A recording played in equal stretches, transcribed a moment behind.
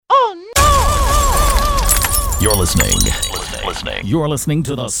You're listening. You're listening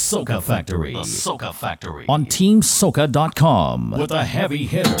to the Soca Factory. The Soca Factory. On TeamSoca.com. With a heavy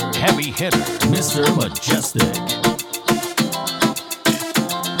hitter, Mr. Mejustik.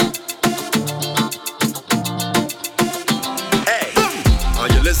 Hey, are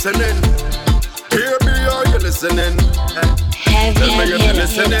you listening? Baby, are you listening? Heavy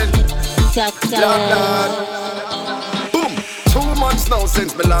listening. Boom. 2 months now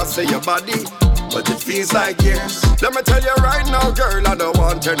since me last see your body, but it feels like years. Let me tell you right now, girl, I don't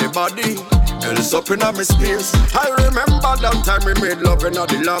want anybody else up in my space. I remember that time we made love in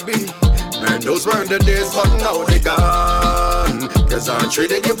the lobby. Man, those weren't the days, but now they gone. Cause I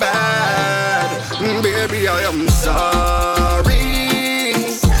treated you bad. Baby, I am sorry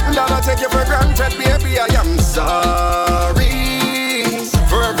that I take you for granted, baby, I am sorry.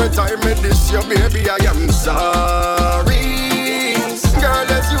 For every time I diss you, baby, I am sorry. Girl,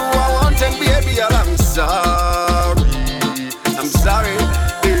 it's you I want, and baby, I'm sorry. I'm sorry.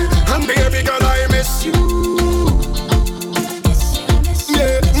 And baby, girl, I miss you.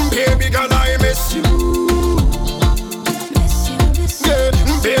 Yeah, baby, girl, I miss you. Yeah,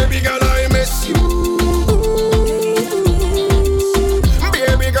 baby, girl, I miss you.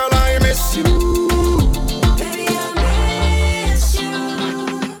 Baby, girl, I miss you.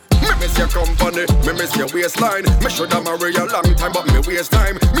 Your company, me miss your waistline. Me shoulda marry you long time, but me waste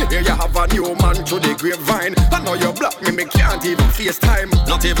time. Me hear you have a new man through the grapevine. I know you block me can't even FaceTime.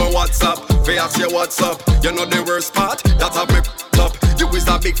 Not even WhatsApp, they ask you what's up. You know the worst part, that have me up. You is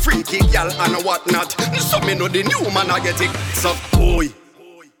a big freaky gal and whatnot. So me know the new man I get it. So boy,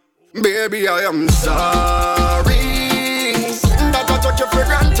 baby, I am sorry that I took you for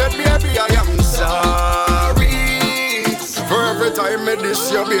granted, baby, I am sorry. For every time I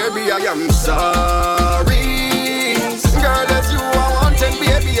diss you, baby, I am sorry. Girl, it's you I want, and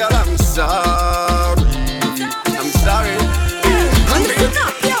baby, I'm sorry. I'm sorry. Listen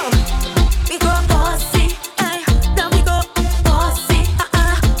up, yo. We go bossy, ay. Now we go bossy,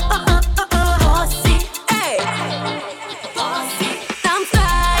 bossy, ay. Bossy. I'm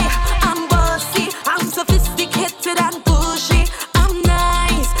fly, I'm bossy, I'm sophisticated and pushy. I'm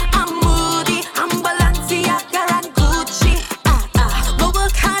nice, I'm moody, I'm Balenciaga and Gucci. We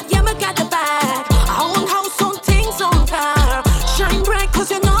work hard, yeah, we got the bag. Own house, own things, own car. Shine bright,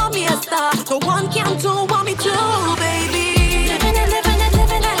 cause you know me a star. No one can do what me do, baby. Living it,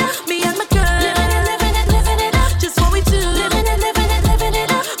 me and my girl. Living it, just what we do. Living it,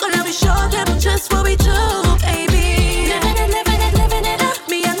 gonna be show them just what we do, baby. Living it,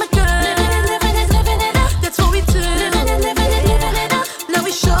 me and my girl. Living it, that's what we do. Living it, now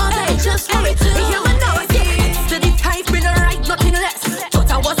we show them just what we do. Yeah, we know it. Steady tight, been right, nothing less.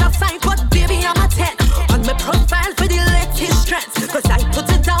 Thought I was a 5, but baby, I'm a 10. On my profile for the latest trends, cause I put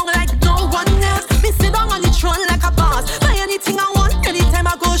it down like no one else. Me sit down on the throne like a boss. Buy anything I want, anytime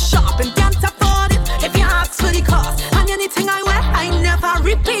I go shopping. Can't afford it if you ask for the cost. And anything I wear, I never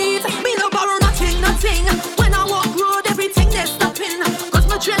repeat. Me no borrow nothing. When I walk road, everything they stopping. Cause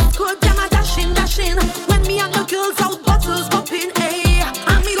my dress code, them a dashing. When me and the girls out, bottles popping, ayy.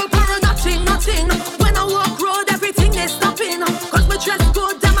 And me no borrow nothing. When I walk road, everything they stopping. Cause my dress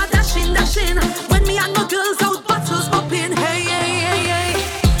code, them a dashing. When me and the girls out, bottles popping, hey.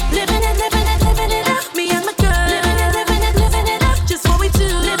 Living it, me and my girl. Living it, just what we do.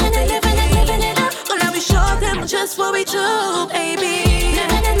 Living it, gonna be show them just what we do, baby.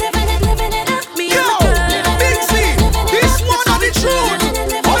 Living it, me and my girl. Big C, this one of the truth.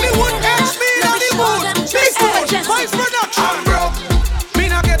 Hollywood X me on the mood. Big Coach, Vice Production. I'm broke, me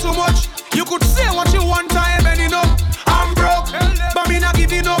not get too much. You could say what you want, I ain't bending up. I'm broke, but me not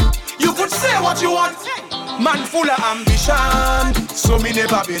giving up. You could say what you want. Man full of ambition, so me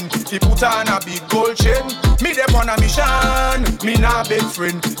never been. He put on a big gold chain. Me dey on a mission, me nah big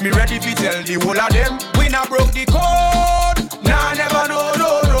friend. Me ready to tell the whole of them. We nah broke the code, nah never no.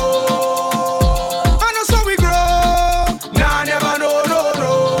 I know so we grow, nah never no.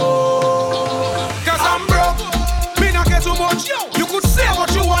 Cause I'm broke, me nah get too much. You could say what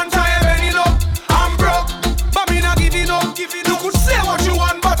you want, I ain't bending up. I'm broke, but me nah giving up. You could say what you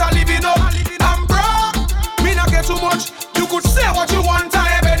want, but I living up. I'm broke, me nah get too much. You could say what you want,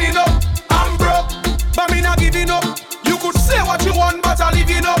 I ain't bending up. I'm broke, but me not giving up. You could say what you want, but I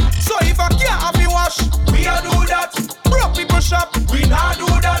living up. So if I can't have you wash, we a do that. Broke people shop, we not do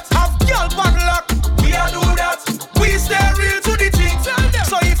that. Have girl padlock, we a do that. We stay real to the thing.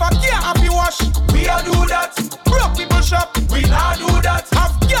 So if I can't have you wash, we a do that. Broke people shop, we not do that.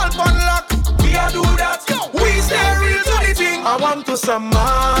 Have girl padlock, we a do that. We stay real to the thing. I want to some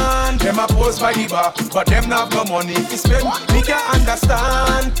man. Them a pose by the bar, but them not have no money to spend. Me can't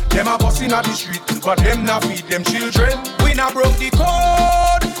understand. Them a busting at the street, but them not feed them children. We not broke the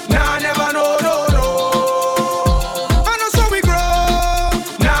code. Nah, never no. And that's how we grow.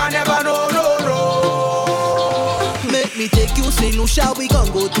 Nah, never no. Make me take you, say no, shall we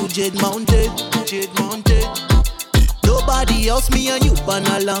gon' go to Jade Mountain? Jade Mountain. Nobody else, me and you on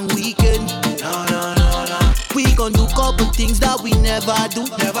a long weekend. No. We gon' do couple things that we never do.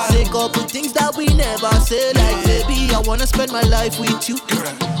 Say couple things that we never say. Like, baby, I wanna spend my life with you.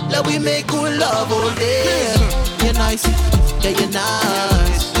 Let we make good love all day. You're nice, yeah, you're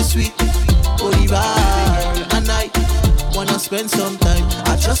nice. You're sweet, body right. And I wanna spend some time.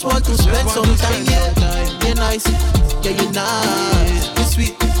 I just want to spend some time, yeah. You're nice, yeah, you're nice. You're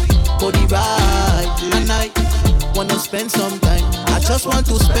sweet, body right. And I wanna spend some time. I just want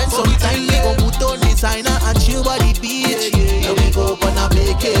to spend some time. We gon' put on designer and chill by the beach. Now we go on a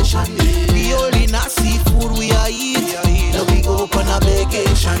vacation. We only not seafood we are eat. Now we go on a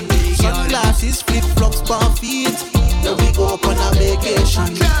vacation. Sunglasses, flip-flops, bar feet. Now we go on a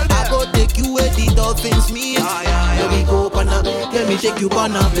vacation. I go take you where the dolphins meet. Now we go on a vacation. Let me take you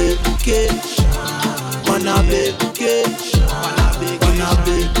on a vacation. On a vacation. On a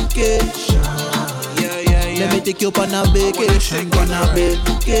vacation. Let me take you on a vacation, on a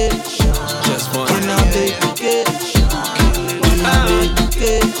vacation, just on a vacation, on a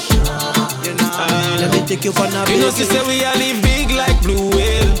vacation. Let me take you on a vacation. You know, she say we all live big like blue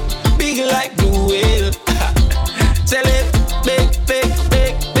whale, big like blue whale. Tell it, big.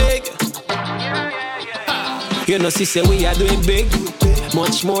 You know, she say we are doing big,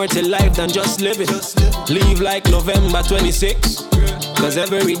 much more to life than just living. Leave like November 26, cause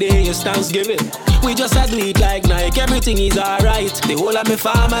every day is Thanksgiving. We just a do it like Nike, everything is alright. The whole of my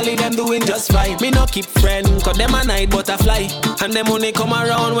family, them doing just fine. Me no keep friend, cause them a night butterfly. And them only come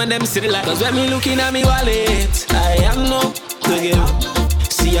around when them see the light. Cause when me looking at me wallet, I am no to give.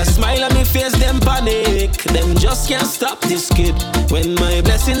 See a smile on me face, them panic. Them just can't stop this kid. When my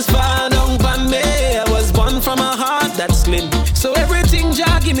blessings fall down on me, I was born from a heart that's clean. So everything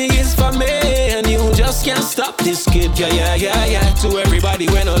Jah give me is for me. And you just can't stop this kid. Yeah. To everybody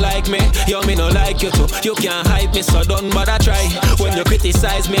when no like me, yo, me no like you too. You can't hype me, so don't bother try. When you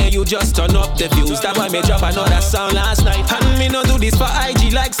criticize me, you just turn up the views. That's why me drop another song last night. And me no do this for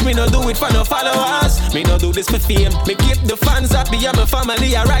IG likes, me no do it for no followers. Me no do this for fame. Me keep the fans happy and my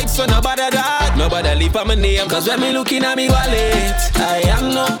family alright, so nobody that, nobody leave on my name. Cause when me looking at me wallet, I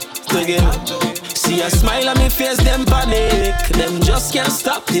am not to give. See a smile on me face, them panic. Them just can't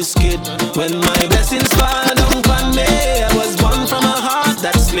stop this kid. When my blessings fall down on me, I was born from a heart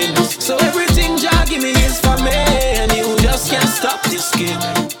that's clean. So everything Jah give me is for me, and you just can't stop this kid.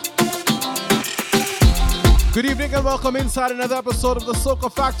 Good evening and welcome inside another episode of the Soca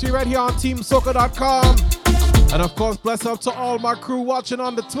Factory right here on TeamSoca.com. And of course, bless up to all my crew watching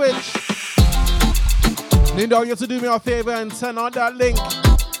on the Twitch. Need all you to do me a favor and send out that link.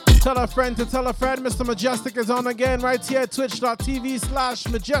 Tell a friend to tell a friend. Mr. Mejustik is on again right here at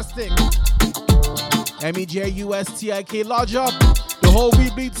twitch.tv/Mejustik. MEJUSTIK. Lodge up the whole We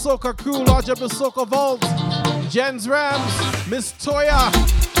Beat Soca crew. Lodge up the Soca Vault. Jens Rams, Miss Toya.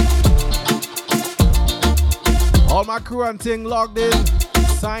 All my crew and ting logged in,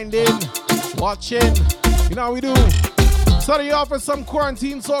 signed in, watching. You know how we do. Starting you off with some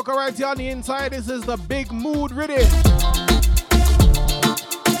quarantine soca right here on the inside. This is the Big Mood Rhythm.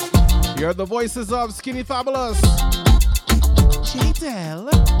 You heard the voices of Skinny Fabulous, J-Del,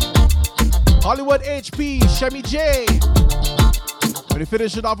 Hollywood HP, Shemi J. We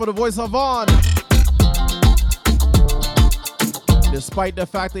finish it off with the voice of Vaughn. Despite the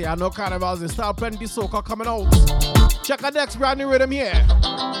fact that you have no carnivals, there's still plenty soca coming out. Check out next brand new rhythm here.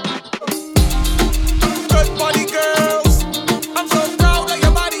 Good body girls, I'm so proud of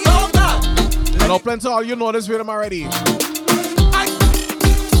your body, oh God. I know plenty of all you know this rhythm already.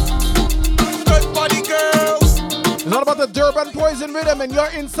 Good body girls. It's all about the Durban Poison rhythm, and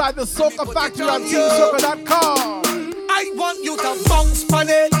you're inside the Soca Factory on TeamSoca.com. I want you to bounce on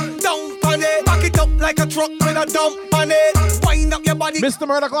it, down on it, back it up like a truck with a dump on it. Wind up your body, Mr.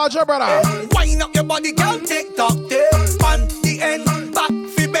 Murdoch, Lodge, your brother. Wind up your body, girl, tick tock, tick on the end, back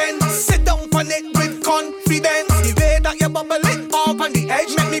fi bend, sit down on it with confidence. The way that you bubble it up on the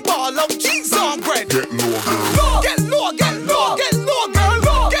edge, make me ball out cheese on bread. Get low, girl. Get low, get low, get low,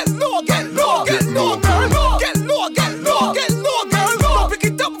 girl. Get low, get low, get low, girl. Get low, get low, get low, girl. Pick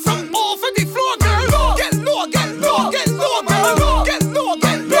it up from over the floor, girl. Get low, get low, get low, girl. Get low,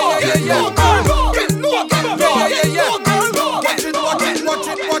 get low, get low, girl. Get low, get low, get low, girl. Watch it, watch it, watch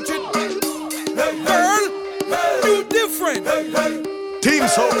it, watch it. Girl, you different. Team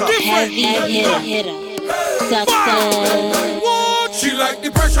Soca. Heavy hitter. Success. She like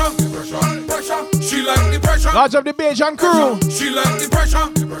the pressure. She like the pressure. Large up the Bajan crew. She like the pressure.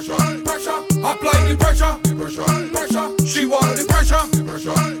 Apply the pressure. She want the pressure.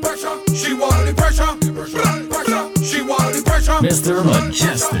 She want the pressure. She want the pressure. Mr.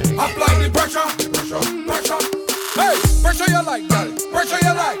 Mejustik. Apply the pressure. Hey, pressure you like, gal. Pressure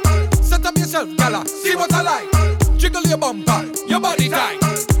you like. Set up yourself, gala. See what I like. Jiggle your bumper, your body tight.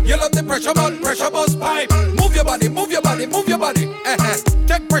 You love the pressure, but pressure bust pipe. Move your body, move your body, move your body.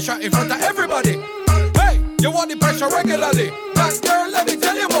 Take pressure in front of everybody. Hey, you want the pressure regularly. That girl, let me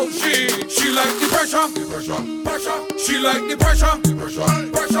tell you about she like the pressure. She like the pressure.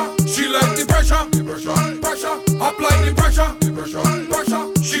 She like the pressure. Apply the pressure.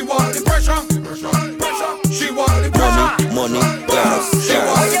 She want the pressure. She want the pressure. Money, girls.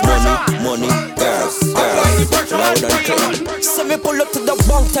 Money, girls. Loud and clear. So me pull up to the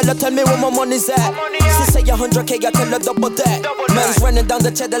bank, tell me where my money's at. She say you 100K, I tell her double that. Man's running down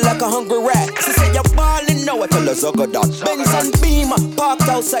the cheddar like a hungry rat. She say you're balling now, I tell her Soca that. Benz and Beamer parked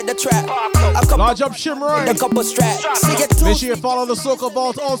outside the trap. Large up Shimmery. The couple strap. Make sure you follow the Soca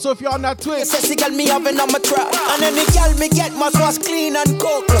Vault also if you're on that Twitch. Sexy girl me having on my trap. And any girl me get must wash clean and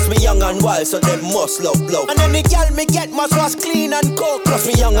cook. Plus me young and wild, so they must love blow. And any girl me get must wash clean and cook. Plus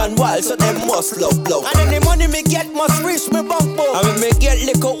me young and wild, so they must love blow. And any money me get must reach me bank book. And when me get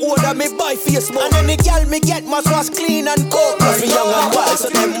liquor order me buy Facebook. And any girl me get must wash clean and cook. Plus me young and wild, so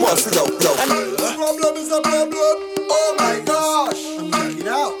they must love blow. And the problem is a problem. Oh my gosh. I'm checking it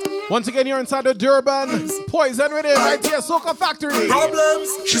out. Once again, you're inside the Durban Poison Rhythm right here, Soca Factory. Problems.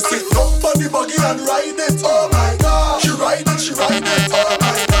 She sit up on the buggy and ride it. Oh my God. She ride it. Oh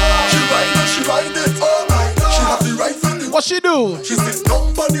my God. She ride it. Oh my God. She have the right for the. What she do? She sit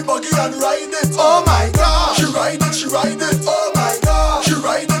up on the buggy and ride it. Oh my God. She ride it. Oh my God. She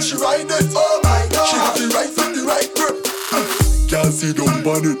ride it. Oh my God. She have the right for the right grip. Can't sit down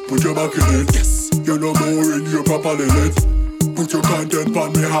on it. Put your back in it. Yes. You're no more in your proper limit. Put your content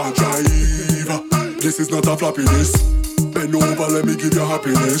on me hard drive. This is not a floppiness. Bend over, let me give you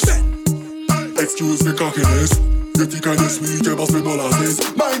happiness. Excuse me cockiness. You think I just sweet, you must be molasses.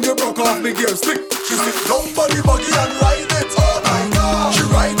 Mind you broke off me gear stick. She sit down on the buggy and ride it. Oh my God. She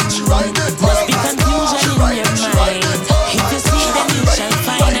ride it. Oh my God. She ride it. Oh my God. If you see them, you shall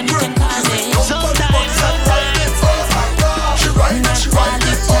find them, you can cause it. Sometimes. She ride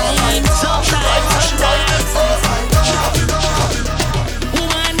it. Oh my God.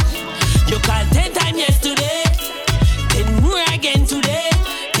 Woman, you called 10 times yesterday, 10 more again today.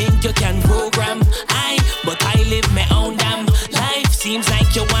 Think you can program, but I live my own damn life. Seems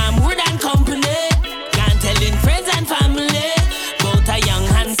like you want more than company. Can't tell in friends and family about a young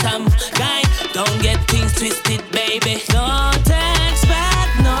handsome guy. Don't get things twisted, baby. Don't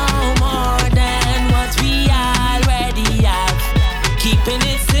expect no more than what we already have. Keeping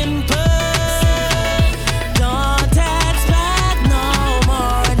it simple. Don't expect no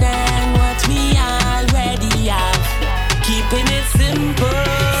more than what we already have. Keeping it simple,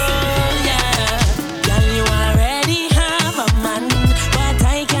 yeah. Girl, you already have a man, but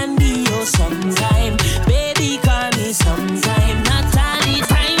I can be yours sometime. Baby, call me sometime, not all the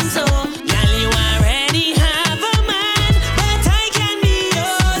time. So, girl, you already have a man, but I can be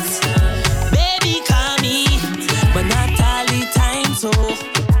yours. Baby, call me, but not all the time. So,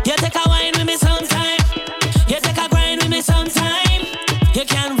 you take a wine with me sometime. You take a grind with me sometime. You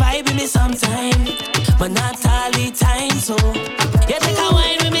can vibe with me sometime, but not all the time. So, you take a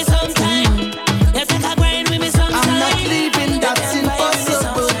wine with me sometime. You take a grind with me sometime. I'm not leaving, that's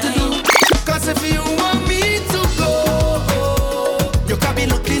impossible to do. Cause if you want me to go, you can be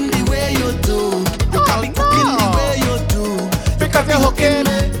looking the way you do. You can be cooking the way you do. Because you're hooking.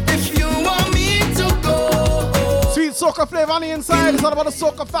 If you want me to go, Sweet Soca flavor on the inside. It's all about the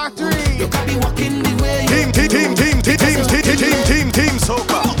Soca Factory. you can be walking the way you Team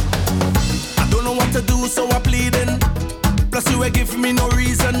Soca. I don't know what to do, so I'm pleading. Plus you ain't give me no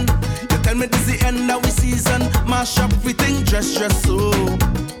reason. You tell me this the end of the season. Mash up everything, dress so.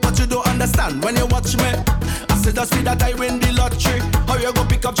 But you don't understand when you watch me. I said that's me that I win the lottery. How you go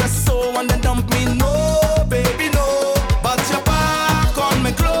pick up just so and then dump me? No, baby, no. But you pack on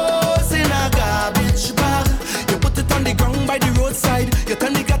me clothes in a garbage bag. You put it on the ground by the roadside. You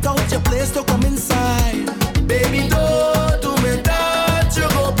turn the cat out your place to come inside. Baby, don't do me that. You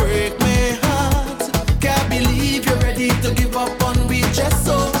go break me heart. Can't believe you're ready to give up on me just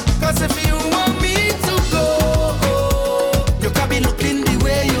so. Cause if you want me to go, you can be looking the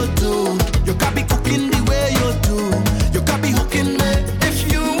way you do. You can be cooking the way you do. You can be hooking me. If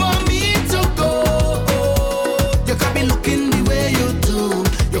you want me to go,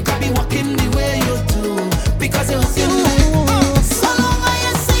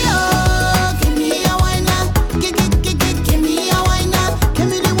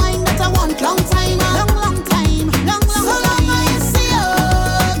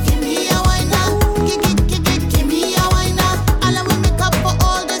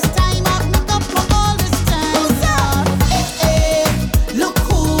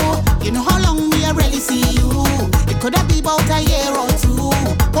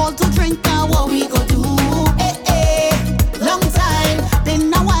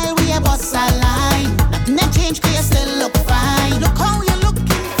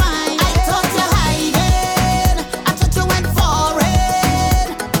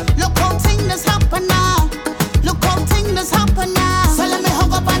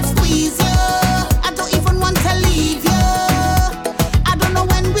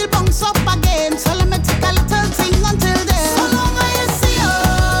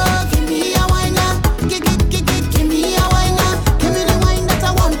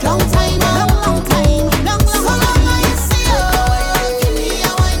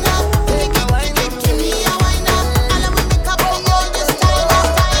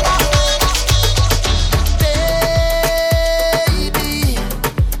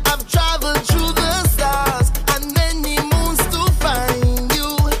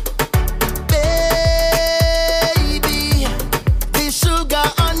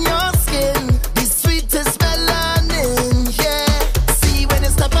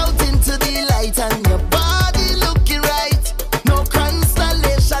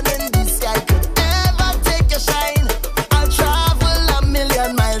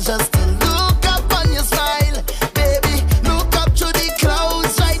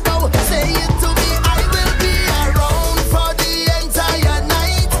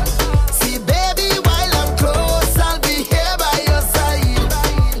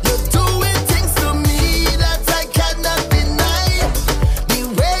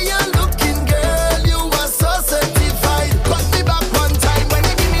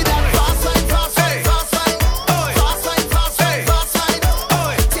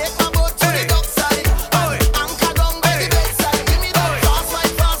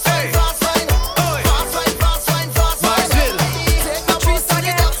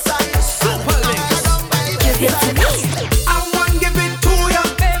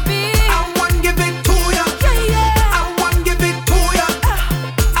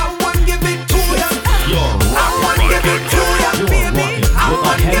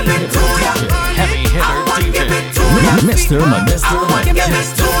 Mr.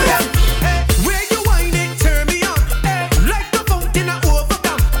 Majestic. Where you whine it, turn me on. Like the fountain of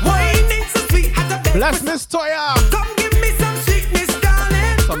overcome. Whining so sweet at the bed. Bless Miss Toya. Come give me some sweetness,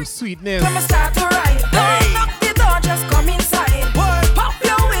 darling. Some sweetness. I'ma start to ride. Don't knock the door, just come inside. Pop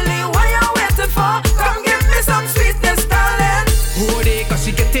your willy, what you waiting for? Come give me some sweetness, darling. Oh, they cause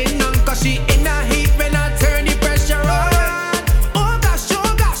she getting on, cause she in a heat when I turn the pressure on. Oh gosh.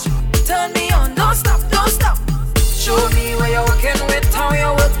 Turn me on, don't stop. Show me where you're working with, how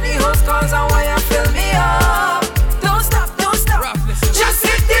you work the host, cause I want you fill me up. Don't stop. Just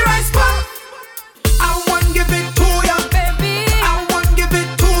hit the right spot. I want give it to ya, baby. I want give it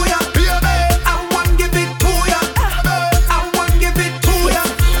to ya, baby. I want give it to ya, I want give it to ya,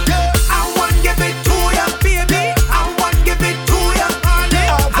 I want give it to ya, baby. I want give it to ya, honey.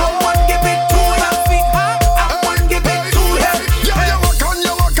 I want give it to ya, sweetheart. I want give it to ya. You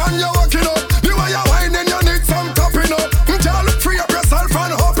walk it up. You are your wine and you need some topping up. Girl, free up yourself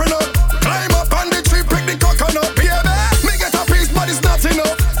and open up. Climb up on the tree, pick the coconut, baby. Me get a piece, but it's not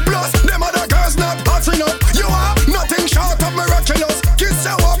enough. Plus, them other girls not hot enough. You are nothing short of miraculous. Kiss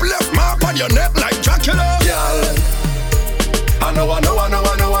you up, left mark on your neck like Dracula. Girl, I know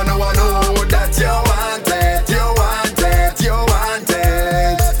that you want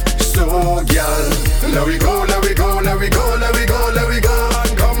it. So, girl, let we go.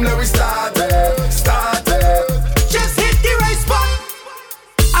 And come, let we start it. Just hit the right spot.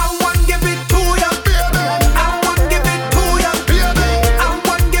 I want give it to ya, baby. I want give it to ya, baby. I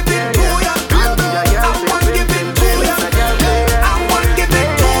want give it to ya, baby. I want give it to ya, I want give it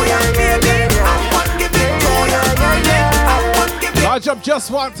to ya, baby. I want give it to ya, baby. I want give it. Large up just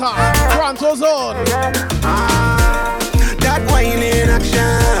one time. Toronto zone. That wine in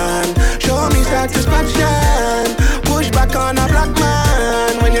action, show me satisfaction. Push back on a black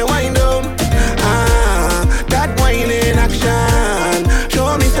man when you wind up. That wine in action,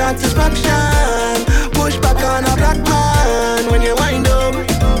 show me satisfaction. Push back on a black man when you wind up.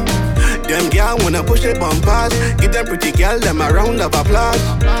 Them girl wanna push the bumpers, give them pretty girl them a round of applause.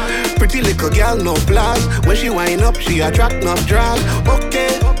 Pretty little girl no flaws. When she wind up, she attract enough draws.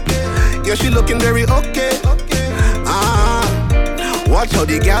 Okay, yeah she looking very okay. Watch how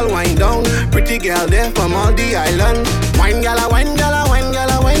the girl wind down. Pretty girl there from all the island. Wine gala, wine gala, wine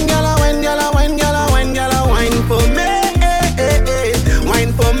gala, wine gala, wine gala, wine gala, wine gala, wine for me,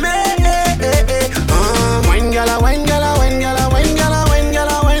 wine for me, wine gala, wine gala, wine gala, wine gala, wine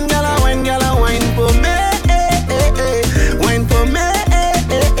gala, wine gala, wine gala, wine for me, wine for me,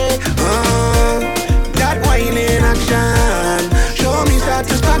 that wine in action, show me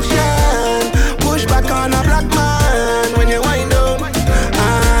satisfaction. Push back on a black man when you wind up.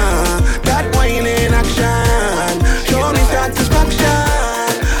 That wine in action, show me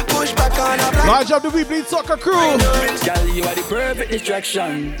satisfaction. Push back on a black. Large up the We Bleed Soccer crew. Girl, you are the perfect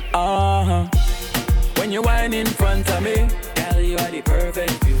distraction. When you whine in front of me, girl, you are the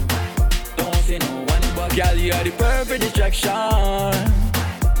perfect view. Don't see no one but girl, you are the perfect distraction.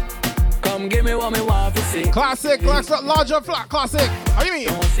 Come give me what me want to see. Classic, large up flat, classic. How you mean?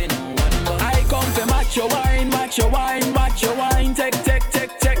 Don't see no one but I come to match your wine, match your wine, match your wine.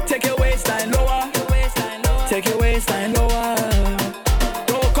 Take your waistline lower. Take your waistline lower.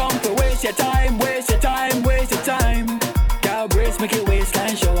 Don't come to waste your time. Girl, brace, make your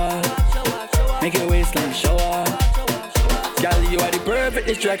waistline show up. Make your waistline show up. Girl, you are the perfect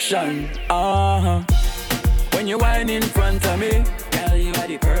distraction. When you whine in front of me, girl, you are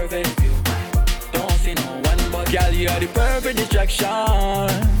the perfect view. Don't see no one but girl, you are the perfect distraction.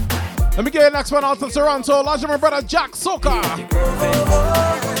 Let me get the next one out to Toronto. Large up my brother Jack Soca.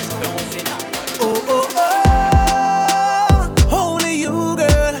 Only you,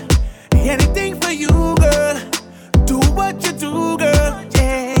 girl. Anything for you, girl. Do what you do, girl.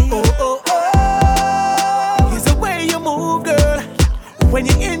 Yeah. It's the way you move, girl. When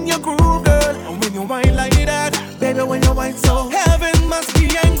you're in your groove, girl. And when you whine like that, baby, when you whine so heaven must be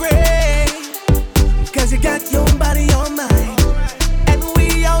angry. Cause you got your body on mine. And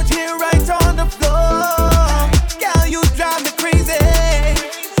we out here right on the floor. Girl, you drive me crazy.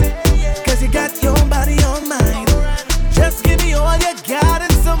 Cause you got your body on mine. Just give me all you got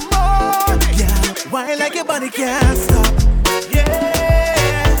and some more. Yeah, why like your body can't stop.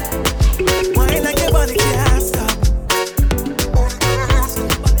 Yeah, why like your body can't stop.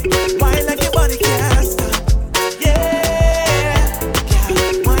 Why like your body can't stop. Yeah,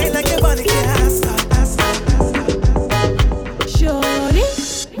 why like your body can't stop. Shorty,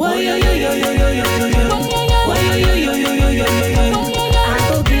 why yo yo yo yo yo yo yo yo, why yo yo yo yo yo yo yo yo. I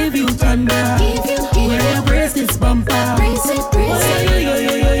will give you thunder, when your breast is bumper. Why yo yo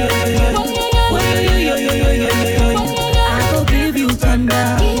yo yo yo yo yo, why yo yo yo yo yo yo yo.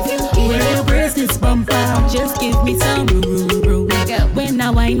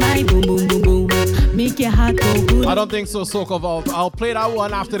 wine my boom boom boom boom. Make your heart go good. I don't think so, Soca Vault. I'll play that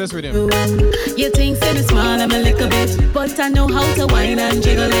one after this rhythm. You think say me small, I'm a little bit, but I know how to wine and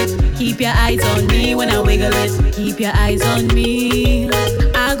jiggle it. Keep your eyes on me when I wiggle it. Keep your eyes on me.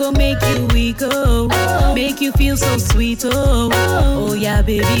 I go make you weak, oh. Make you feel so sweet, oh. Oh yeah,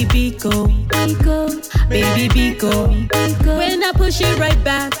 baby, Biko, baby, Biko. When I push it right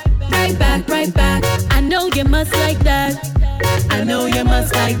back, right back, right back. I know you must like that. I know you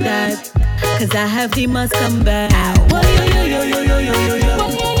must like that. Cause I have the must come back. Whoa, yo, yo, yo, yo, yo, yo, yo, yo.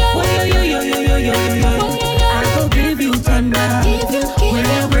 Whoa, yo, yo, yo, yo, yo, yo, yo, yo. I will give you thunder when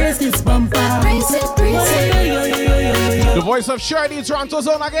I raise this bumper. The voice of Shirley, Toronto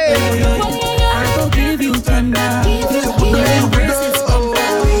Zone again. I will give you thunder when I raise this bumper.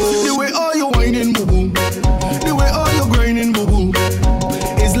 The way all you whining, boo boo. The way all you grinding, boo boo.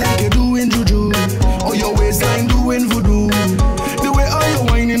 It's like you're doing juju, or your waistline doing voodoo. The way all you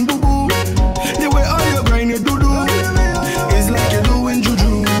whining, boo boo. The way all you grinding, doo doo. It's like you're doing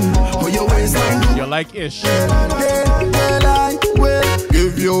juju, or your waistline doing. You're like Ish. Well, I will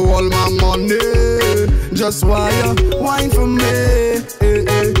give you all my money. Just why you wine for me,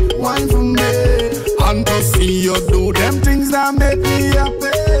 wine for me. And to see you do them things that make me happy.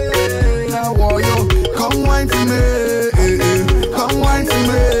 I want you, come wine for me, come wine for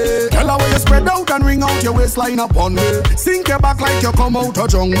me. Tell her where you spread out and ring out your waistline upon me. Sink your back like you come out of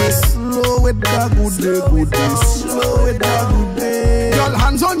jungle. Slow with that good day, good day. Slow with that good day. Girl,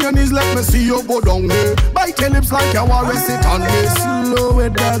 hands on your knees, let me see you go down there. Bite your lips like you want to sit on me. Slow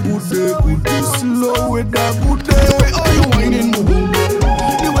with that good day, good day. Slow with that good day. The way all you whining, boo boo.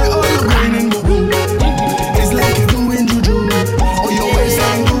 The way all you whining, boo boo. It's like you're doing juju, or your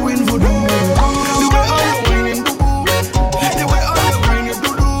waistline doing voodoo. The way all you whining, boo boo. The way all you whining,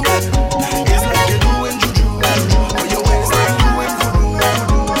 doo doo. It's like you're doing juju, or your waistline doing voodoo.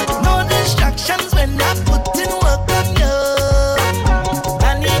 No distractions when I put in work on you. I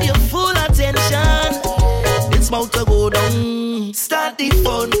need your full attention. It's about to go down. Start the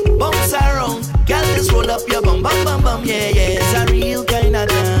fun, bounce around. Girl, just roll up your bum, bum, bum, bum. Yeah, yeah. It's a real kind of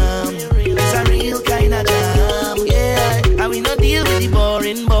jam. It's a real kind of jam. Yeah, and we no deal with the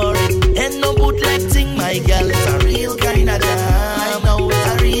boring. And no bootleg thing, my girl. It's a real kind of jam. No, it's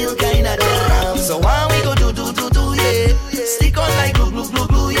a real kind of jam. So why we go do, yeah. Stick on like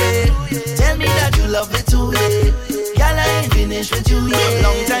glue, yeah. Tell me that you love it too, yeah. Girl, I ain't finished with you, yeah.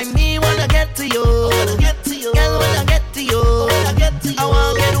 Long time me wanna get to you. Girl, when I get to you, I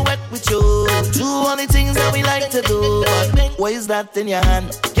wanna get wet with you. Do all the things that we like to do. But what is that in your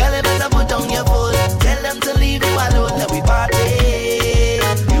hand? Girl, you better put down your phone. Tell them to leave you alone. Let we party.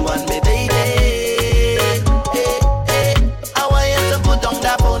 You and me, baby. Hey. I want you to put down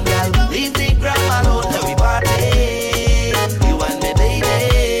that phone, girl. Leave the gram alone. Let we party. You and me, baby.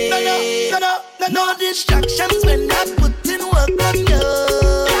 No distractions when I put in work on you.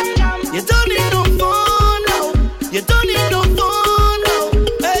 You don't need no phone now. You don't need no phone now.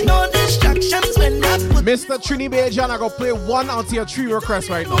 Hey, no distractions when I put. Mr. Trini Bejan, I go play one out of your 3 requests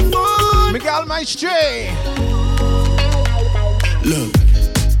right now. Miguel Maestre. Look,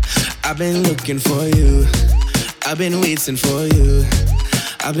 I've been looking for you. I've been waiting for you.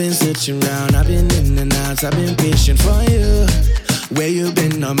 I've been searching around. I've been in and out. I've been patient for you. Where you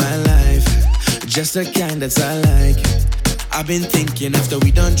been all my life? Just the kind that I like. I've been thinking after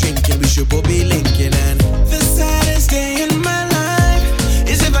we done drinking, we should both be linking. And the saddest day in my life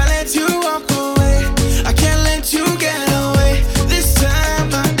is if I let you walk away. I can't let you get away. This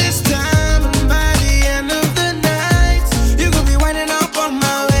time, and by the end of the night, you gon' be winding up on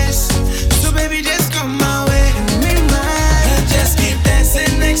my waist. So baby, just come my way and be mine. And just keep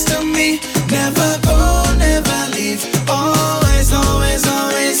dancing next to me. Never go, never leave. Always, always,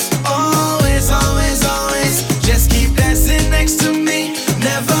 always, always, always, always. Just keep dancing next to me.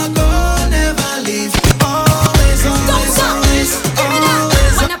 Never go, never leave. Always, always, always,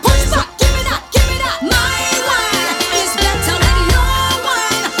 always. When I push back, give me that. My wine is better than your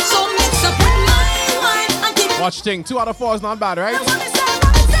wine. So mix up with my wine and keep. Watch thing, 2 out of 4 is not bad, right? Your wine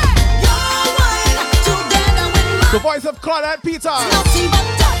together with my. The voice of Claudette Peters. Nothing but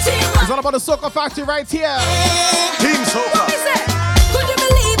dirty wine. It's all about the Soca Factory right here. Team Soca. What is it? Could you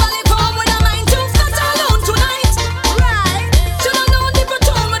believe I live home with a mind to flat alone tonight? Right? Should I know the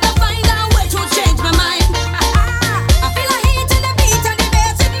platoon would I find a way to change my mind? I feel a heat in the beat and the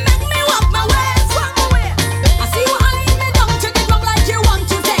bass, it make me walk my ways. I see you eyeing me down, take it up like you want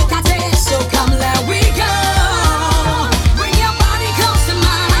to take a taste. So come let we go. Bring your body close to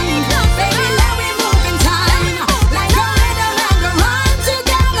mine. Baby, let me move in time. Like a rhythm and a rhyme,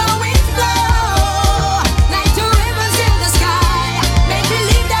 together we flow. Like two rivers in the sky.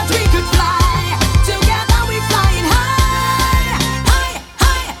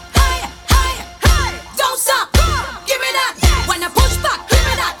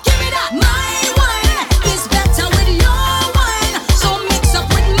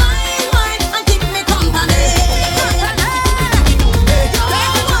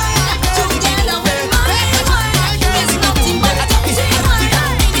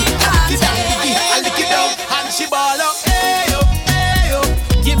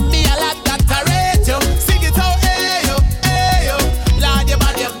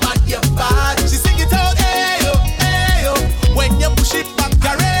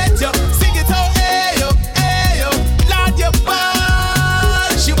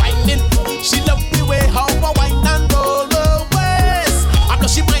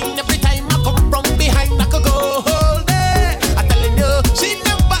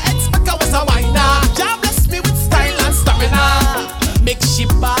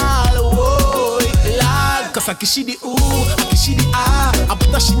 So I she the ooh, I she the ah. I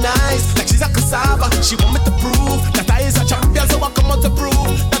put her she nice, like she's a cassava. She want me to prove that I is a champion, so I come out to prove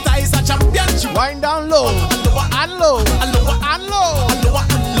that I is a champion. She wind down low, and lower and low, and lower and low, and lower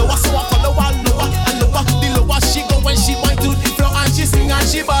and lower. So I follow her lower and lower. The lower she go when she wind to the floor and she sing and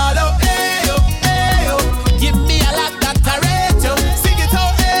she ball out. Ayo, ayo, give me a lot that I rate you. Sing it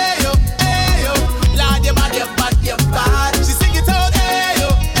out, ayo, ayo. Lord, you bad, you bad, you bad. She sing it out, ayo,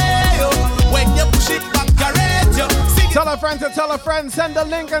 ayo. When you push it back, I rate you. Tell a friend to tell a friend, send a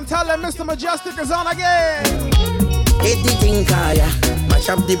link and tell them Mr. Mejustik is on again. Hit the thing, Kaya. Mash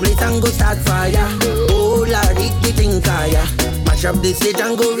up the plate and go start fire. Oh, Lord, hit the thing, Kaya. Mash up the stage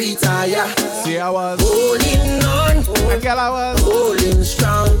and go retire. See, I was holding on. Girl, I was holding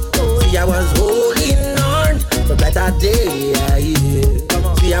strong. See, I was holding on for better day.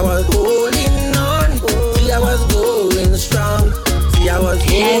 See, I was holding on. See, I was going strong. See, I was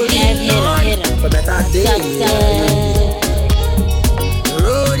holding on for better day.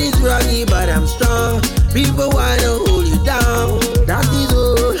 Road is rocky, but I'm strong. People wanna hold you down. That is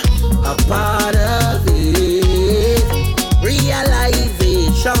all a part of it.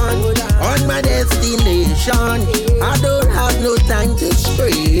 Realization on my destination. I don't have no time to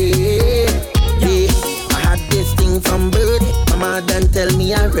stray. Yeah, I had this thing from birth. Mama done tell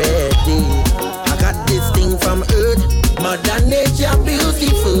me I'm ready. I got this thing from earth. Mother nature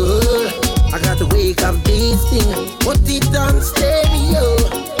beautiful. I got to wake up this thing, put it on stereo.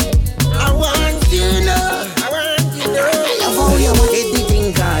 I want you to know, I want you to know. I love how you hit the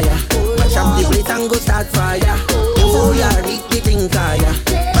thing, Kaya. Mash up the plate and go start fire. Love how you hit the thing, Kaya.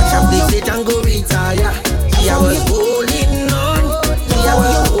 Mash up the plate and go retire. See, I was holding on. See, I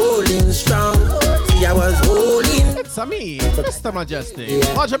was holding strong. See, I was holding. It's a me, Mr.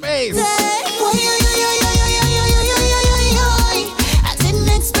 Mejustik. Watch up, Ace. I didn't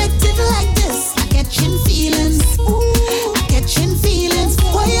expect it like this. I catching feelings. I catching feelings. I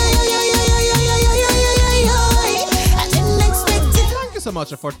didn't expect it. Thank you so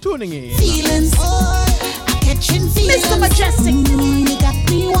much for tuning in. Feelings. I catching feelings. Mr. Mejustik. You got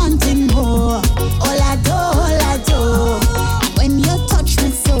me wanting more. All I do. And when you touch me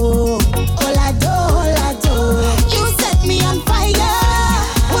so, all I do. You set me on fire.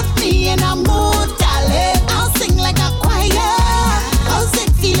 Put me in a mood, darling. I'll sing like a choir. I'll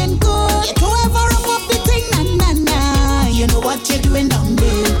sit feeling good. You don't ever up the thing, na na na. You know what you're doing down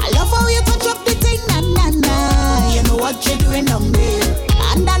there. I love how you touch up the thing, na na na. You know what you're doing down there.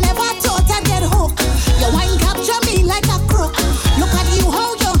 And I never thought I'd get hooked. Your wine capture me like a crook. Look at you,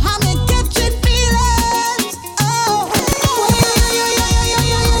 how you have me catching feelings. Oh,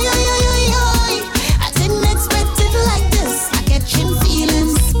 I didn't expect it like this. I catching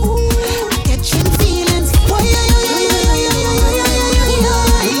feelings. I catching feelings. I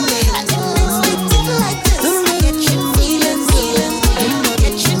didn't expect it like this. I catching feelings.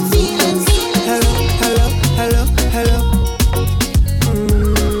 Catching feelings.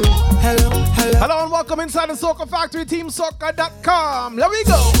 Hello and welcome inside the Soca Factory, TeamSoca.com. There we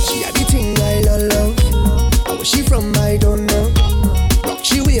go. She had the thing I love. How was she from? I don't know. Rock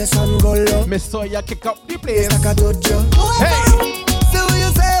she wears and go low. Miss Soya kick up the place. Like a dojo. Hey. So what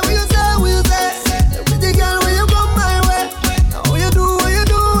you say? What you say? What you say? Pretty girl, when you come my way. Now what you do? What you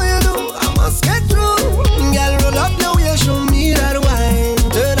do? What you do? I must get through. Girl, roll up now. You show me that wine.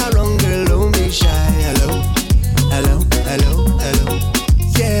 Turn around, girl, don't be shy. Hello, hello, hello, hello.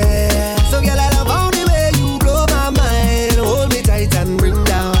 Yeah. So girl, I love how the way you blow my mind. Hold me tight and bring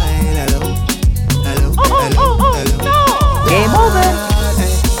that wine. Hello, hello, hello, hello. No. Game over.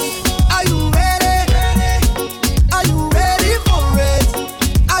 Are you ready? Are you ready for it?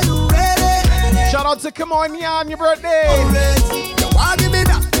 Are you ready? Shout out to Come On Yeah on your birthday. For it. You want give me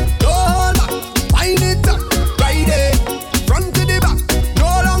that? No hold back. Wind it up. Right there. Front to the back. No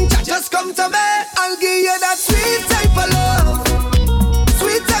long chat. Just come to me. I'll give you that sweet type of love.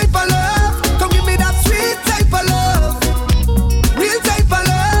 Sweet type of love. Come give me that sweet type of love. Real type of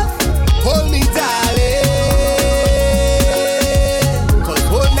love. Hold me, darling. Cause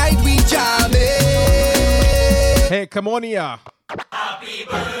whole night we jamming. Hey, come on here. Happy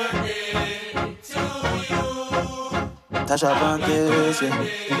birthday to you. Tasha Banks,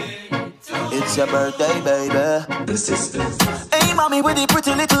 it's your birthday, baby. The sisters. Hey, mommy, with the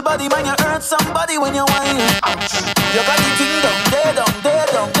pretty little body, man, you hurt somebody when you whine. You got the thing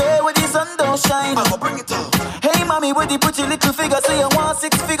down there, where the sun don't shine. I'ma bring it up. Hey, mommy, with the pretty little figure, say you want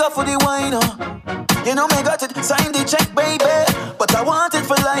 6 figure for the wine. You know me got it, sign the check, baby, but I want it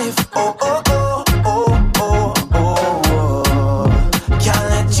for life. Oh, oh, oh, oh, oh, oh, oh. Can't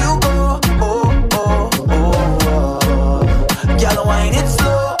let you go. Oh, oh, oh, oh. Girl, wine it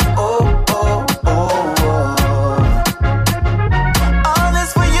slow. Oh, oh, oh, oh.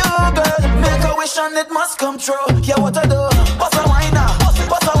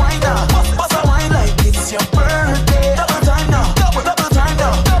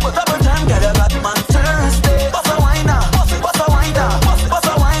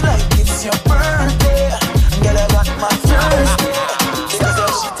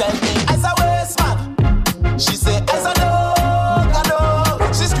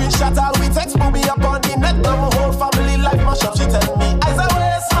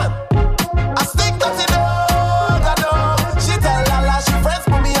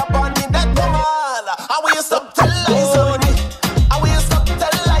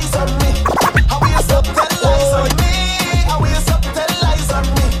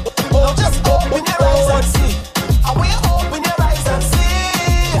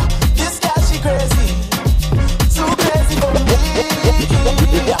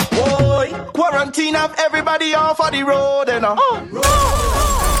 COVID-19 have everybody off of the road, you know. Oh, no.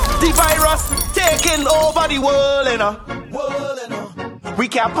 The virus taking over the world, you know. We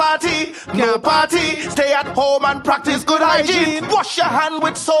can't party, no party. Stay at home and practice good hygiene. Wash your hand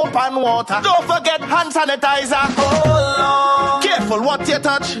with soap and water. Don't forget hand sanitizer. Oh, Lord. Careful what you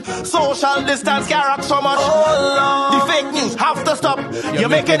touch. Social distance can't rock so much. Oh, Lord. The fake news have to stop. You're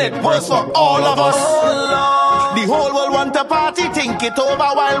making it worse for all of us. Oh, the whole world want a party. Think it over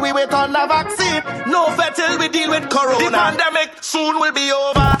while we wait on the vaccine. No fair till we deal with corona. The pandemic soon will be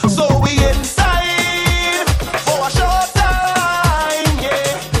over. So we inside for a short time.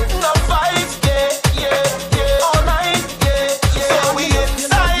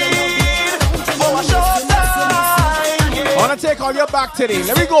 Take all your back today.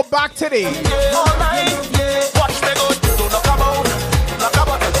 Let me go back today. Watch me go. Do knock about,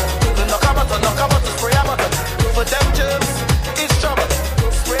 spray a button. For them germs, it's trouble.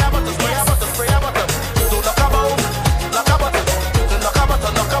 Spray a button. Do knock about, spray a button.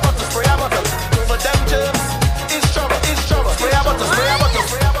 For them germs, it's trouble. Spray a button.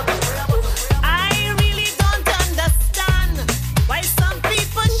 I really don't understand why some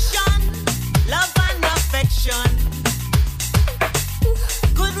people shun love and affection.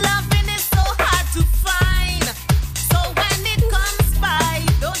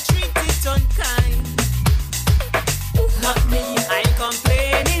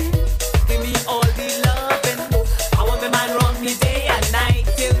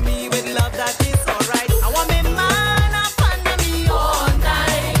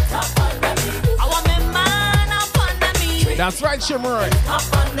 That's right, Shimmer. I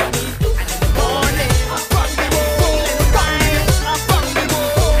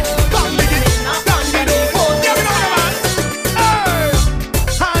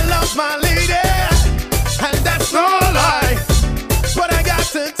love my lady, and that's no lie. But I got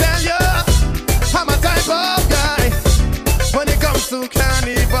to tell you, I'm a type of guy. When it comes to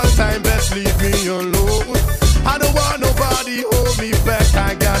carnival time, best leave me alone. I don't want nobody hold me back.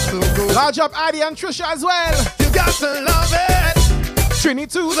 I got to go. Large up Addie and Trisha as well. Got to love it, Trini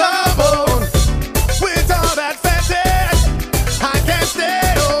to the bone. With all that fetish, I can't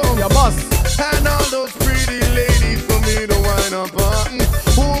stay home. Your boss and all those pretty ladies for me to wind up on.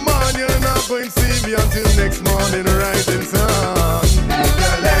 Woman, you're not going to see me until next morning, writing song. You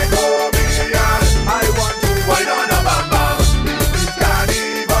can let go beyond. I want to wind on a bam bam. This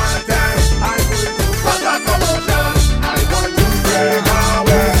carnival time, I'm going to cause a commotion. I want to break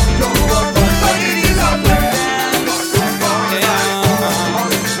away.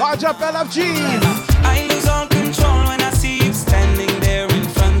 LFG. I lose all control when I see you standing there in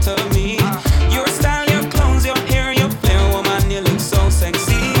front of me. Your style, your clothes, your hair, your flair, woman, you look so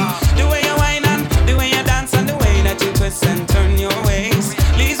sexy. The way you whine and the way you dance and the way that you twist and turn your waist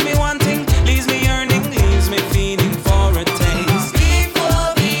leaves me wanting, leaves me yearning, leaves me feeling for a taste.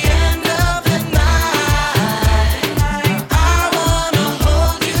 Before the end of the night, I wanna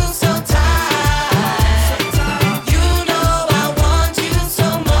hold you so tight. You know I want you so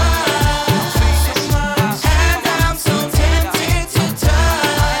much.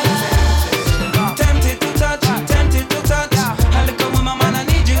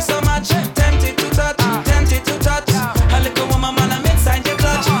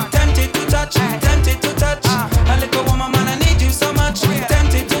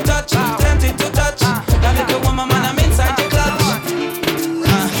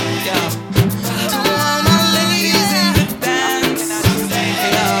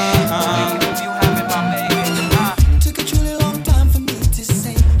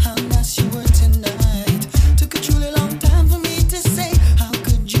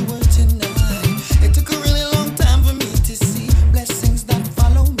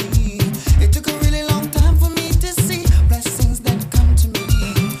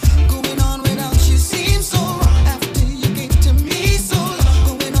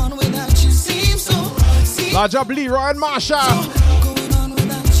 Large up Leroy and Marsha.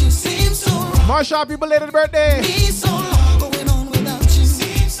 Marsha, happy belated birthday.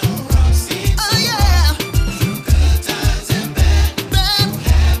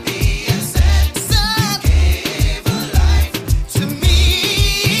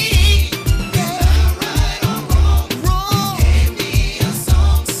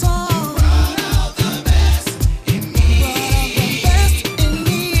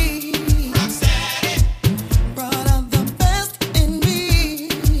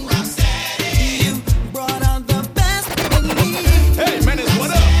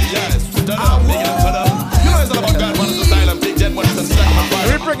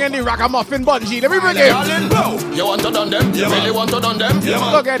 bring in the ragamuffin bungee. Let me bring it. You want to done them? You really want to done them? Yeah,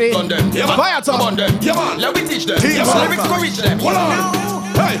 man. Look at it. Done them. Yeah, man. Fire top. Come on them. Yeah, man. Let me teach them. Yeah, man. Lyrics go reach them. Hold on.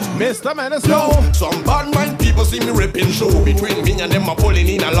 Hey, Mr. Menace, no. Some bad mind people see me ripping show. Between me and them, I'm pulling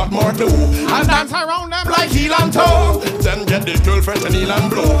in a lot more glue. And dance around them like heel and toe. Then get the girlfriend and heel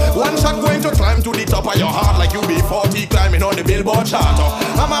and blow. One shot going to climb to the top of your heart like you be 40 climbing on the Billboard chart.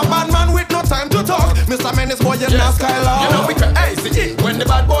 I'm a bad man with no time to talk. Mr. Menace, boy, you're not Skylar. You know we can see it when the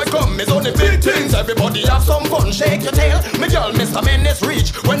bad boy come. It's only big things. Everybody have some fun. Shake your tail. Me girl, Mr. Menace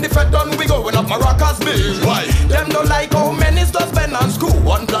reach. When the fed done, we going up Maracas Beach. Why? Them don't like how Menace does bend and screw.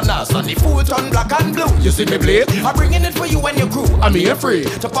 One planas and the full turn black and blue. You see me blade? I'm bringing it for you and your crew. I'm here free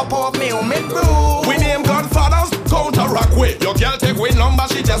to pop off me on me brew. We name Godfathers, counteract with. Your girl take away number,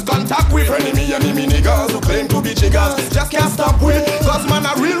 she just contact with. Friendly me and me niggas who claim to be chiggers, just can't stop with. Cause man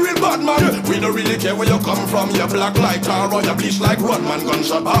a real bad man. We don't really care where you come from. You're black like tar or you bleach like run man.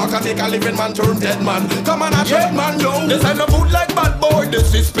 Gunshot bark and take a living man turn dead man. Come on a dead man yo. This ain't no food like bad boy.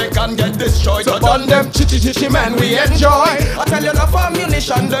 Disrespect and get destroyed. So done them chichi man we enjoy. I tell you enough ammunition.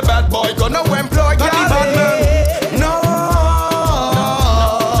 The bad boy gonna employ the bad man. No.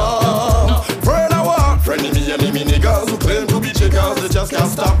 Friend I want. Friendly me and me niggas who claim to be chiggers. They just can't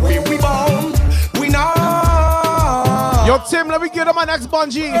stop. We born. We know. Yo, Tim, let me get him my next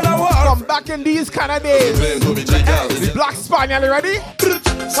bungee. From back in these kind of days. The Black Spaniel, you ready?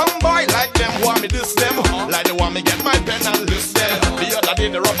 Some boy like them want me this them. Like they want me get my pen and list them. The other day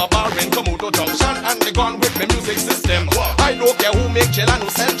the rubber bar in Komodo Junction and they gone with me music system. I don't care who make jail and who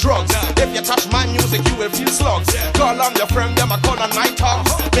sell drugs. If you touch my music, you will feel slugs. Call on your friend, them I call on night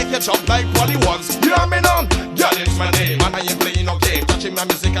talks. Make you jump like pollywogs. You hear me now? Girl, it's my name. And I ain't playing no game. Touching my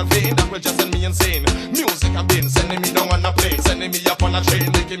musical vein, that will just send me insane. Music I've been sending me down on a plane, sending me up on a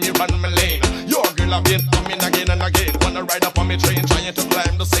train, making me run my lane. Your girl I've been coming again and again. Wanna ride up on me train, trying to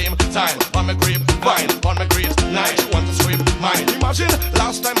climb the same time. On my grave, vine, on my grave, night. She want to scream, mine. Imagine,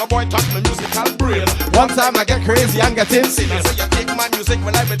 last time a boy touched my musical brain. One time I get crazy and get insane. So you take my music,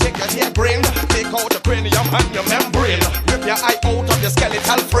 well I will take your hair brain. Take out the cranium and your membrane. Rip your eye out of your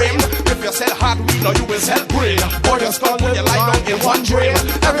skeletal frame. If you sell hard weed, now you will sell brain. Boy, your skull will you lie down in one drain.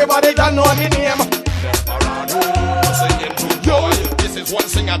 Everybody don't know me name. This is one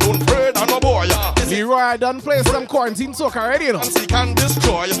thing I don't afraid of no boy. Leroy, I done play some quarantine soca already, you know. He can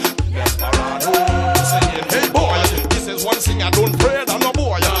destroy. Hey boy, this is one thing I don't afraid of no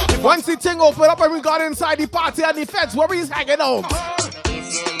boy. Once the thing opened up and we got inside the party and the feds, where we hanging out?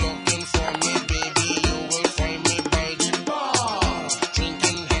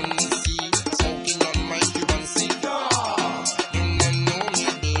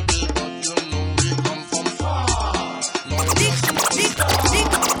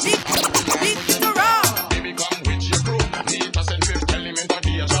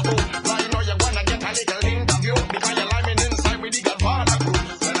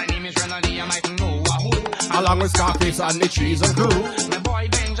 Along with Scarface and the trees and crew. My boy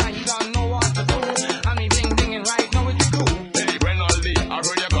Benja, he don't know what to do. And me ding right now with the crew. Hey, Renaldi, I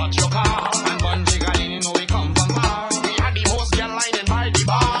heard you got your car. And Bungie got in, you know we come from far. We had the host girl lining by the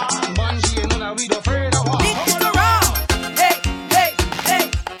bar. Bungie, you know that we don't afraid of war. Mr. Ram, hey, hey, hey,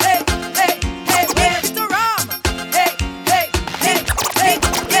 hey, hey, hey, Mr. Ram, hey, hey, hey, hey,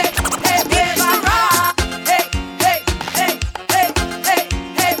 hey, hey, Mr. Ram, hey, hey, hey, hey, hey,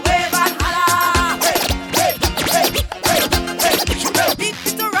 hey, wave and holla.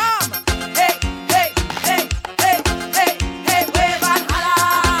 Mr. Ram, hey, hey, hey, hey, hey, hey, wave and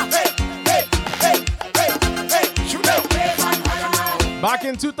holla. Wave and holla. Back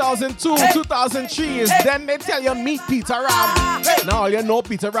in 2002, 2003 is then they tell you meet Peter Ram. Now you know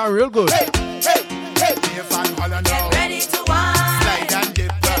Peter Ram real good. Get ready to wine. Slide and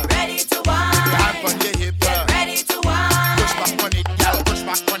dip. Get ready to wine. Your hand on your hip. Get ready to wine. Push back on it, girl. Push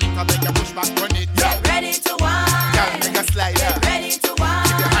back on it. I beg you push back on it. Get ready to wine. Girl, make a slide. Get ready to wine.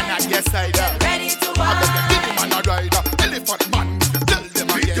 Keep your hand at your side. Get ready to I wine. beg you, give him a rider. Elephant man, tell them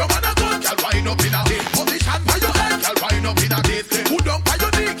again. Your man a go, girl, wind up in a day. Position by your head, girl, wind up in a day. Put down by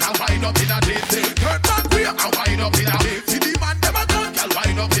your knee, girl, wind up in a day. Turn back way and wind up in a day. See the man them a gun, girl,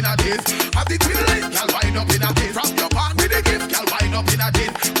 wind up in a day. Have the twiddling, girl, wind up in a day. From your back with the gift, girl, wind up in a day.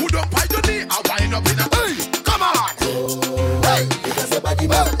 Put down by your knee and wind up in a day. Come on. Hey, because your body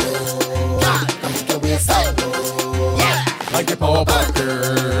bad. God, come to your waist out. Yeah. Like the power Parker.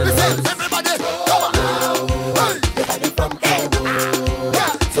 Listen, everybody, come on. Hey, your body from hell.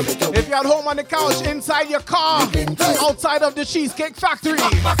 So make your If you're at home on the couch, inside your car, outside of the Cheesecake Factory.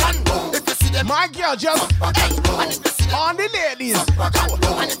 back and go. If you see My girl, just on the ladies.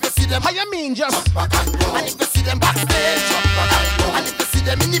 How you mean, just? And if you see them backstage, and if you see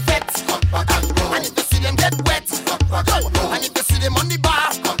them in the fete, and if you see them get wet, and if you see them on the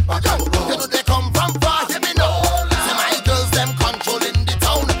bar, you know they come from far. Let me know. See my girls, them controlling the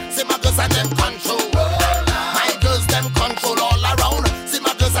town. See my girls and them control. My girls, them control all around. See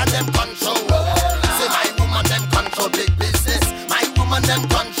my girls and them control. See my woman, them control big business. My woman, them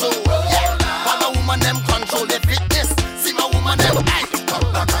control. Yeah, my woman, them control the fitness. See my woman, them.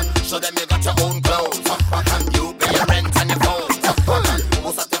 Show them you got your own clothes. You pay your rent and your phone.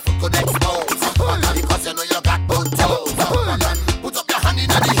 Most of your food could expose. Because you know you got both toes. Put up your hand in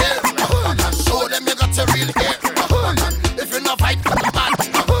the air. Show them you got your real hair. If you not fight, man,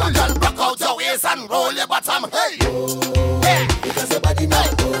 girl, rock out your waist and roll your bottom. Hey, hey, because your body now.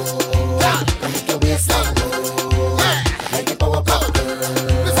 Girl, make your waist down. Yeah, make the power go. Everybody,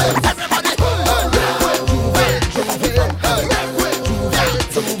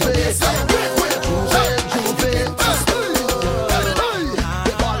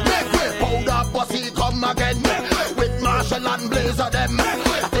 and blazer them.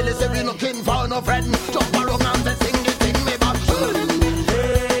 I tell you, say we looking for no friend. Jump around and say sing the thing me back.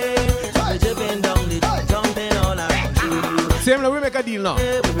 Same way we make a deal now.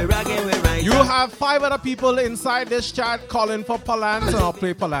 You have 5 other people inside this chat calling for Palance and I'll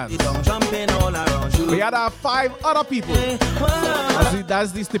play Palance. We had to have 5 other people.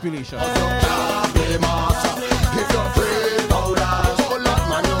 That's the stipulation. If you're afraid, hold on. Hold up,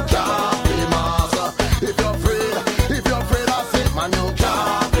 man, you can't be master. If you're afraid, I say, man, you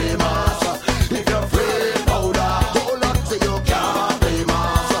can't be master. If you're afraid, hold on, say you can't be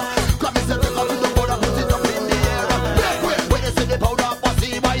master. Grab me, say, pick up the powder, put it up in the air. When you see the powder, what's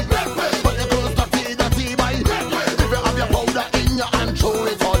the boy? But the clothes dirty, boy. If you have your powder in your hand, throw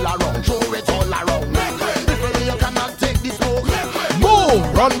it all around, throw it all around. If you cannot take the smoke, move,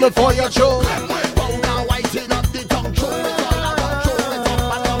 run before you choke.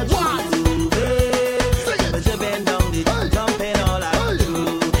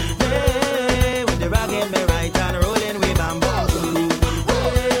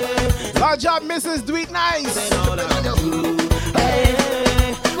 Job, Mrs. Do It Nice. Girl,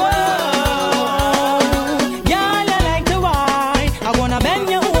 you like to wine. I wanna bend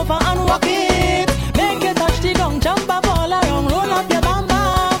you over and walk it. Make you touch the ground, jump up all around, roll up your bam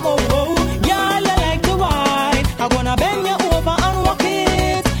bam. Oh, oh. Girl, you like to wine. I wanna bend you over and walk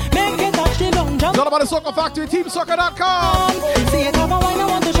it. Make you touch the ground, jump. It's all about the Soca Factory, TeamSoca.com. See it have a wine, I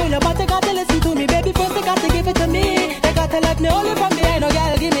want to show you, but you got to listen to me, baby. First, you got to give it to me. You got to let me hold it from behind, oh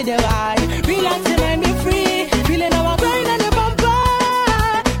girl, give me the wine. Relax your mind, be free. Feeling our grind and your bumper.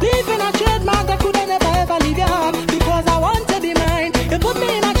 Leaving a trademark that could never ever leave your heart. Because I want to be mine. You put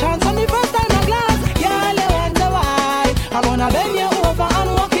me in a trance on the first time I glance. Girl, you wonder why. I wanna bend you over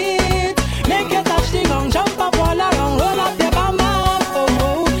and walk it. Make you touch the ground, jump up all around, roll up your bum up. Oh,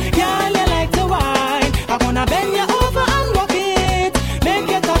 oh. Girl, you like to wine. I wanna bend you over and walk it. Make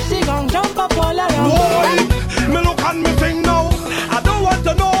you touch the ground, jump up all around. Boy, me look and me think now. I don't want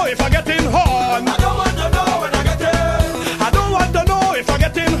to know if I get in hard. I don't want to know when I get in. I don't want to know if I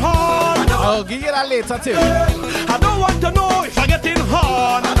get in hard. I'll give you that later too. I don't want to know if I get in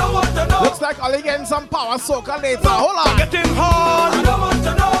hard. I don't want to know. Looks like I'll getting some power soca later. Hold on. I get in hard. I don't want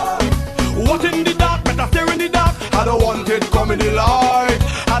to know. What in the dark? Better stay in the dark. I don't want it come in the light.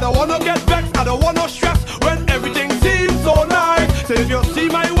 I don't want to get vexed. I don't want no stress when everything seems so nice. So if you see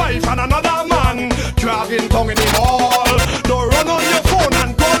my wife and another man dragging tongue in the hall, don't run on your phone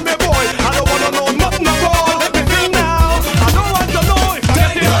and call me boy. I don't want to know nothing at all. Let me sing now. I don't want to know if I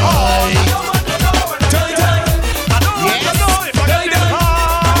get in hard. I don't want to know when I get in. I don't want to know if I get in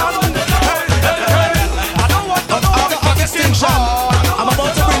hard. I don't want to know if I get in hard. I'm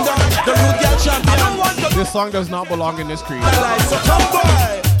about to bring down the Rude Girl Champion. This song does not belong in this creed. So come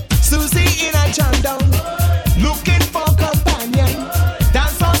boy, Susie in a jam down, looking for companion.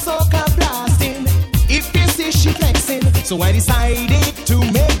 Dance on soca blasting. If you see she flexing, so I decided to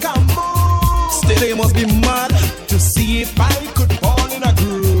make a move. Still they must be mad to see if I could fall in a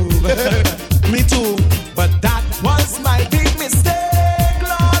groove. Me too, but that was my big mistake.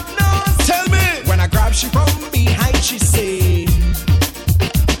 Lord knows. Tell me, when I grabbed she from behind, she said,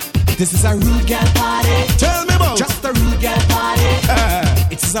 "This is a rude girl party." Tell me about just a rude girl party.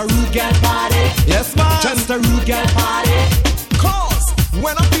 It is a rude girl party. Yes, man. Just a rude girl party. Cause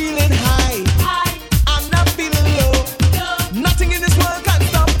when I'm feeling high, I'm not feeling low. Nothing in this world can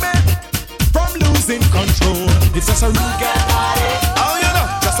stop me from losing control. It's just a rude girl party. Oh, you know,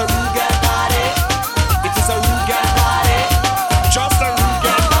 just a rude girl party. It is a rude girl party. Just a rude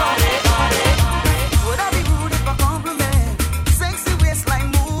girl party.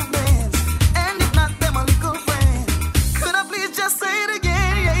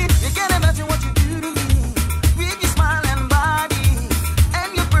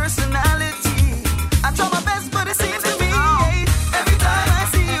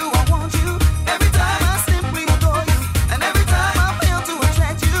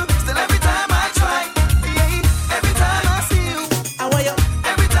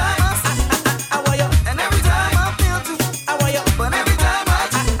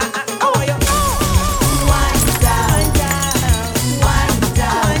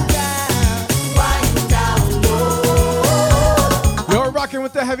 rocking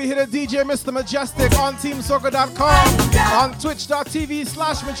with the heavy hitter DJ Mr. Mejustik on TeamSoca.com, on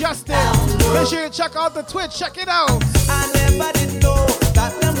Twitch.tv/Mejustik. Make sure you check out the Twitch, check it out. I never did know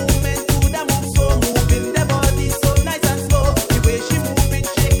that the movement could have moved so, moving the body so nice and slow. The way she move it,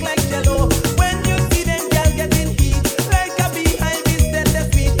 shake like jello. When you see them girl getting heat, like a beehive is then the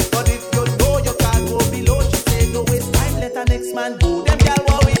feet. But if you know you can't go below, she say no waste time, let the next man go. Them girl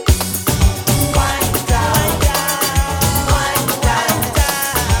wow it.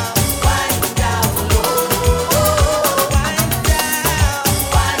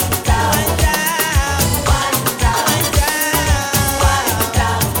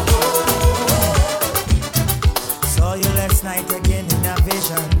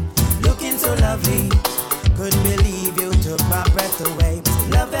 Couldn't believe you took my breath away.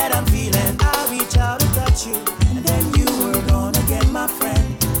 Love that I'm feeling, I reach out and touch you, and then you were gone again, my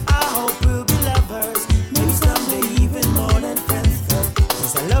friend. I hope we'll be lovers, maybe someday even more than friends.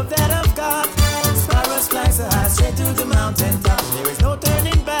 Cause the love that I've got, sparrows fly so high straight to the mountain top. There is no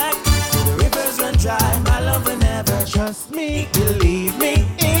turning back, the rivers run dry. My love will never trust me, believe me,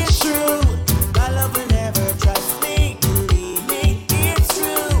 it's true. My love will never trust me, believe me, it's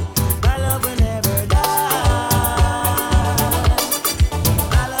true. My love will never die.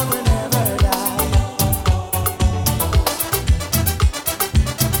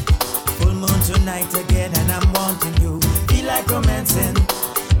 Tonight again and I'm wanting you. Feel like romancing.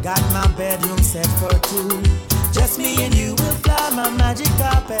 Got my bedroom set for two. Just me and you will fly my magic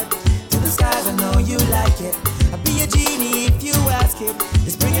carpet to the skies. I know you like it. I'll be a genie if you ask it.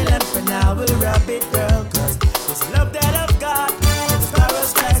 Just bring it up and I will rub it, girl. Cause this love that I've got, the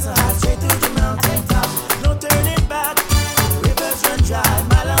sparrows fly so high straight to the mountain top. No turning back, the rivers run dry.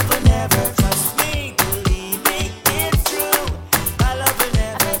 My love will never trust me. Believe me, it's true. My love will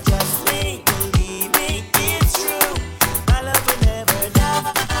never trust me.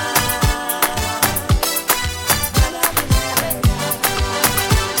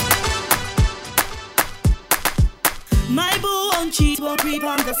 Won't creep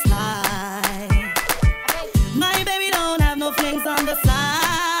on the slide. My baby don't have no flings on the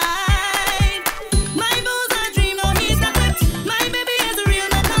side. My boo's a dream, no he's not it. My baby is a real,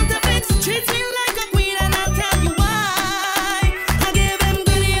 no counterfeit. Treats me like a queen and I'll tell you why. I give him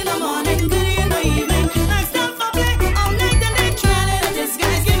goodie in the morning, goodie in the evening. I stop for play all night and they try to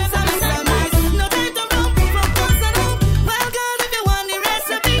disguise. Give him some sunrise, no time to roam from close and home. Well, girl, if you want the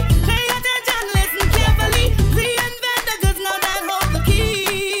recipe, pay attention, listen carefully. Reinvent the goods, now that hold the key.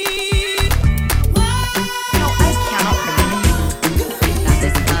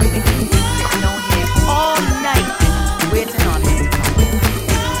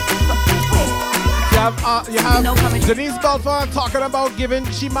 You have Denise Belfort talking about giving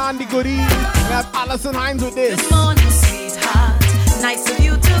She-Man the goodie. We have Allison Hines with this. Good morning, sweetheart. Nice of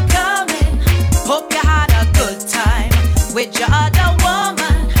you to come in. Hope you had a good time with your other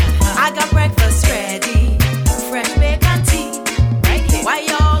woman. I got breakfast ready, fresh bacon tea. Right here. Why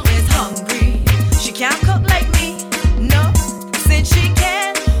you always hungry? She can't cook like me. No, since she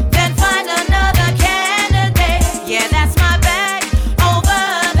can, then find another candidate. Yeah, that's my bag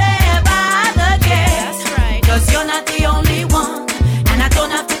over there by the gate. That's right. Cause you're not the only one, and I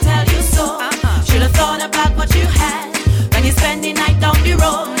don't have to tell you so. Should have thought about what you had when you spend the night down the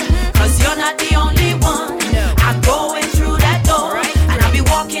road. Cause you're not the only one. I'm going through that door, and I'll be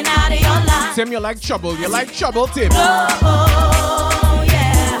walking out of your life. Tim, you like trouble. You like trouble, Tim. Oh,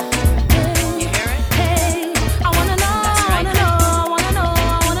 yeah. You hear it? Hey, I wanna know. That's right. I wanna know.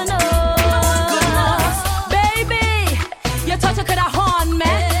 Baby, your touch could have horned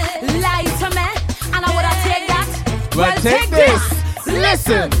me, lied to me, and I would have take that. Well, take this.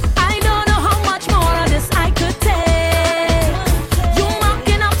 Listen. I don't know how much more of this I could take. You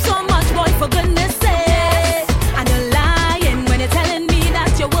mucking up so much, boy, for goodness sake. And you're lying when you're telling me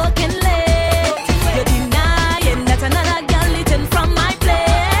that you're working late. You're denying that another girl eating from my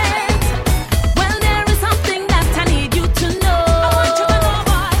plate. Well, there is something that I need you to know. I want you to know,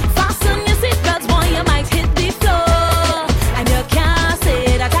 boy. Fasten your seatbelts, boy, you might hit the floor. And you can't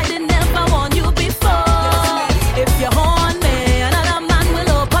say that I didn't ever warn you before. If you horn me, another man will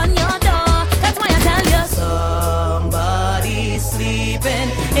open your door. That's why I tell you, somebody's sleeping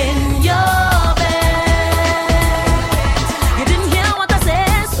in your bed. You didn't hear what I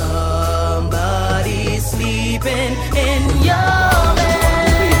said? Somebody's sleeping in your bed.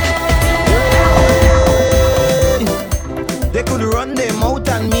 They could run their mouth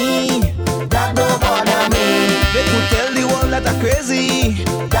on me, that don't bother me. They could tell the world that I'm crazy,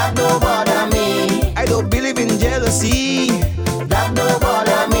 that don't bother me. I don't believe in jealousy, that don't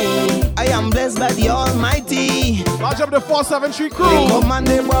bother me. I am blessed by the Almighty. Large up of the 473 crew. They come and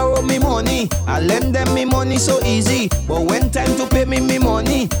they borrow me money. I lend them me money so easy. But when time to pay me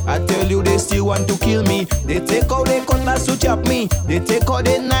money, I tell you they still want to kill me. They take out their cutlass to chop me. They take out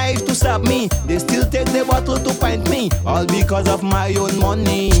their knife to stab me. They still take the bottle to pint me. All because of my own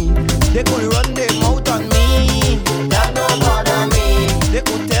money. They could run their mouth on me. That don't bother me. They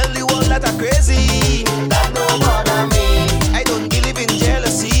could tell you all that I'm crazy. That don't bother me. I don't believe in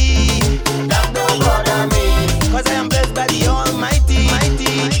jealousy. That don't bother me. Cause I am blessed by the Almighty.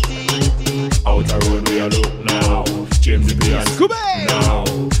 Outer road we a look now. James the Scooby now.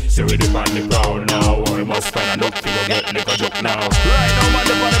 Say we the band the proud now. We must find a look to go get liquor joke now. Right now man,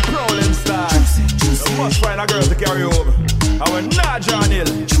 they on the prowling style. You must find a girl to carry over. I will not John Hill.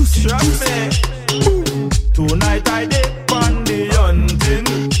 Trust me. Tonight I did on the hunting.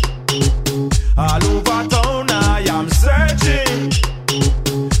 All over town I am searching.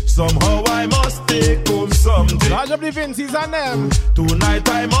 Somehow I must take home something. Large up the Vincies and them. Tonight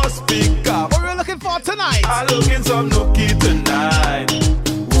I must pick up. What are we looking for tonight? I'm looking some nookie tonight.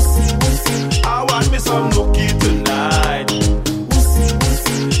 I want me some nookie tonight.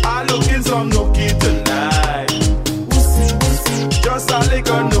 I'm looking some nookie tonight. Just a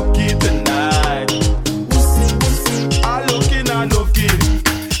little nookie tonight. I'm looking a nookie.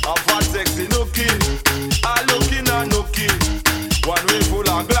 I'm fat sexy nookie. I'm looking a nookie. One way full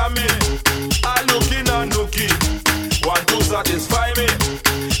of glammy. I'm looking a nookie. One to satisfy me.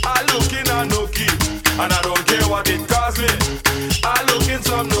 I'm looking a nookie. And I don't care what it costs me. I'm looking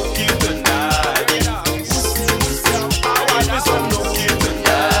some nookie tonight. I want me some nookie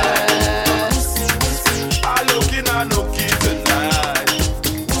tonight. I'm looking a nookie tonight.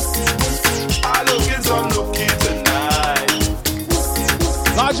 I'm looking some nookie tonight.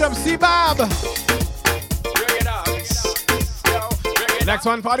 Large up C-Bab. Next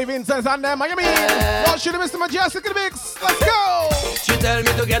one for the Vincents and them. Miami. Don't shoot Mr. Mejustik in the mix. Let's go. She tell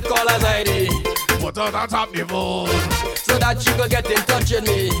me to get callers ID. Put out on top the phone. So that she could get in touch with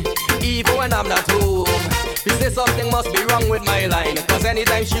me. Even when I'm not home. She say something must be wrong with my line. Cause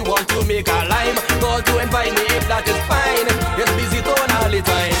anytime she want to make a lime, call to invite me if that is fine. It's busy tone all the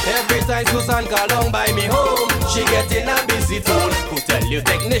time. Every time Susan call on by me home, she get in a busy tone. Who tell you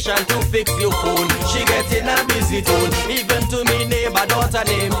technician to fix your phone? She get in a busy tone. Even to me neighbor daughter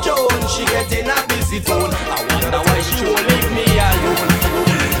named Joan, she get in a busy tone. I wonder why she won't leave me alone.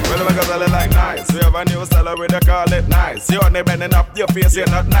 Well, because I look like nice. We have a new style with they call it nice. You're only bending up your face, you're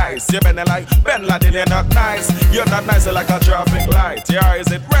not nice. You're bending like Ben Laden, you're not nice. You're not nice, you're like a traffic light. Your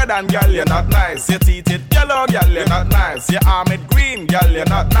eyes it red and gal, you're not nice. Your teeth it yellow, gal, you're not nice. Your arm it green, gal, you're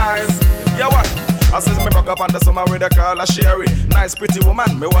not nice. Yeah, what? I says me broke up on the summer with a call a Sherry. Nice pretty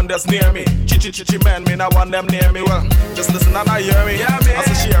woman, me one that's near me. Chichi man, me not want them near me. Well, just listen and I hear me. Yeah, me. I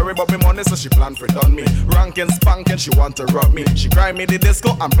say Sherry, but me money, so she plan for done me. Ranking, spanking, she want to rock me. She cry me the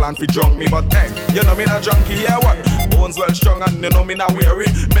disco and plan for drunk me. But hey, you know me not junkie, yeah what? Bones well strong and you know me not weary.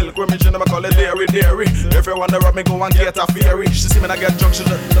 Milk with me, she never call it dairy. If you want to rob me, go and get a fairy. She see me not get drunk, she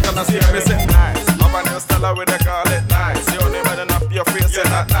look and I see me say nice. Love a new style with a call it nice. You only bending up your face, you're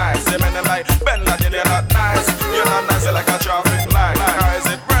not nice. You men like Ben Laden, you're not nice. You're not nice, you're like a traffic light. Eyes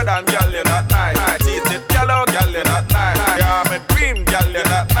it red and girl, you're not nice. Teeth it yellow, girl, you're not nice. Your arm it green, girl, you're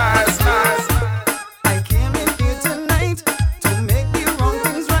not nice. I came in here tonight to make the wrong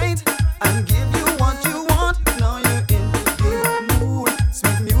things right and give you what you want. Now you're in the mood.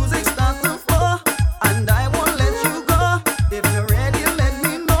 Sweet music starts to flow and I won't let you go. If you're ready, let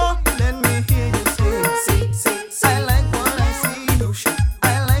me know. Let me hear you say, see. I like what I see. I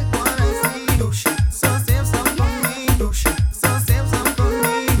like what I see. So save some for me. So save some for me.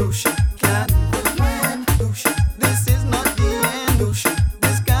 Can't win. This is not the end.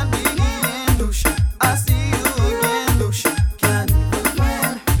 This can't be the end. I see you again. Can't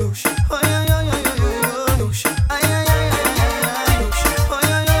win. Oh yeah yeah yeah yeah yeah. Ay ay ay ay ay. Oh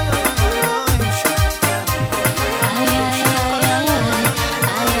yeah yeah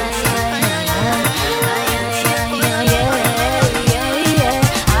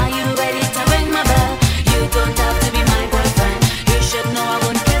Are you ready to ring my bell? You don't have to be my boyfriend. You should know I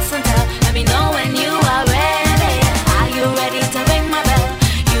won't kiss and tell. Let me know when you are ready. Are you ready to ring my bell?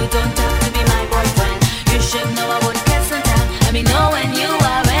 You don't have to be my boyfriend. You should know I won't kiss and tell. Let me know when you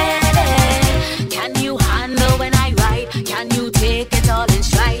are ready. Can you handle when I write? Can you take it all in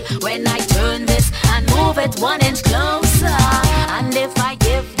stride? When I turn this and move it 1 inch closer. And if I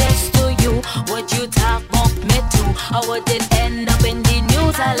give this to you, would you talk about me too? Or would it end up in the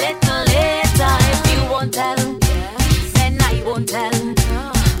news a little later? If you won't tell, then I won't tell.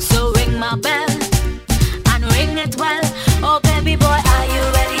 So ring my bell and ring it well. Oh baby boy, are you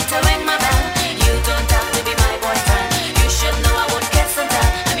ready to ring my bell? You don't have to be my boyfriend.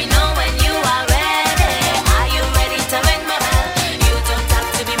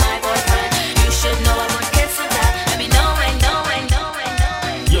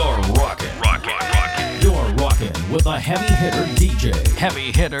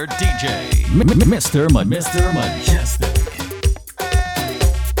 heavy hitter DJ, Mr. Majestic.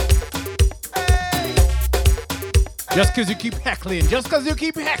 Just because you keep heckling. Just because you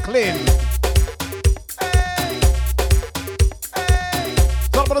keep heckling.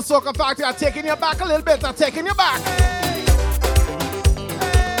 Talk about the Soca Factory. I'm taking you back a little bit. I'm taking you back.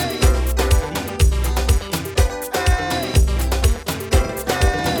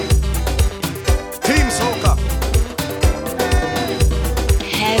 Team Soca.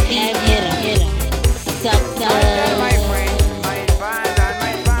 Heavy hitter. Soca. My friends, my fans, and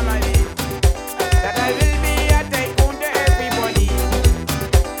my family, that I will be a tycoon to everybody.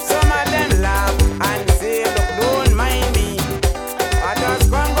 Some of them laugh and say, look, don't mind me. I just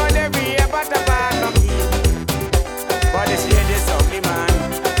come God every year, but a bad lucky. But this year, this ugly man,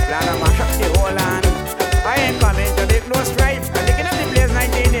 plan to mash up the whole land. I ain't coming to make no strife. I'm taking up the place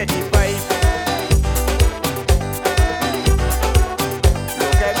 1985.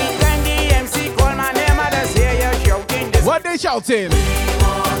 What they shouting?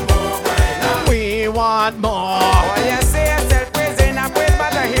 We want more. Oh, you say yourself praising and praise,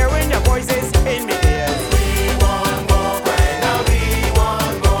 but I hear when your voices in me ears. We want more, right now we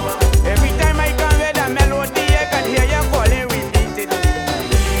want more. Every time I come with a melody, I can hear you calling repeatedly.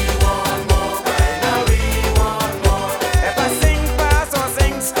 We want more, right now we want more. If I sing fast or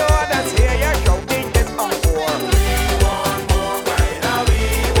sing slow, that's here you're shouting this encore. We want more, right now we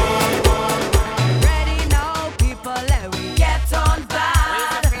want more. Ready now, people, let we get on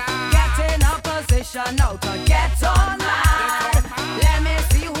bad. Get in a position now to get on mad. Let me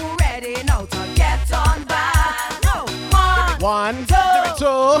see who ready now to get on bad. No, One, two.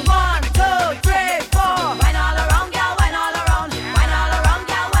 1, 2, 3, 4. Wine all around, girl, wine all around. Wine all around,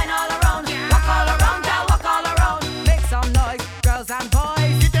 girl, wine all around. Walk all around, girl, walk all around. Make some noise, girls and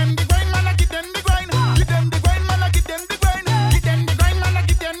boys. Give them the grind, man, give them the grind. Give them the grind, man, give them the grind. Give them the grind, man,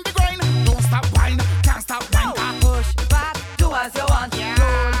 give them the grind. Don't stop whine, can't stop whine. Push back, do as you want.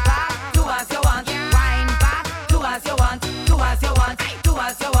 Roll back, do as you want. Wind back, do as you want. Do as you want, do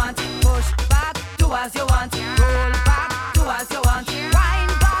as you want. Push back, do as you want. Roll back, do as you want.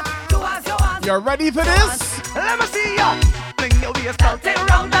 Wind back, do as you want. You're ready for this? Let me see ya. Fling your waist, belt it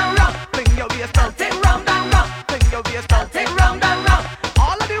round and round. Fling your waist, belt it round and round. Fling your waist, belt it round and round.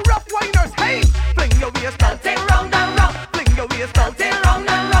 All of the rough whiners, hey. Fling your waist, belt it round and round. Fling your waist, belt it round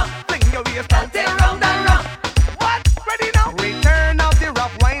and round. Fling your waist, belt it round and round. What? Ready now? Return of the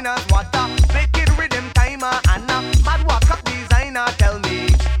rough whiners. What a wicked rhythm timer and a mad walk-up designer. Tell me,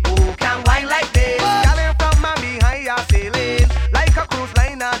 who can whine like this? Calling from my behind ya sailing like a cruise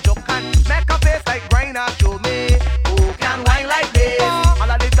liner. Joke and make a face like grinder. Show me, who can whine like this? All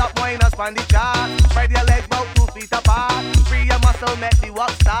of the top whiners on the chart. Spread your legs about 2 feet apart. Free your muscle, make the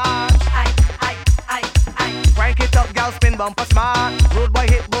walk start. Crank it up, gal, spin bumper smart. Road boy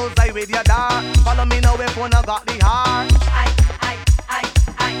hit bullseye with your dart. Follow me now if one I got the heart.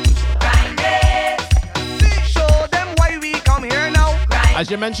 Grind it. Show them why we come here now.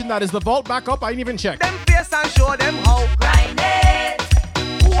 As you mentioned, that is the vault back up. I didn't even check. Them face and show them how. Grind it.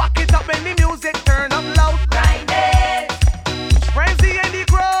 Walk it up when the music turn up loud. Grind it. Frenzy in the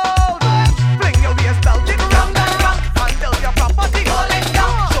crowd. Fling your waist, belt it round and round. Until your property. Hold it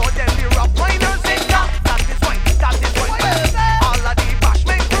down. Show them the rough whiners in down. That is why. All of the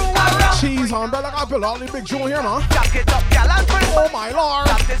bashment crew around. Cheese on, brother. I feel all the big joint here, man. Jack it up, gal, and friend. Oh my lord.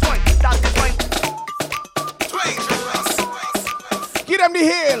 That is why. Give them the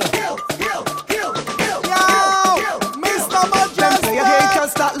hill. Mr. Majestic. Them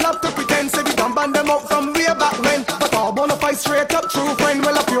haters that love to pretend, say we done ban them out from way back when. But all bona fide straight up true friend.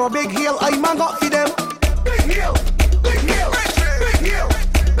 Well, up your big heel, I man got for them. Big heel, big heel, big heel, big heel,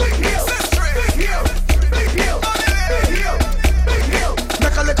 big heel, big heel, big heel, big heel.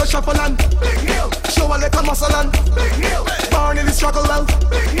 Make a little shuffle and big heel. Show a little muscle and big heel. Born in the struggle well.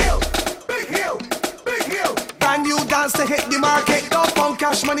 Big heel, big heel, big heel. Brand new dance to hit the market. Go from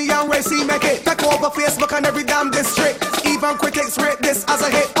cash money and racy make it. Take over Facebook and every damn district. Even critics rate this as a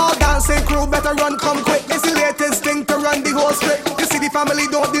hit. All dancing crew better run, come quick. It's the latest thing to run the whole strip. You see the family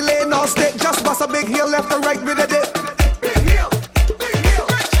don't delay no stick. Just bust a big heel left and right with a dip. Big heel, big heel,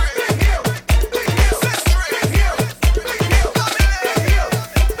 big heel, big heel, big heel, big heel, big heel,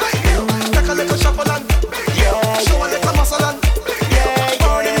 big heel. Take a little shuffle and show a little muscle and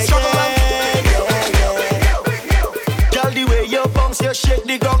born in the struggle and Girl, the way you bounce, you shake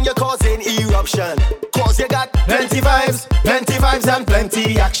the ground, you're causing eruption. Cause you got plenty vibes and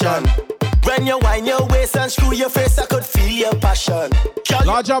plenty action. When you wind your waist and screw your face, I could feel your passion.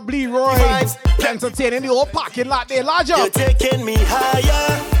 Larger Leroy, entertaining the whole parking lot there, larger. You're taking me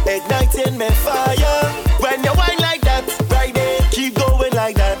higher, igniting me fire. When you wind like that, right there, keep going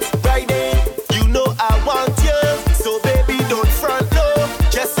like that. Friday, you know I want you, so baby don't front low.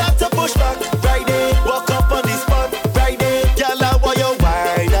 Just have to push back. Friday, walk up on the spot. Friday, girl I want you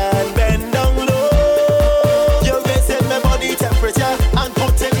wine and bend down low. You raising my body temperature and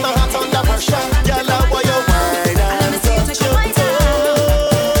putting my heart under pressure. Girl I want you wine and touch your toe.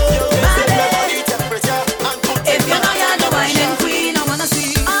 You raising my body temperature and putting If you know you're the whining queen, I wanna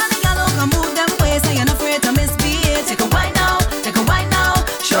see all the girls who can move them waist, and you're not afraid to misbehave. Take a wine now,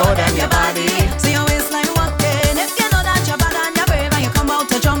 show them your body. See your waistline walking. If you know that you're bad and you're brave and you come out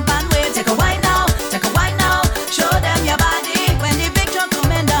to jump and wave, take a wine now, show them your body. When the big truck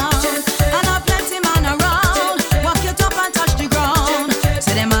coming down, and a plenty man around, walk your top and touch the ground.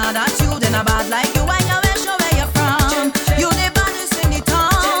 Say them mad at you, then a bad like you, and you will show where you're from. You the baddest in the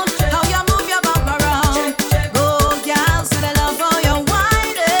town, how you move your bump around. Go girl, say they love how you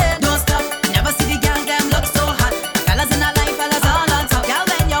whining. Don't stop, never see the girl them look so hot. Fellas in a life, fellas all on top. Girl,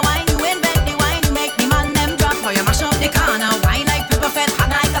 when you whine, you invent the wine, you make the man them drop. How you mash up the corner, wine like people fed, hot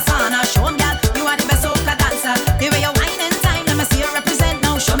like a sauna. Show 'em, girl, you are the best soca dancer. The way you whine in time, let me see you represent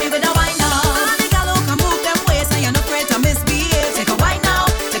now. Show me with the wine now. All the girl who can move them waist, and you're not afraid to misbehave. Take a wine now,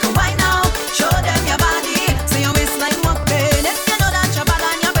 show them your body. See your waistline walking. If you know that you're bad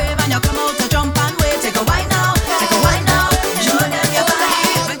and you're brave and you come out to jump and wave, take a wine now, show them your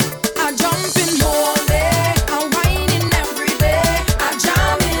body. I'm jumping all day, I'm whining every day, I'm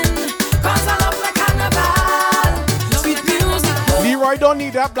jamming, 'cause I love the carnival. Sweet music. Leroy don't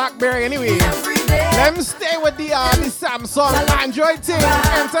need that BlackBerry anyway. Let him stay with the Samsung Android thing.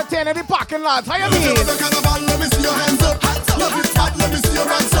 Entertaining the parking lot. How you mean? Let me see your hands up. Love it bad, let me see your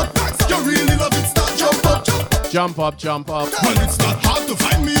hands up. You really love it, start jump up. Jump up. Well, it's not hard to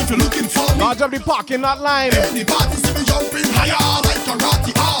find me if you're looking for me. Large up the parking lot line. Anybody see me jumping higher like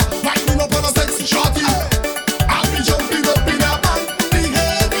karate. Winding up on a sexy shorty. I'll be jumping up in a band,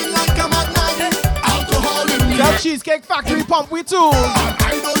 behaving like a madman. Alcohol in me. That Cheesecake Factory pump we too.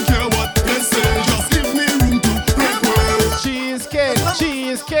 I don't care what they say, just give me room to break away. Cheesecake.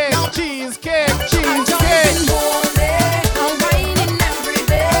 I'm whining every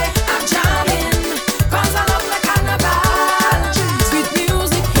day, I'm jamming, 'cause I love the carnival. Sweet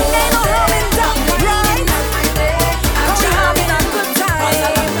music, ain't no rolling down the ride. Every day, I'm jamming a good time.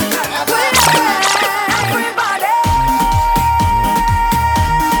 Everybody,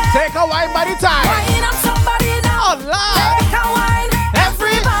 take a wine by the time. wine up somebody now. Oh Lord. Take a wine,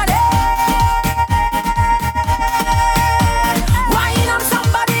 everybody. Wine up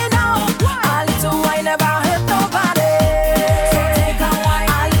somebody now. A little wine never hurt nobody. So take a wine.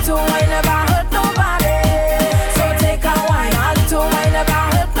 A little wine never hurt nobody. So take a wine. A little wine never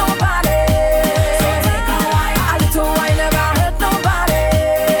hurt nobody. So take a wine. A little wine never hurt nobody.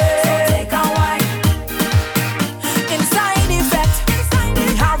 So take a wine. Inside effect, we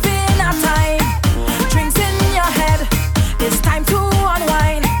having a time. Drinks in your head. It's time to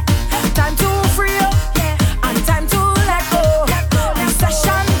unwind. Time to free up. And time to let go. The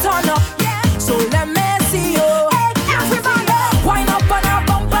session turn up. So let me see you. Everybody, wind up on a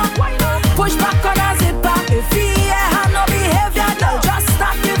bumper. Push back on a zipper. If he have no behavior, now just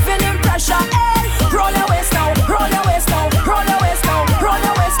stop giving him pressure. Roll your waist now. Roll your waist now. Roll your waist now. Roll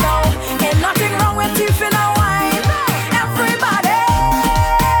your waist now. Ain't nothing wrong with teeth in a wine. Everybody,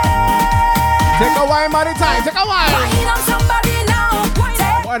 Take a wine by the time. Take a wine. wine on somebody now.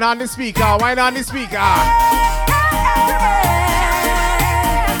 Take Wine on the speaker.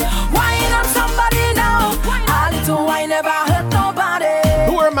 wine on somebody now. A little wine never hurt nobody.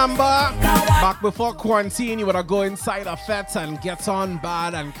 Who remember back before quarantine, you would have go inside a fete and get on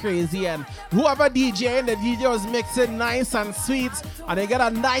bad and crazy, and whoever DJing, the DJ was mixing nice and sweet, and they get a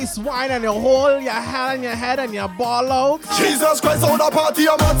nice wine and you hold your hand on your head and you ball out. Jesus Christ, on a party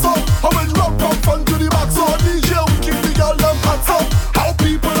I'm at up. I will rock up front to the back, so DJ we keep the girl them hats up. How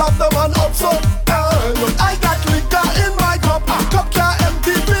people have them and up so. I got liquor in my cup. Cup can't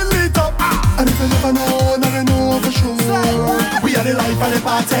empty, fill it up. And if you never know, never know for sure. We are the life of the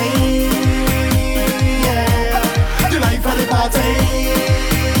party. Yeah. The life of the party.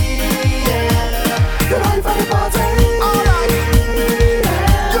 Yeah. The life of the party. Alright.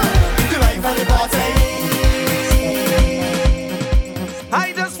 Yeah. The life of the party.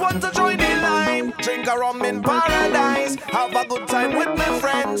 I just want to join the line. Drink a rum in paradise. Have a good time with my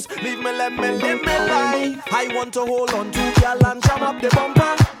friends. Leave me, let me live my life. I want to hold on to girl and jam up the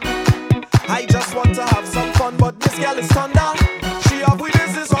bumper. I just want to have some fun, but this girl is thunder. She have we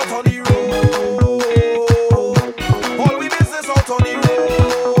business out on the road. All we business out on the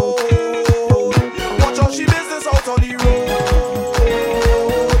road. Watch out, she business out on the road.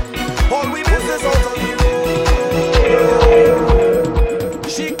 All we business out on the road.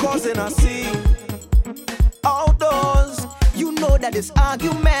 I see. Outdoors, you know that this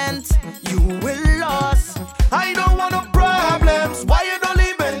argument you will lose. I don't want no problems. Why you don't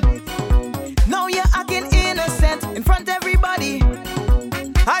leave me? Now you're acting innocent in front of everybody.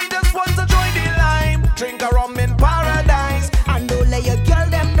 I just want to join the line, drink a rum in paradise, and don't let your girl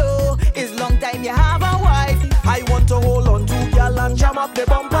them know it's long time you have a wife. I want to hold on to girl and jam up the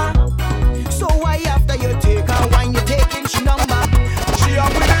bumper. So why after you take her wine, you taking she number? She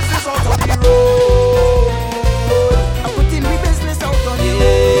up with business out on the road. I'm putting me business out on the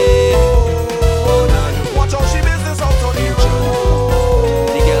road. Watch out, she business out on the road.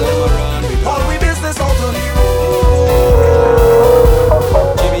 The girl them around me. All we business out on the road.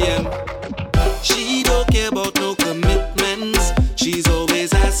 GBM. She don't care about no commitments. She's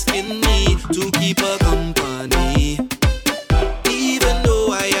always asking me to keep her company. Even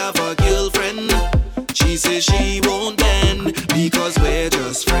though I have a girlfriend, she says she won't bend because we're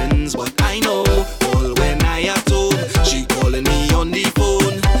just friends. But I know all when I at home, she calling me on the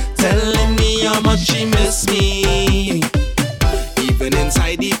phone, telling me how much she miss me. Even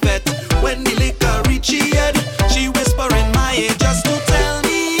inside the pet, when the liquor reach she head, she whisper in my ear just to tell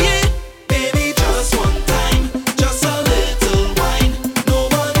me, baby, just one time, just a little wine.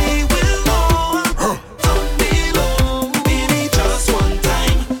 Nobody will know. Don't be low, baby, just one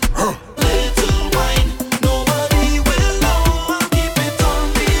time, little wine. Nobody will know. Keep it on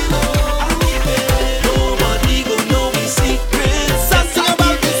the low. Keep it. Nobody gon' know me secrets. Something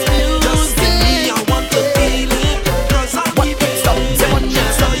about this music. Just give me, I want to feel it. 'Cause I keep it on the low.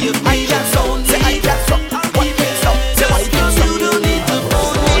 So you feel it on me. I keep it up. Just 'cause you don't need to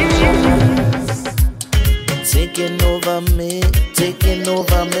Taking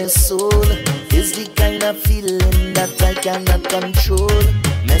over my soul is the kind of feeling that I cannot control.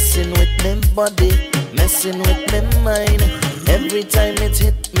 Messing with my body, messing with my mind. Every time it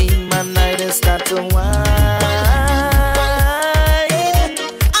hit me, man, I just start to whine.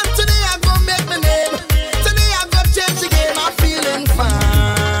 And today I'm gonna make my name. Today I'm gonna change the game. I'm feeling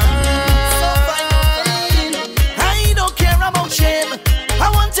fine. So fine. I don't care about shame. I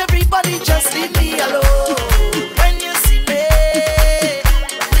want everybody just leave me alone. When you see me,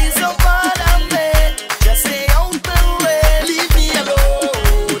 please don't bother me. Just stay out the way. Leave me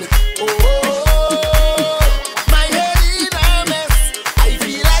alone. Oh, my head in a mess. I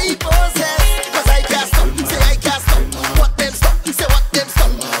feel I possess. 'Cause I can't stop. Say I can't stop. What them stop? Say what them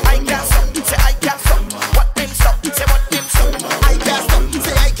stop. I can't stop. Say I can't stop. What them stop? Say what them stop. I can't stop.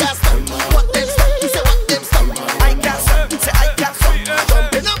 Say I can't stop. What them stop? Say what them stop. I can't stop. Say I can't stop.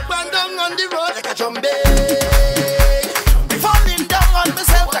 Jumping up and down on the road like a jumbie. Falling down on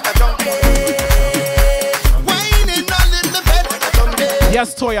myself like a jumbie. Whining all in the bed like a jumbie. Yes,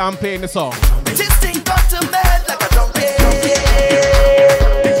 Toya, I'm playing the song. This thing got to my head like a jumbie.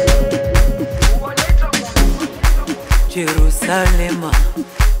 Jerusalema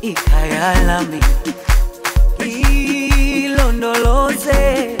ikayalami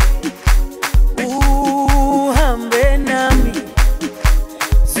ilondoloze uhambe nami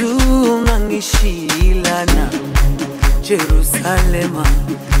zungangishilana. Jerusalema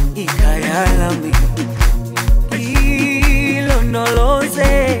ikayalami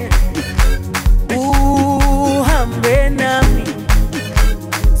ilondoloze uhambe nami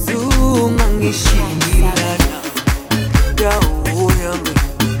zungangishilana. Dawo yami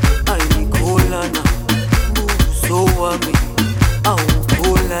ayikholana, buso wami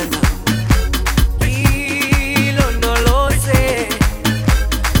awukholana. Ilondoloze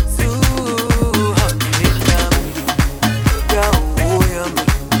zuhambe nami. Dawo yami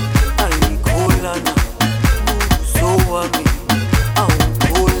ayikholana, buso wami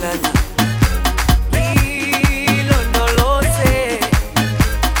awukholana. Ilondoloze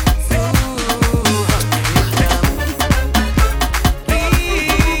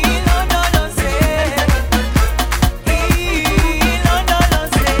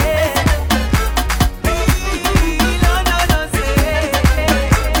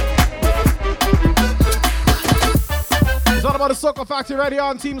It's all about the Soca Factory right here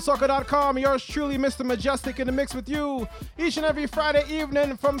on TeamSoca.com. Yours truly, Mr. Mejustik, in the mix with you each and every Friday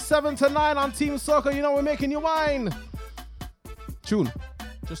evening from 7 to 9 on Team Soca. You know we're making you wine. Tune.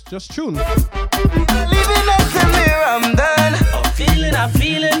 Just tune. Living up till me I'm done. I'm feeling.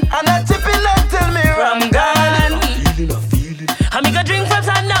 And I'm tipping up till me I'm gone. I'm feeling. I make a drink from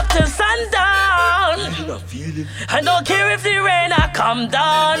sun up till sundown. I don't care if the rain I come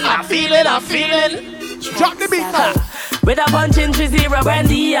down. I'm feeling. Drop the beat now. With a punch in 3-0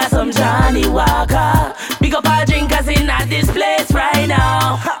 brandy or some Johnny Walker. Pick up our drinkers in at this place right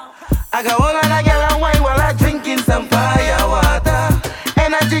now. I got one and I get a wine while I'm drinking some fire water.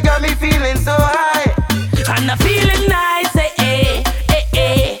 Energy got me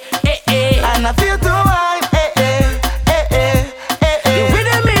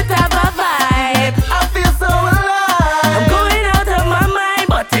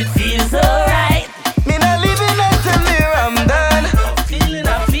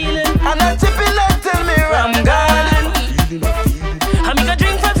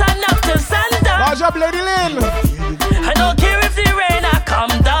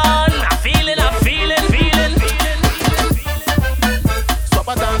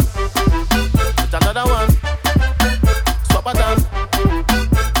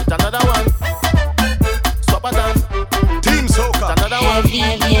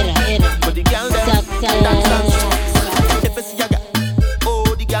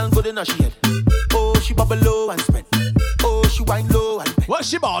on she head. Oh, she bubble low and spread. Oh, she wine low and bend. What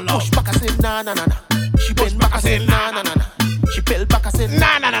she ball low? Push back and say na na na na. She bend back and say na na na na. She peel back and say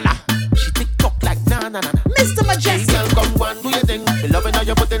na na na na. She tick tock like na na na na. Mr. Majestic. Girl, come one do your thing. Me loving how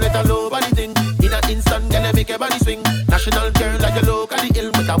you putting it all over the thing. In an instant, girl, make your body swing. National girl like you locally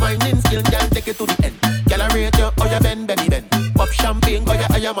ill with a whining skill. Girl, take it to the end. Girl, I rate you how you bend, baby bend. Pop champagne, cause you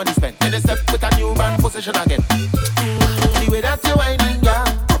how your money spent. Then you step with a new brand position again. The way that you whining, girl,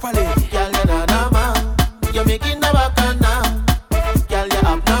 properly. Girl, you na na ma. You're making the back and now. Girl, you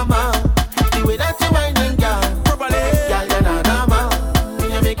abnormal. The way that you whining, girl, properly. Girl, you na na ma.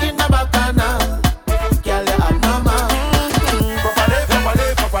 You're making the back and now. Girl, you abnormal. Properly,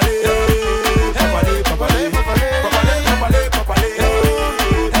 properly, properly. Properly, properly, properly.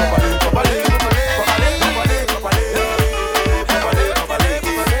 Properly, properly, properly.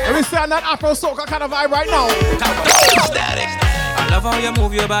 Let me stay on that Afro Soca kind of vibe right now. I love how you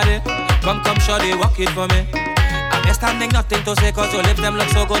move your body. Come, shorty, walk it for me. I'm just standing, nothing to say, cause your lips them look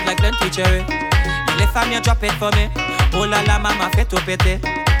so good like plenty cherry. You lift and you drop it for me. Oh la la, mama, fit to pity.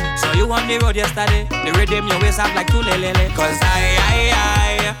 So you on the road yesterday. The rhythm your waist up like two lele. Cause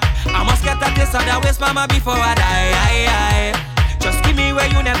I must get a taste of that waist, mama, before I die. Just give me where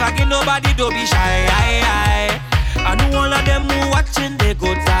you never give nobody, don't be shy. I know all of them who watching, they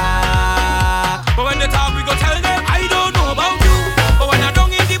go talk. But when they talk, we go tell them, I don't know about you. But when I don't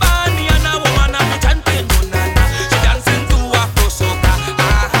in the band, me and a woman, I'm chanting, she dancing to Afro Soca.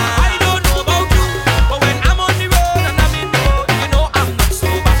 I don't know about you. But when I'm on the road and I'm in the road, you know I'm not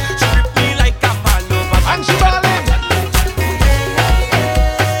sober. She grip me like a palover. And she ballin'.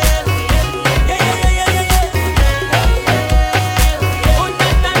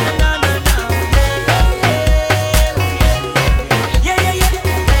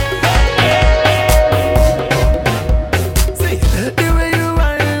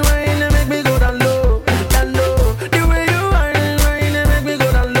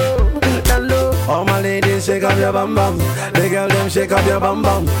 Shake up your bum bum. The girl them shake up your bum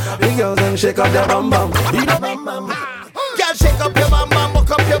bum. The girls them shake up their bum bum. You know bum bum. Girl, shake up your bum bum, walk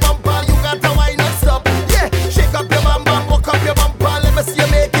up your bumper. You got to wine and stop. Yeah, shake up your bum bum, walk up your bumper. Let me see you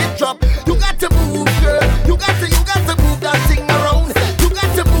make it drop. You got to move, girl. You got to move that thing around. You got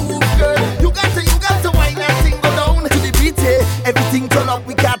to move, girl. You got to wine that thing go down to the beat. Yeah, everything turn up,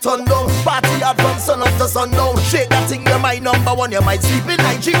 we can't turn down. Party hard from sun up to sundown. Shake that thing, you're my number one. You might sleep in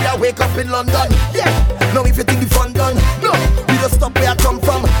Nigeria, wake up in London. Yeah. Now if you think the fun done, no, we just stop where I come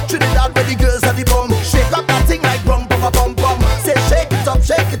from. Trinidad where the girls are the bum. Shake up that thing like bum bum bum bum. Say shake it up,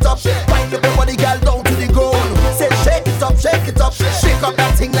 wind up your body, girl, down to the ground. Say shake it up, shake up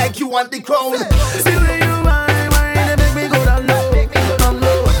that thing like you want the crown. See where you whine, they make me go down low, down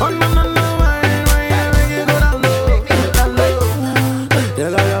low. On my whine, they make you go down low, down low.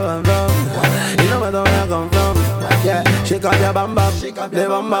 You got your bum bum, you know where I come from. Yeah, shake up your bum bum, the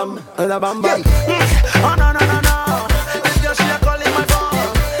bum bum, the bum bum. Oh no no no no, this girl she a calling my phone.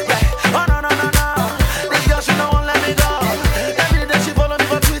 Yeah. Oh no no no no, this girl she don't want let me go. Every day she follow me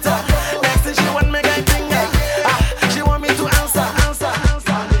for Twitter. Next thing she want me guy finger. She want me to answer.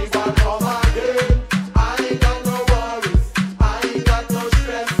 I ain't got no worries, I ain't got no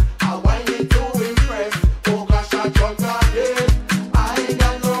stress. I want you to impress. Oh gosh, I drunk again. I ain't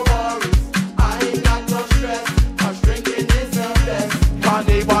got no worries, I ain't got no stress. 'Cause drinking is the best.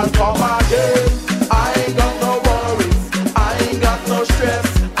 Carnival come again. I ain't got no worries, I ain't got no stress.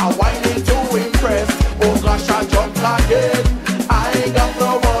 I want you to impress. Oh gosh, I drunk again. I ain't got no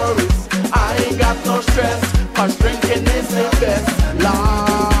worries, I ain't got no stress. 'Cause drinking is the best.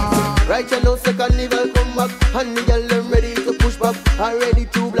 Right you know, say carnival come back. And the girl them ready to push back. Already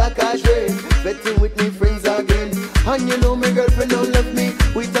too black as rain. Betting with me friends again. And you know my girlfriend don't love me.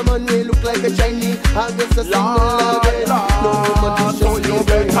 With a man we look like a Chinese. I guess a single again. No woman to show you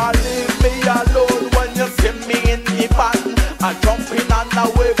better leave me alone when you see me in the van. I'm jumping and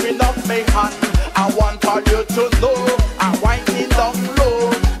I'm waving up my hand. I want all you to know I'm winding down low.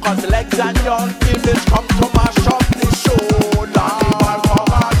 'Cause legs and young image come to my shop the show. Carnival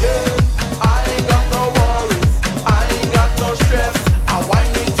come again. I ain't got no worries, I ain't got no stress. I'm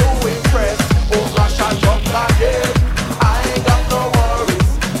winding to impress. Oh gosh, I jump again. I ain't got no worries,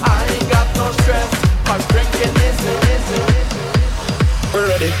 I ain't got no stress. 'Cause drinking is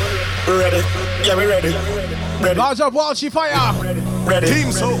We're ready, yeah we ready. Large up Walshy Fire. Ready. Team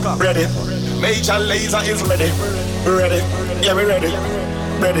Soca. Ready. Major Laser is ready. Ready. Yeah, we ready.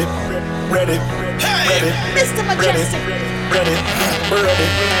 Ready. Hey. Ready. Mr. Majestic. Ready. We're ready.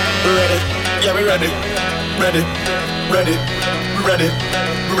 Yeah, we ready. ready, ready, ready,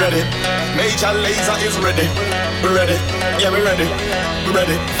 ready. Major Lazer is ready, we ready, yeah we ready, we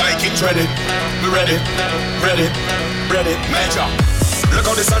ready. Vikings ready, we ready, ready, ready. Major, look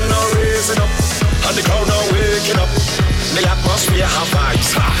how the sun now raising up, and the crowd now waking up. The atmosphere have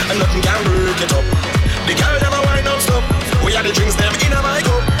vibes, and nothing can break it up. The girl them a wine non-stop, we are the drinks them in a my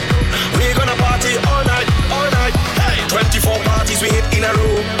cup. We gonna party all night, all night. Hey, 24 parties we hit in a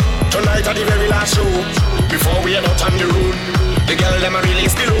row. Tonight at the very last show, before we head out on the road. The girl them a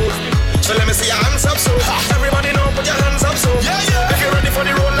release the load. So let me see your hands up so. Everybody know, put your hands up so. Yeah, yeah. If you're ready for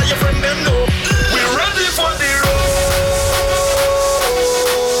the road, let your friend them know. We're ready for the road.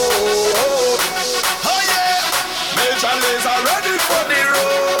 Oh yeah. Major Lazer ready for the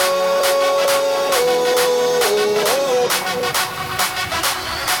road.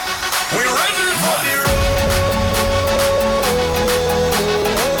 We're ready for the road.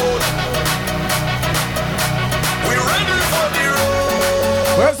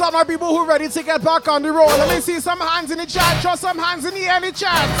 Where's all my people who ready to get back on the road? Let me see some hands in the chat. Show some hands in the air in the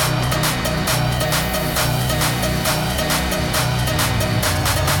chat.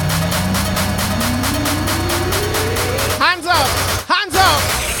 Hands up! Hands up!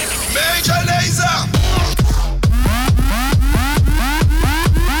 Major Lazer!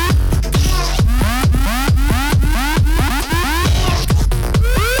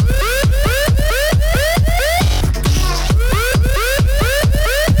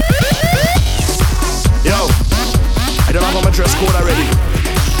 I don't have my dress code already.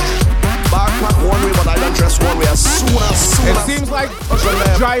 Backpack one way, but I don't dress one way. As soon as it seems like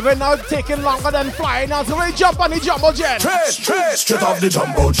driving now taking longer than flying now. So we jump on the jumbo jet. Straight off the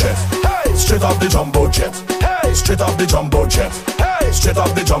jumbo jet. Hey, straight off the jumbo jet. Hey, straight off the jumbo jet. Hey, straight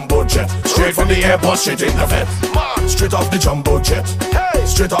off the jumbo jet. Straight from the airport, straight in the vet. Straight off the jumbo jet. Hey,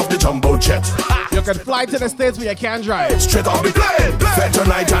 straight off the jumbo jet. You can fly to the States but you can't drive. Straight off the plane. Vet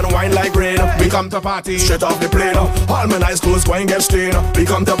tonight and wine like rain. We come to party. Straight off the plane. All my eyes closed, go and get stained. We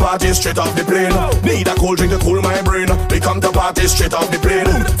come to party straight off the plane. Need a cold drink to cool my brain. We come to party straight off the plane.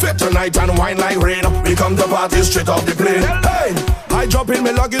 Vet tonight and wine like rain. We come to party straight off the plane. Hey, I drop in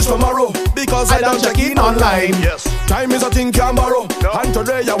my luggage tomorrow because I don't check in online. Yes, time is a thing can borrow. And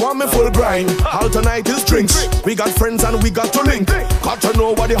today I want me full grind. All tonight is drinks. We got friends and we got to link. Got to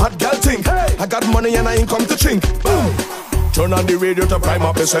know what the hot girl think. I got money and I ain't come to chink. Turn on the radio to prime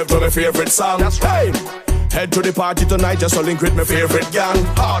up yourself to my favorite song. That's right. Head to the party tonight just to link with my favorite gang.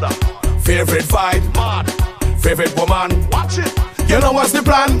 Harder. Favorite vibe. Mad. Favorite woman. Watch it. You know what's the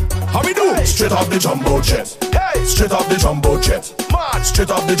plan? How we do? Hey. Straight off the jumbo jet. Hey. Straight off the jumbo jet. Mad. Straight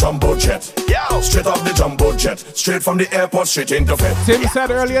off the jumbo jet. Yeah. Straight off the jumbo jet. Straight from the airport, straight into bed. Tim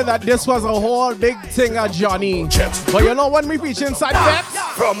said earlier that this was a whole big thing at Johnny. Jet. But you know when we reach inside that?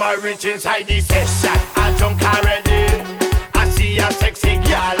 From I reach inside this session, I drunk already. I see a sexy girl,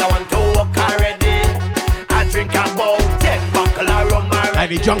 I want to walk already. I drink about 10 buckle of rum already. Like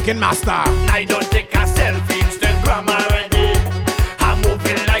the junkin' master. I don't take a selfie, Instagram already. I'm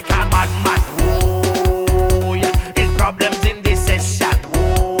moving like a madman. Oh, yeah. It's problems in this session.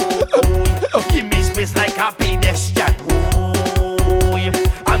 Oh, give me space like a pedestrian. Oh, yeah.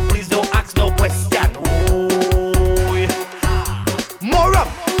 And please don't ask no question. Oh, yeah. More rum,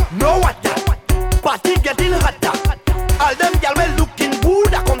 no water. Party getting hotter. All them gyal well looking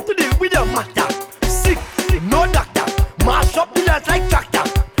good. I come to deal with the matter. Sick, no doctor. Mash up the dance like tractor.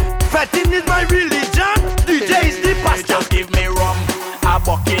 Fetting is my religion. DJ is the pastor. Just give me rum, a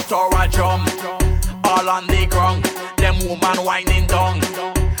bucket or a drum. All on the ground. Them woman whining down.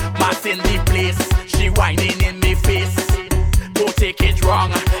 Mass in the place. She whining in me face. Don't take it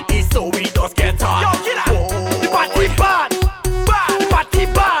wrong. It's so we just get on. Yo, killer. Oh, the party bad. Bad. The party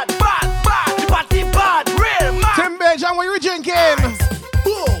bad. Bad. Bad. The party bad. Real man. Tim Bejan, what you drinking?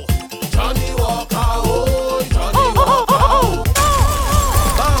 Johnny Walker, oh, Johnny Walker, oh.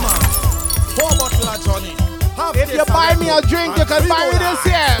 Mama, 4 bottles of Johnny. If you buy me a drink, you can buy me this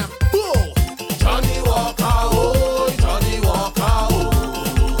here. Johnny Walker, oh, Johnny Walker, oh.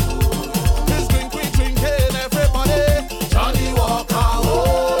 This drink we drinking, everybody. Johnny Walker,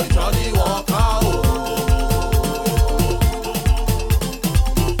 oh, Johnny Walker, oh.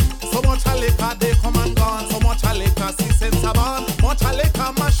 So much a liquor, they come and gone. So much a liquor, see sense of on. Much a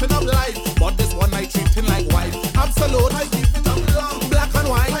liquor, mashing up life. But this one I treating like wife. Absolute, I give it up long. Black and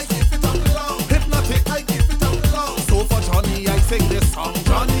white, I give it up long. Hypnotic, I give it up long. So for Johnny, I sing this song.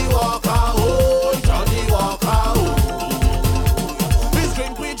 Johnny Walker, oh, Johnny Walker, oh. This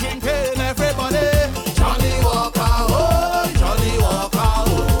drink we drinking, everybody. Johnny Walker, oh, Johnny Walker,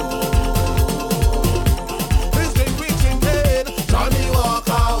 oh. This drink we drinking, Johnny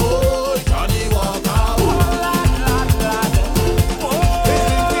Walker, oh, Johnny Walker, oh.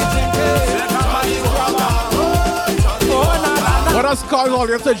 has caused all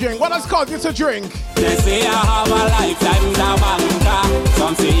you to drink? What has caused you to drink? They say I have a lifetime in a banker.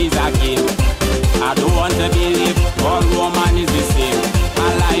 Some say it's a game. I don't want to believe all woman is the same. A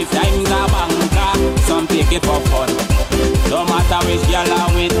lifetime in a banker. Some take it for fun. No matter which girl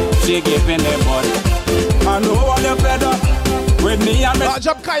I'm with, she giving the bun. I know what you better with me and me. Large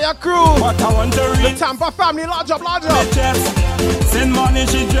up Kaya crew. But I want to read. The Tampa family, large up, large up. Send money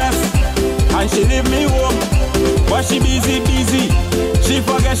she dress. And she leave me home. But she busy. She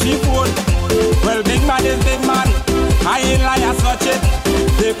forget she phone. Well, big man is big man. I ain't lie as such it.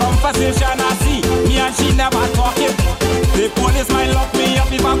 The conversation I see, me and she never talking. The police might lock me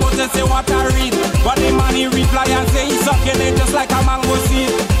up if I go to say what I read. But the man he reply and say he's sucking it just like a mango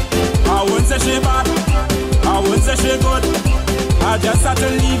seed. I won't say she bad, I won't say she good. I just had to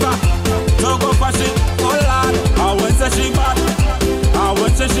leave her, to go for shit, oh lord. I won't say she bad, I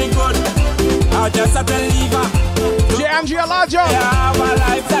won't say she good. I just had to leave her. Andrea Larger. Yeah, my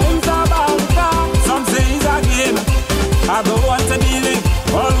lifetime's a banker. Some say it's a game. I don't want to deal it.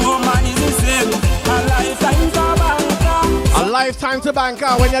 All woman is the same. A lifetime's a banker. A lifetime to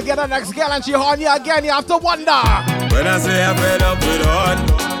banker. When you get a next girl and she horn you again, you have to wonder. When I say I'm fed up with horn,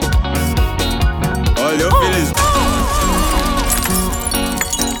 all you feel is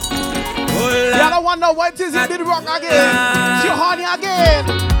you don't wonder what is it did wrong again. She horn you again.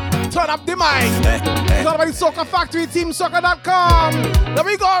 Turn up the mic. It's all about the Soca Factory, TeamSoca.com. There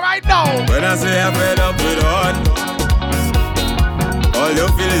we go right now. When I say I'm fed up with horn, all you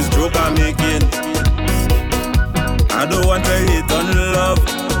feel is joke I'm making. I don't want to hate on love,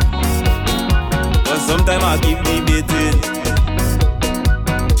 but sometimes I keep debating.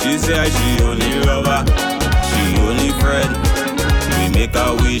 She say she only lover, she only friend. We make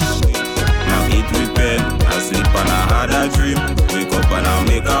a wish, now eat with pen. I sleep and I had a dream. Wake up and I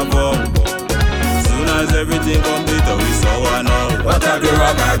make a vow. Soon as everything complete, we saw one out. What I do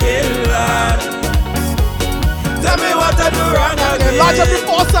wrong again, lad? Tell me what I do wrong again. Large up the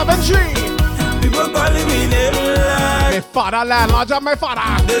 473. People calling me name, lad. My fatherland, large up my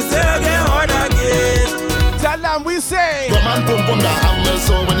father. They say again, hard again. Tell them we say Roman pum pum the hammer,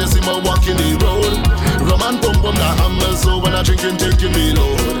 so when you see me walking the road. Roman pum pum the hammer, so when I drinking taking me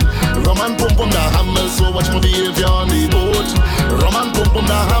load. Roman pum pum the hammer, so watch my behavior on the boat. Roman pum pum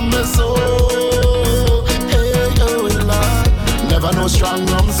the hammer, so hey oh Lord. Never know strong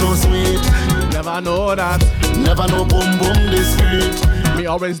rum so sweet. Never know that. Never know boom boom this sweet. Me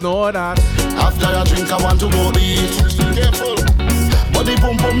always know that. After I drink I want to go beat. Careful. But the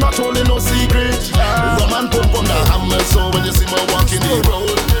pum pum not holding no secret. Roman pum pum the hammer, so when you see me walking the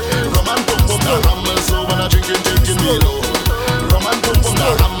road. Roman pum pum the hammer, so when I drinking taking me low. Roman pum pum the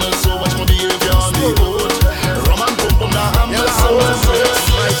hammer, so watch my behavior on the road. Roman pum pum the hammer, so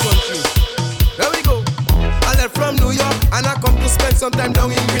there we go. I left from New York and I come to spend some time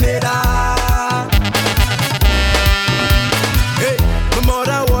down in Grenada. Hey, my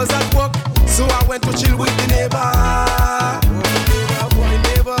mother was at work, so I went to chill with the neighbor.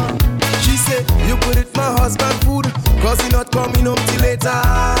 She said, you could eat my husband food, cause he not coming home till later.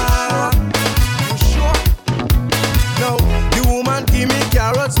 You sure? No, the woman give me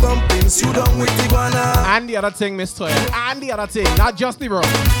carrots, dumplings, you done with the banana. And the other thing, Miss Toya. And the other thing, not just the rum.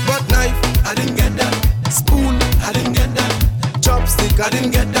 But knife, I didn't get that. Spoon, I didn't get that. Chopstick, I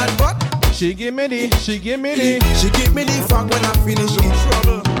didn't get that. But she give me the. She give me the fuck when I finish it.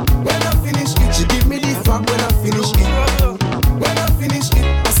 Trouble. When I finish it, she give me the fuck when I finish it. When I finish it,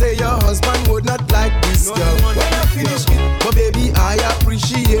 I say your husband would not like this girl. When I finish it, but baby I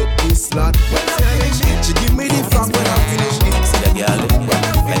appreciate this lot. When I finish it, she give me the fuck when I finish it. See the girl, when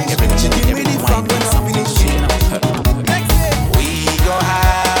I finish it, she give me the fuck when I finish it. We go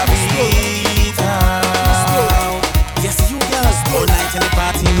have it out. Yes, you girls all night in the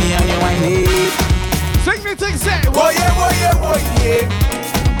party, me and you wine it. Sing me, thing, say. Oh yeah, oh yeah, oh yeah.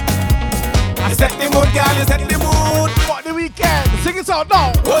 I set the mood, girl, you set the mood. For the weekend, sing it out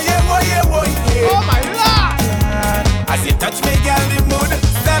now. Oh yeah, oh yeah, oh yeah. Oh my Lord. I say touch me, girl, the mood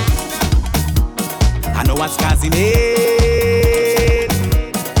step. I know what's causing it,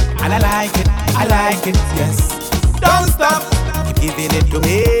 and I like it, yes. Don't stop, keep giving it to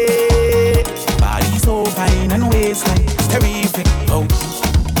me. Body so fine and waistline terrific. Oh,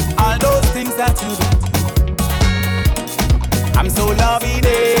 all those things that you do, I'm so loving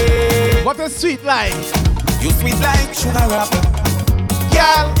it. What is sweet like? You sweet like sugar wrapper,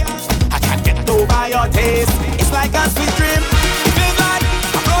 girl. I can't get over your taste. It's like a sweet dream. It feels like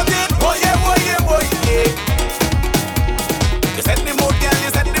I'm floating. Oh yeah, oh yeah, oh yeah. You set the mood, girl. You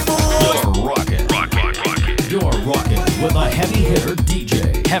set the mood. You're rocking with a heavy hitter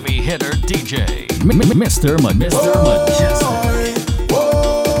DJ. Heavy hitter DJ. Mr. Majestic.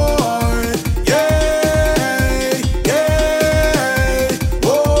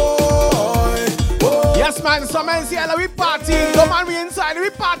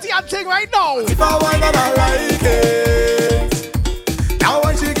 party and thing right now. If I wine and I like it, now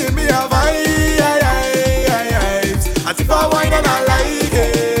when she give me a vibe. And if I wine and I like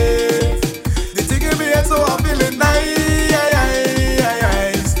it, the thing give me head so I'm feeling nice.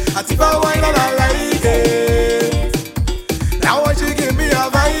 And if I wine and I like it, now when she give me a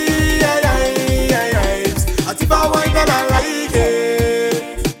vibe. And if I wine and I like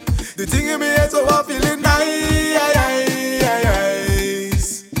it, the thing give me head so I'm feeling nice.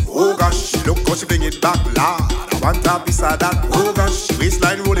 Oh gosh, look how she bring it back, lad. I want a piece of that. Oh gosh,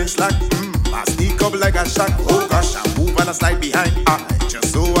 waistline rolling slack. I sneak up like a shot. Oh gosh, I move and I slide behind. I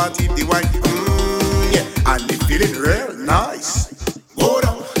just so I tip the wine. Yeah, and it feeling real nice. Go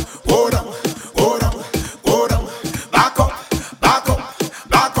down, go down, go down, go down. Back up, back up,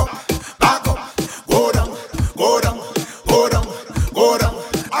 back up, back up. Go down, go down, go down, go down.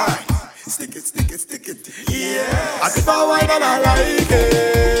 Alright, stick it, stick it, stick it. Yeah. As if I wine and I like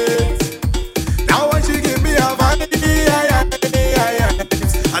it. Now when she give me a vibe.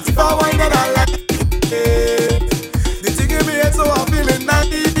 As if I wine and I like it. The thing give me head so I'm feeling nice.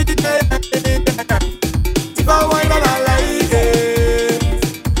 If I wine and I like it.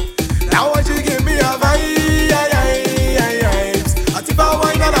 Now when she give me a vibe. As if I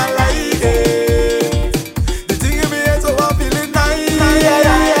wine and I like it. The thing give me head so I'm feeling nice.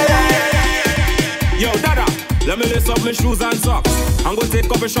 Yo, Dada, let me lace up my shoes and socks. I'm gonna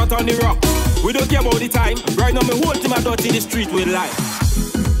take up a shot on the rock. We don't care about the time. Right now, my whole team are dirty the street with life.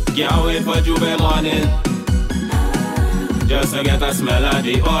 Can't wait for Juve morning, just to get a smell of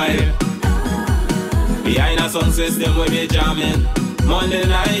the oil. Behind a sound system we be jamming. Monday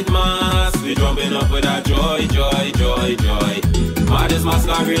night mass, we jumping up with a joy, joy, joy, joy. Maddest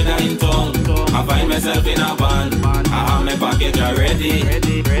masquerade in town. I find myself in a van. I have my package already.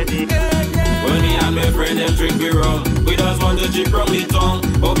 When me and my friend them drink we rum, we just want to chip from the tongue.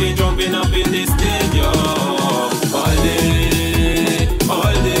 But we jumping up in the stadium all day,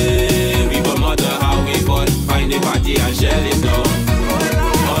 all day. We come out to how we got, find the party and shell it down.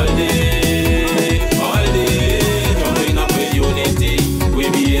 All day, jumping up with unity. We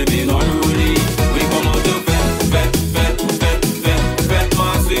behaving unruly. We come out to vet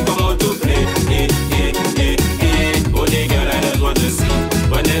mass. We come out to play. Only girl I just want to see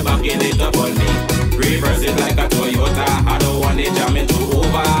when they backing it up on me. Reverse it like a Toyota. I don't want it jamming too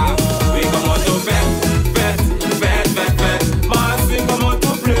over. We come out to vet mass. We come out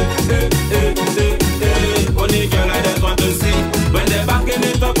to play. Only girl I just want to see when they backing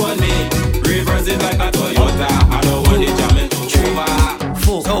it up on me. Reverse it like a Toyota. I don't want it jamming too over.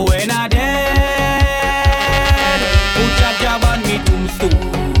 So when I dead, put that job on me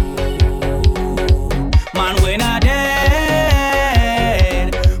tombstone. Man, when I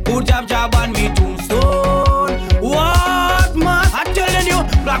dead, put that job on me tombstone. What man? I'm telling you,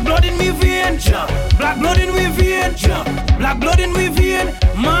 black blood in me vein, black blood in me vein, black blood in me vein.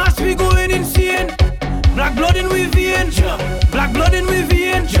 Mass we going insane. Black blood in me vein, black blood in me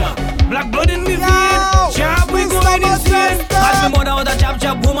vein, black blood in me vein. Job we going insane. As my mother was a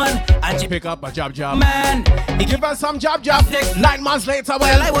job woman, and she pick up a job man. He give us some job 9 months later.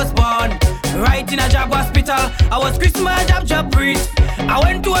 Well, I was born right in a job hospital. I was Christmas job priest. I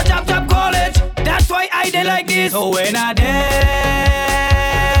went to a job college. That's why I did like this. So when I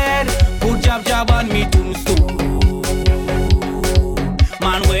dead, put job on me tombstone.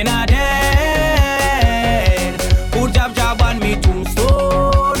 Man, when I dead, put job on me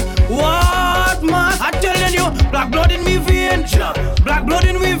tombstone. What man? I'm telling you, black blood in me vein, black blood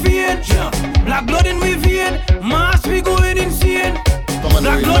in me vein, black blood in me vein. Mass we going insane.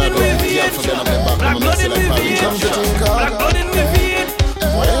 Black blood in me vein, black blood in me vein, black blood in me vein.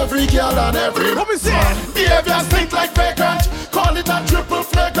 For every girl and every what we say? Behavior stink like vagrant. Call it a triple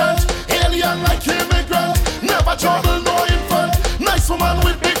flagrant. Alien like immigrant. Never trouble, no infant. Nice woman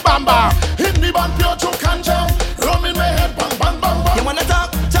with big bamba. In the band, pure joke and jam. Rum in my head, bang, bang, bang, bang. You wanna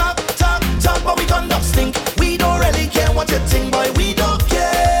talk, but we conduct stink. We don't really care what you think, boy. We don't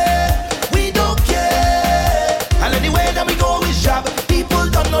care. And anyway that we go is job. People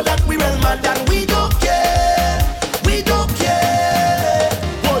don't know that we real mad and we don't care.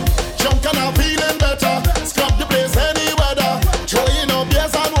 Boy, junk and I'm feeling better. Scrap the place any weather. Throwing up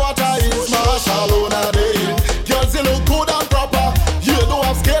beers and water. It's Marshall on a day. Girls, you look good and proper. You don't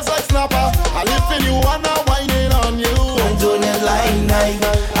have scales like snapper. I lifting you and I'm whining on you. I'm doing it like Nike.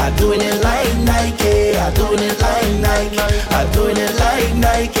 I'm doing it like Nike. I'm doing it like Nike. I'm doing it like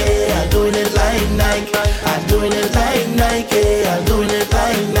Nike. I'm doing it like Nike. I'm doing it like Nike. I'm doing it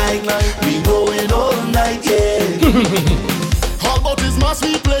like Nike. We going all night, yeah. How about this mass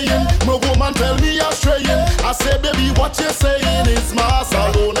we playing? My woman tell me I'm straying. I say, baby, what you saying? It's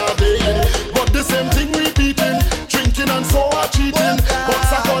Marshall.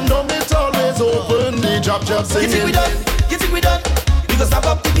 saying. You think we done? You think we done? We go stop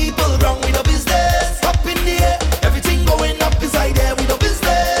up the people wrong with the business. Up in the air, everything going up inside there with the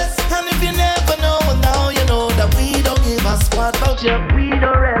business. And if you never know, now you know that we don't give a squat about you. We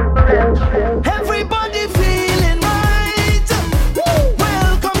don't rest. Everybody feeling right.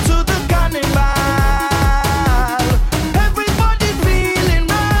 Welcome to the carnival. Everybody feeling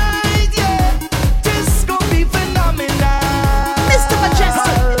right, yeah. This gon' be phenomenal. Mr.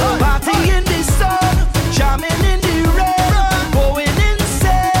 Majestic. Party in the sun, jamming in the rain, going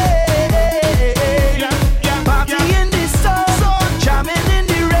insane. Party in the sun, jamming in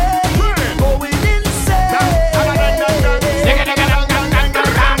the rain, going insane.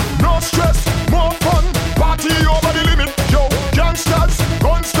 No stress, more fun. Party over the limit. Yo, gangsters,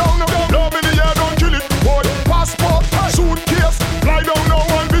 guns down the ground. Love in the air, don't kill it. Boy, passport, suitcase, fly down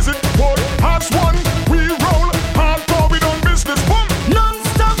now and visit. Boy, as one, we roll. Hardcore, we don't business. Boom.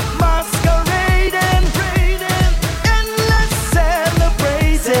 Non-stop masquerading, endless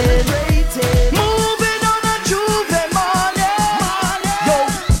celebrating, moving on a Juve morning. Yo,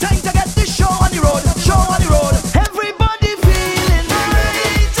 time to get this show on the road, Everybody feeling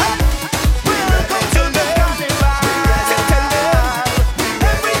right. Welcome to the carnival.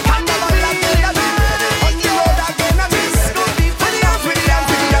 Every carnival again, on the road again, and this gon' be for the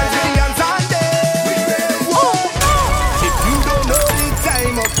Africans all day. If you don't know the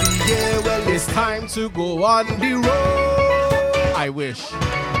time of the year, well, It's time to go on the road. I wish.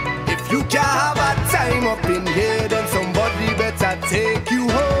 if you can't have a time up in here, then somebody better take you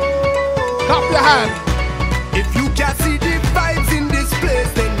home. Clap your hand. If you can't see the vibes in this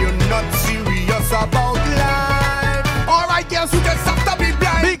place, then you're not serious about life. Alright, girls, you just have to be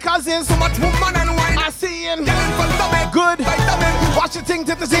blind. Because there's So much woman and wine. I see him. Girl in front of me. Good. Vitamin. Watch your thing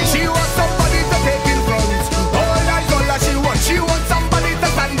to the thing. She wants somebody to take in front. All that she wants. She wants somebody to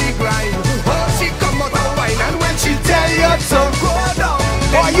stand the grind. Oh, she come out of wine, and when she tell you to go down,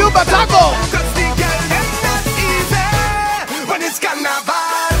 Boy, you better go. cause the girl them not easy. When it's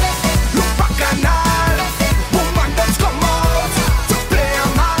carnival, look bacchanal. Woman does come out to play a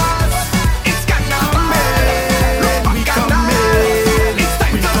mass. It's carnival, look bacchanal. It's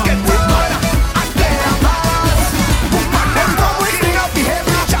time to get it on and play a mass. Woman them come with sing up the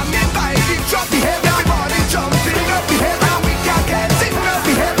heavy, jamming by the drum, the heavy. Everybody jumping up the heavy, and we can't get sing up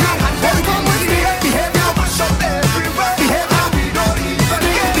the heavy. And then come with the heavy, mash up everywhere. The heavy, we don't even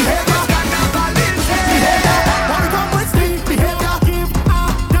get the heavy. Carnival is here. When we come with steam, behavior, give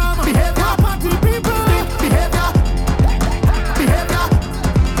up, dumb behavior, party people, behavior,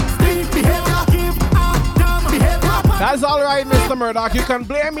 steam behavior, give up, dumb behavior. That's all right, Mr. Murdoch. You can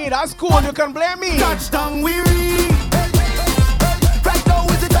blame me. That's cool. You can blame me. Touchdown, we reach. Right now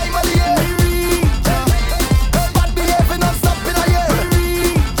is the time of the year. We reach. Bad behavior not stop in a year. We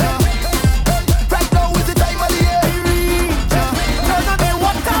reach. Right now is the time of the year. We reach. None of them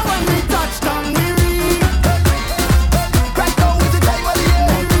want to when we touchdown. We reach. Right now is the time of the year.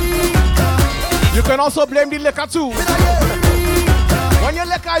 We reach. You can also blame the liquor too. When you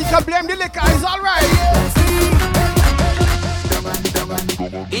liquor, you can blame the liquor. It's all right.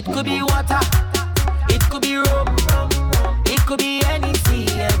 It could be water, it could be rum, it could be anything,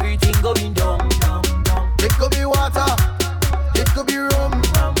 everything going down. It could be water, it could be rum,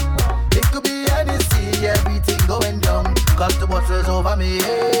 it could be anything, everything going down. Cause the bottles over me,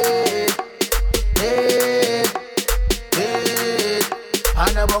 hey, hey, hey.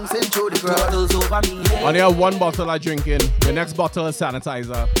 And I'm bouncing through the crowd. Bottles over me, hey. Only have one bottle I drinking. The next bottle is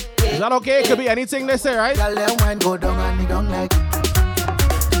sanitizer. Is that okay? It could be anything they say, right? Girl, them wine go down and they don't like.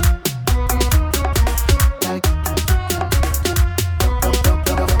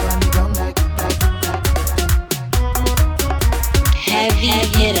 Heavy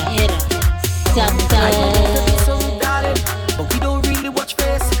hitter. So darling, but we don't really watch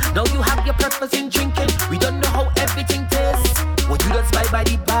face. Now you have your purpose in drinking. We don't know how everything tastes. What you just buy by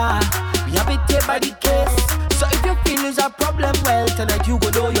the bar, we have it here by the case. So if your feelings are problem, well tonight you go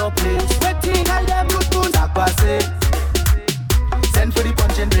know your place. Waiting all them good moons are passing. Send for the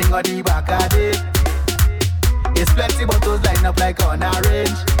punch and bring out the back of it. It's plenty bottles lined up like on a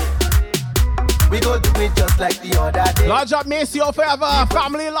range. We go do it just like the other day. Lodge up, Maceo forever.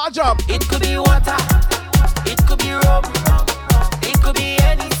 Family lodge up. It could be water, it could be rum, it could be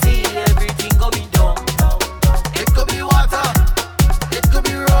anything, everything going down. It could be water, it could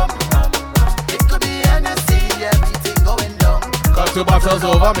be rum, it could be anything, everything going down. Got 2 bottles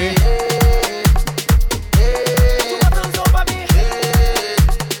over me.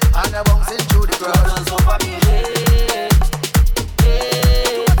 And I'm bouncing through the crowd.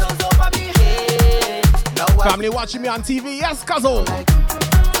 Family watching me on TV. Yes, Kazo.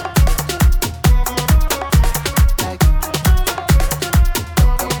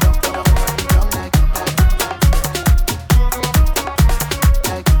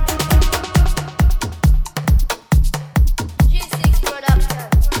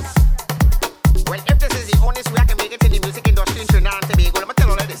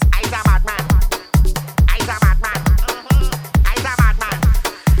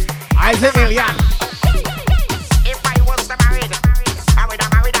 is a million. If I was to married, I would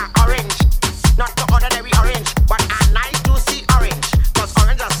have married an orange. Not the ordinary orange, but a nice juicy orange. Cause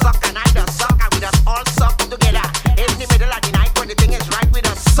orange does suck and I does suck, and we just all suck together. In the middle of the night when the thing is right, we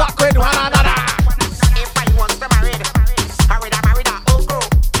just suck with one another. If I was to married, I would have married an okro.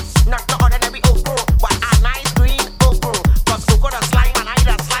 Not the ordinary okro, but a nice green okro. Cause okro does slime and I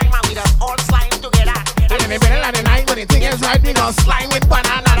does slime, and we just all slime together. In the middle of the night when the thing is right, we just slime with one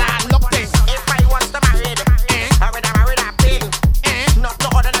another. Look thing. If I was to married, I would have married a pin. Not the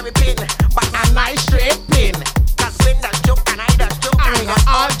ordinary pin, but a nice straight pin. Cause pin does joke and I does joke, and we just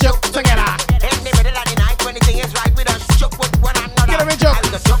all joke together. In the middle of the night when the thing is right, we just joke with one another. Get me joke. I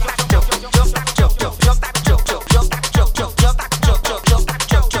just joke, joke, joke, joke, joke, joke, joke, joke, joke, joke, joke, joke, joke, joke, joke, joke,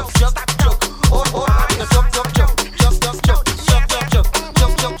 joke, joke, joke, joke. Oh, oh, I just joke, joke, joke, joke, joke, joke, joke, joke,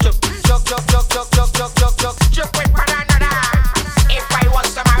 joke, joke, joke, joke, joke, joke, joke, joke, joke, joke, joke, joke with one another. If I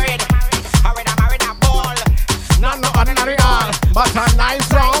was to married, I would have married a ball. Not no ordinary all, but a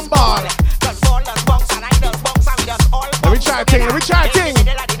nice round ball. Cause ball does bounce and I does bounce, and we does all bounce. Let me try a thing, let me try a thing.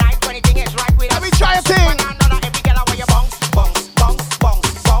 Let me try a thing.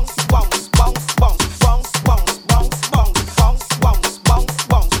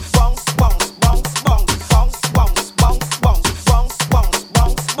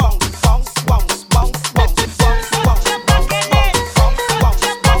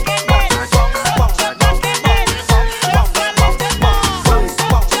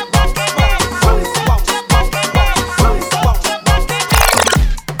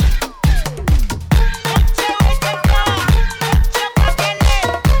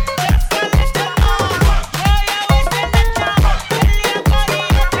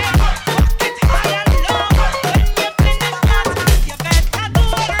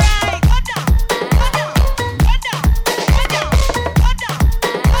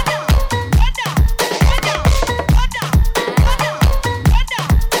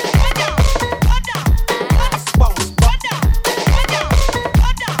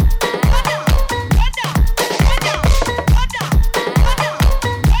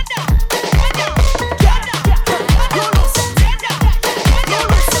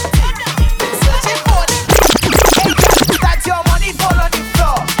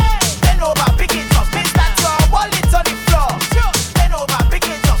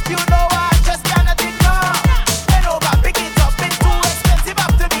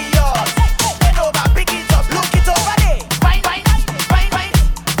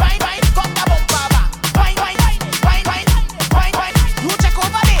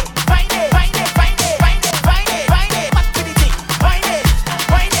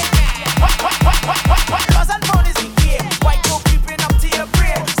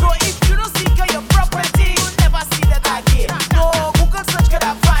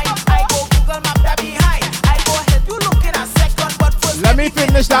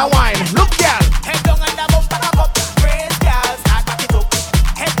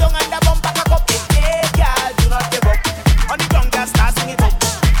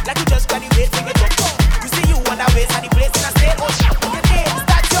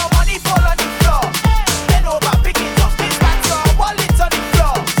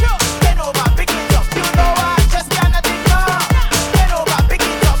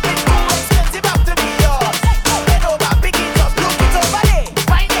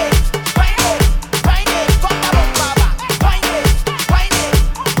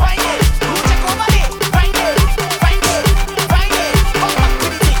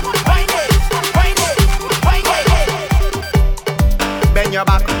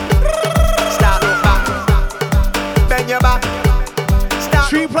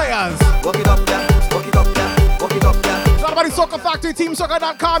 Soca Factory,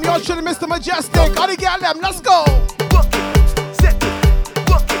 TeamSoca.com. You're chilling, Mr. Mejustik. All the girl them, let's go.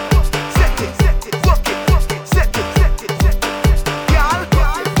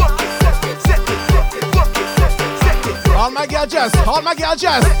 All my girl just, all my girl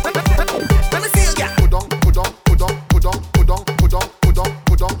just. Let me see you, girl.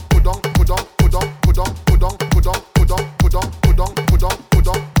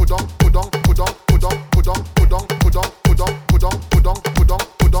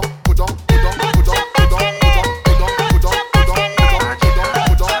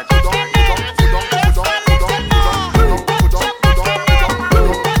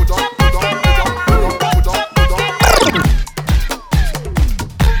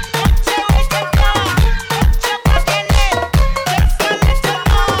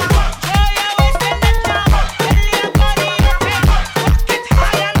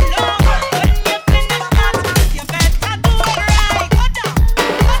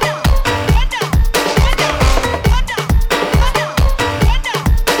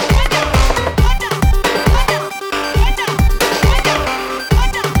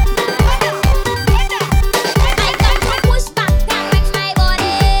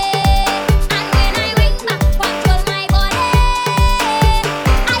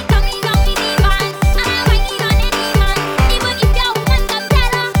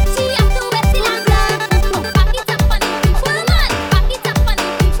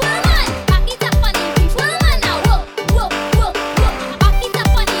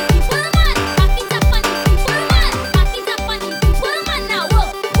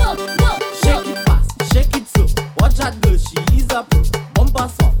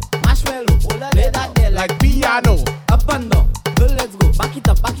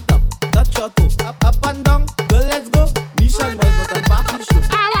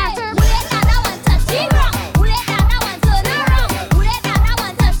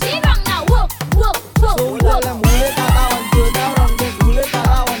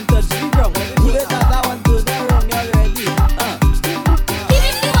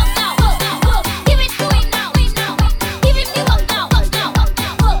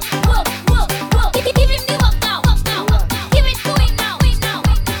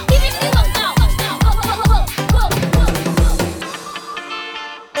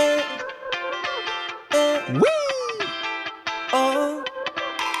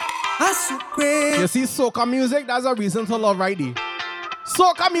 You see, soca music, that's a reason to love right there.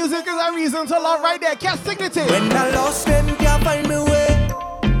 Soca music is a reason to love right there. Can't dignity. When I lost them, can't find my way.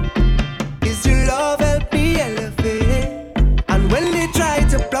 Is your love help me elevate? And when they try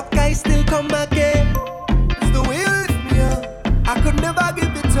to block, I still come again. It's the way you lift me up. I could never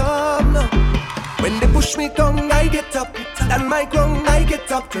give it up, no. When they push me down, I get up. And my ground, I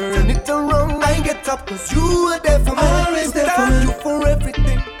get up. Turn it around, I get up. Cause you are there for me. Always there for me. Thank you for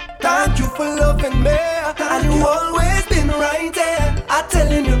everything. Thank you for loving me. And you always been right there. I'm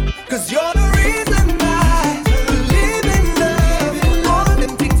telling you, cause you're the reason I believe in love. All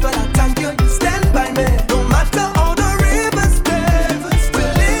them things, but I thank you. You stand by me. No matter all the rivers stay. We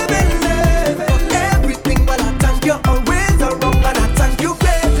live in love. For everything, but I thank you. Always around, and I thank you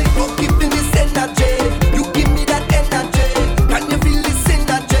crazy. For giving this energy. You give me that energy. Can you feel this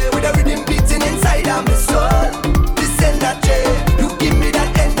energy? With a rhythm beating inside of my soul. This energy. You give me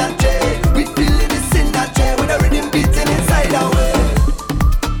that energy. We feel this energy. With a rhythm beating inside our way.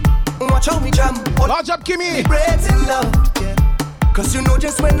 Watch how me jam. Watch up, Kimmy. Breaks in love, yeah. Cause you know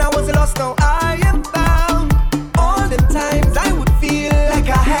just when I was lost, now I am found. All the times I would feel like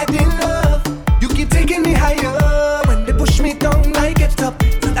I had enough. You keep taking me higher. When they push me down, I get up.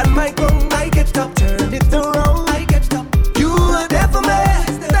 And my ground, I get up. Turn it around, I get up. You are there for me.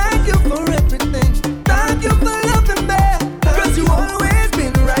 Thank you for everything. Thank you for loving me. Cause you always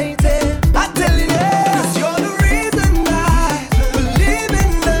been right there. I tell you, cause you're the reason I believe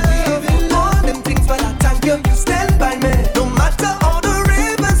in love. All them things, but I thank you. You stand by me. No matter all the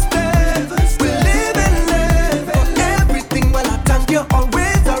rivers stay. We live in love. For everything, well I thank you.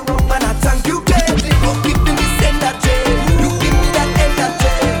 Always around, and I thank you gladly. For giving this energy. You give me that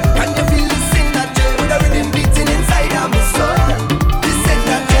energy. Can you feel this energy? With a rhythm beating inside of my soul. This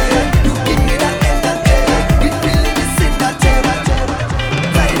energy. You give me that energy. We feel this energy.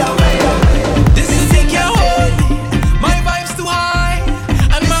 Right away. This music can't hold me. My vibe's too high,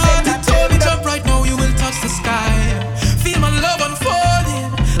 and my heart it told me jump right now. You will touch the sky. Feel my love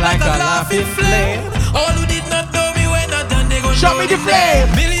unfolding like a laughing flame. All who did not know me when I done, they gon' Show me the flame.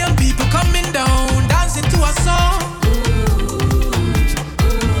 Million people coming down, dancing to a song.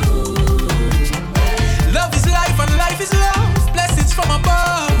 Love is life and life is love. Blessings from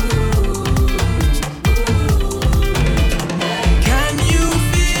above. Can you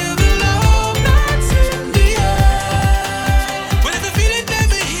feel the love that's in the air? Well, if you feel it, let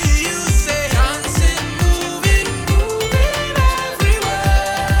me hear you say, dancing, moving, moving everywhere.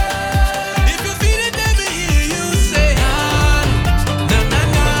 If you feel it, let me hear you say, na na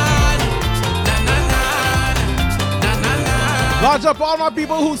na na na na na na. Large up all my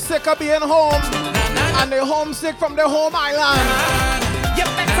people who sick of being home. And they're homesick from their home island. You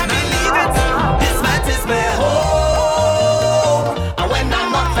better believe it. This night is my home. And when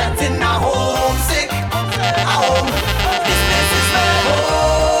I'm not fetting, I'm homesick. Home. This place is my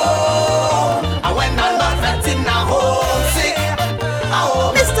home. And when I'm not fetting, I'm homesick.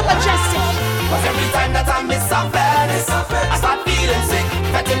 Home. Mr. Mejustik. Cause every time that I miss a Venice, I start feeling sick.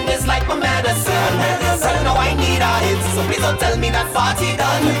 Fetting is like my medicine. So now I need a hit. So please don't tell me that party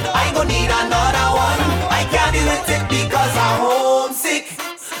done. I gon' need another one. I can't do it because I'm homesick.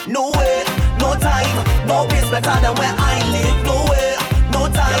 No way, no time, no place better than where I live. No way, no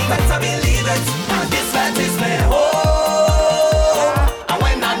time, you better believe it. This land is my home. And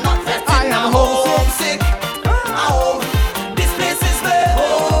when I'm not vetting, I'm homesick. Home. This place is my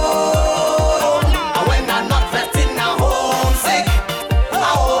home. And when I'm not vetting, I'm homesick.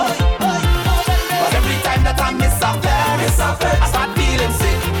 Home. But every time that I miss a Paris, I start feeling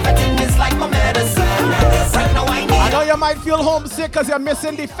sick. Vetting is like my medicine. Right now I know you might feel homesick because you're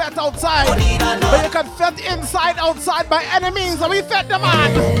missing the fete outside. But you can fet inside, outside by any means. And we fet the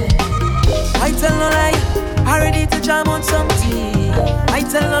man. I tell no lie, I ready to jam on something. I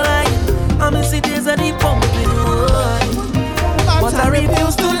tell no lie, I'm in cities of the pumping road. But I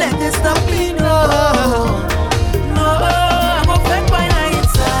refuse to let this stop me, no. No, I'm a fet by night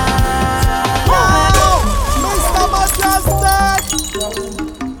side. Mr.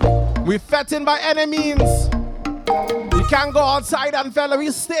 Mejustik! We fetting by any means. You can't go outside and fed.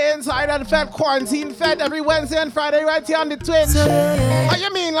 We stay inside and fed. Quarantine fed every Wednesday and Friday right here on the Twitch. What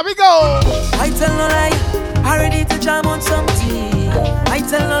you mean? Let me go. I tell no lie, I ready to jam on something. I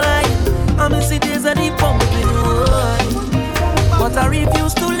tell no lie, I'm in cities of the pumping road. But I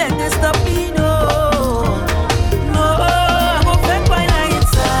refuse to let this stop me, no. No, I'm a fed by night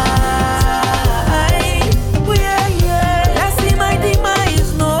side. Oh yeah, yeah. Let's see my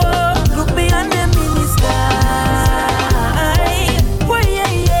demise, no. Look beyond them in the sky. Oh yeah,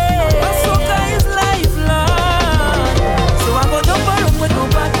 yeah. My soca is lifelong. So I go jump around with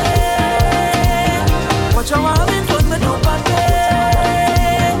nobody.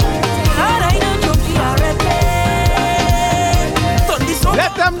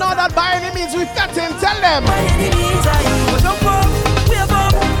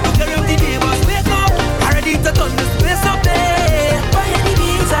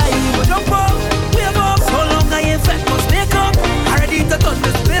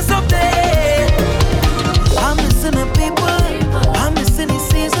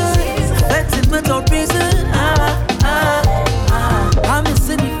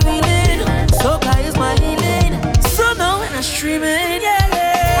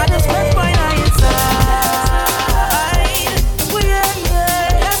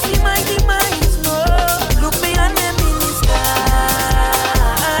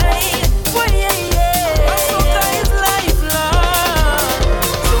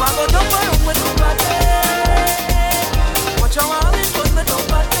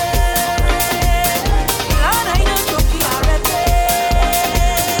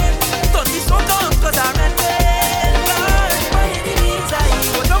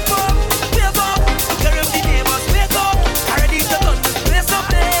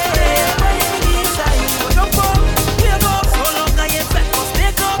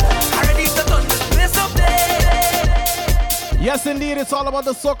 indeed. It's all about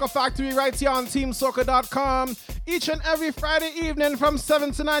the Soca Factory right here on TeamSoca.com. Each and every Friday evening from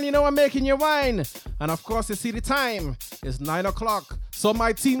 7 to 9, you know I'm making you wine. And of course, you see the time. It's 9 o'clock. So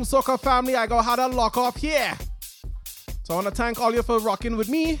my Team Soca family, I go how to lock off here. So I want to thank all you for rocking with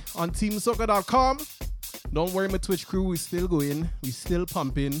me on TeamSoca.com. Don't worry, my Twitch crew, we still going. We still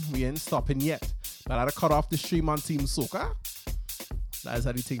pumping. We ain't stopping yet. But I had to cut off the stream on Team Soca. That's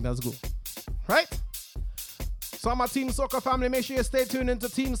how the thing does go. Right? So my Team Soca family, make sure you stay tuned into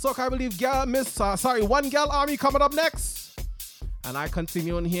Team Soca. I believe One Girl Army coming up next. And I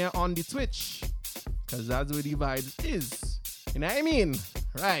continue on here on the Twitch. Because that's where the vibes is. You know what I mean?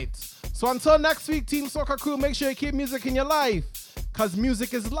 Right. So until next week, Team Soca crew, make sure you keep music in your life. Because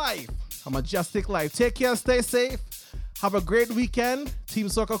music is life. A majestic life. Take care, stay safe. Have a great weekend. Team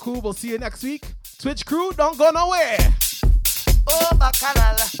Soca crew, we'll see you next week. Twitch crew, don't go nowhere. Oh,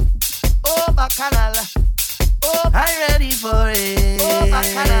 Bacchanal. Oh, Bacchanal. Oh, I'm ready for it. Oh,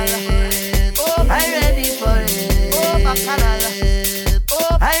 Bacchanal. Oh, I'm ready for it. Oh, Bacchanal.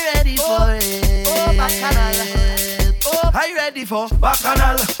 Oh, I'm ready for it. Oh, Bacchanal. Oh, I'm ready for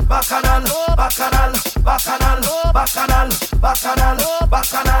Bacchanal, Bacchanal, Bacchanal, Bacchanal, Bacchanal, Bacchanal, Bacchanal,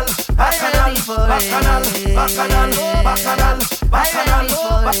 Bacchanal, Bacchanal, Bacchanal, Bacchanal,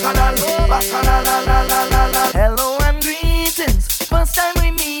 Bacchanal, Bacchanal, Bacchanal. Hello and greetings. First time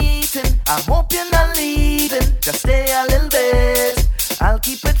we meeting. I hope you're not leaving. Just stay a little bit. I'll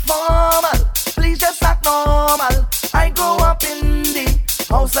keep it formal. Please just act normal. I grow up in the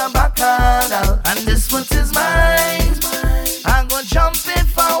house of Bacchanal, and this foot is mine. I'm gonna jump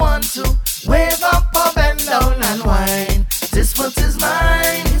if I want to. Wave up or bend down and whine. This foot is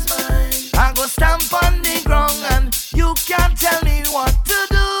mine. I'm gonna stamp on the ground and you can't tell me what to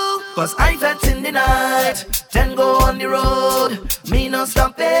do. Cause I felt in the night, then go on the road. Me no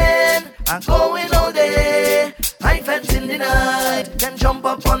stopping, I'm going all day. I felt in the night, then jump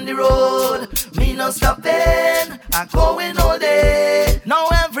up on the road. Me no stopping, I'm going all day. Now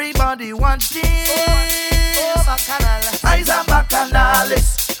everybody watch this. Eyes are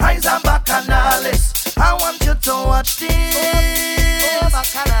Bacchanalist. Eyes are Bacchanalist. I want you to watch this.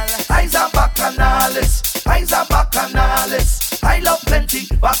 Eyes are Bacchanalist. Eyes are Bacchanalist. I love plenty.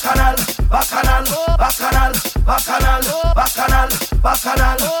 Bacchanal, Bacchanal, Bacchanal, Bacchanal, Bacchanal,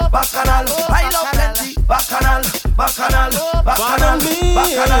 Bacchanal, Bacchanal. I love plenty. Bacchanal, Bacchanal, Bacchanal,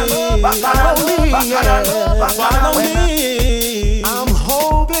 Bacchanal, Bacchanal, Bacchanal, Bacchanal. I'm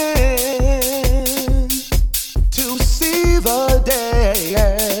hoping to see the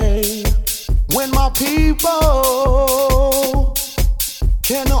day when my people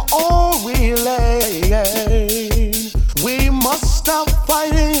can all relate. We must stop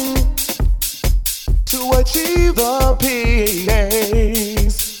fighting to achieve the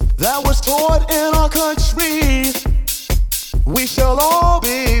peace that was taught in our country. We shall all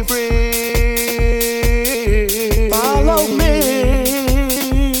be free. Follow me.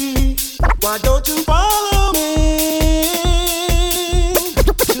 Why don't you follow me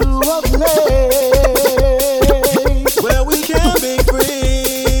to a place where we can be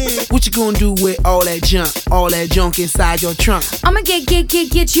free? What you gonna do with all that junk inside your trunk? I'ma get you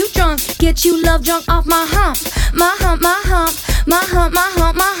drunk, get you love drunk off my hump, my hump, my hump, my hump, my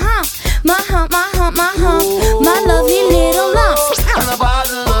hump, my hump, my hump, my hump, my hump, my lovely little lump. And a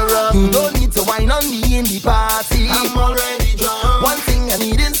bottle of rum. You don't need to wine on me in the party. I'm already drunk. One thing I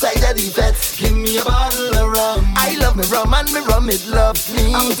need inside the defense. Give me a bottle of rum. I love me rum and me rum it loves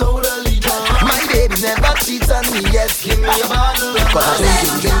me. I'm totally drunk. My baby never cheats on me yet. Give me a bottle of rum. Cause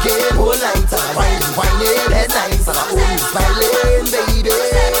I'm drinking whole night. I'm whining head nights. And I'm only smiling, baby.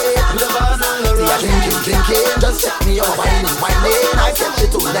 With a bottle of rum. See, I'm drinking. Just check me out, whining. I kept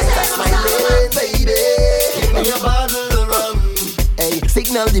it all night. I'm smiling, baby. Give me a bottle of rum. Hey,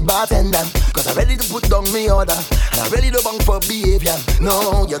 signal the bartender, cause I'm ready to put down me order. And I'm ready to bunk for behavior.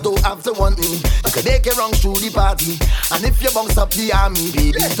 No, you don't have to want me. You can make it wrong through the party. And if you bounce up the army,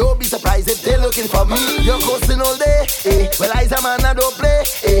 baby, don't be surprised if they're looking for me. You're coasting all day, eh? Well, I's a man, I don't play,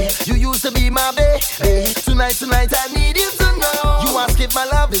 eh? You used to be my babe, eh? Tonight, I need you to know. You ask if my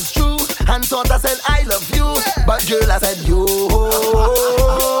love is true, and thought I said I love you, but girl, I said yo.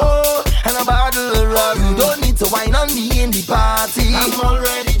 And a bottle of rum. You don't need to wine on me in the party. I'm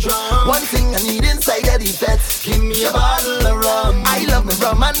already drunk. One thing I need inside the defense. Give me a bottle of rum. I love me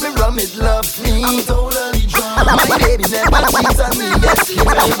rum and me rum it loves me. I'm totally drunk. My baby never cheats on me. Yes, give me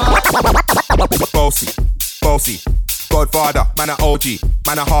a bottle. Bossy, Godfather, man a OG,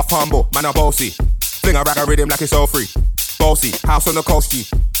 man a half humble, man a bossy. Fling a rag a rhythm like it's all free. Bossy, house on the coast G.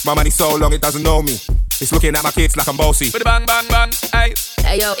 My money so long it doesn't know me. It's looking at my kids like I'm bossy. With a bang bang bang, aye.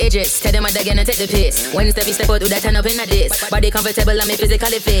 Ayo, Idris, tell them again and take the piss. When step out, do that turn up in a diss. Body comfortable, I'm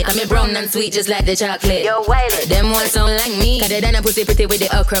physically fit. I'm brown and sweet, just like the chocolate. Yo, Wiley, them ones sound like me. Cause they done a pussy pretty with the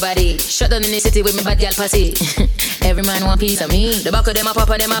okra body. Shut down in the city with me bad girl pussy. Every man want piece of me. The back of them a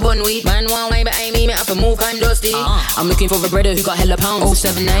papa, them a bun weed. Man want wine behind me have to move, I'm dusty. I'm looking for a brother who got hella pounds.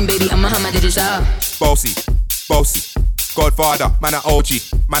 079, baby, I'm a hammer digital. Bossy, Godfather, man a OG,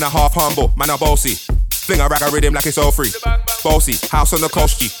 man a half humble, man a bossy. Fling a rag a rhythm like it's all free. Bossy, house on the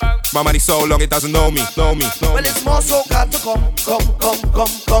coast G. My money so long it doesn't know me. Well, it's more soca to come.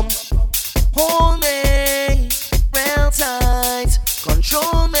 Hold me real tight,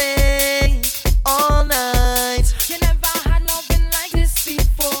 control me all night. You never had loving like this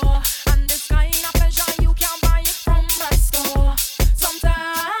before, and this kind of pleasure you can't buy it from a store.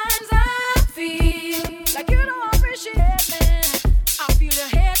 Sometimes I feel like you don't appreciate me. I feel you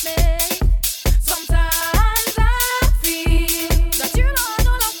hate me. Sometimes I feel that you don't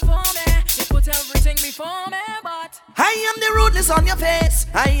know love for me. You put everything before me, but I am the rudeness on your face.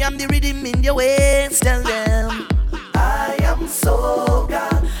 I am the rhythm in your waist. Tell them I am soca.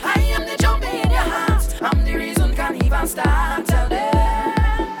 I am the jump in your heart. I'm the reason can't even stop. Tell them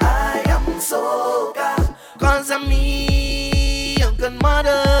I am soca. Cause I'm me, your good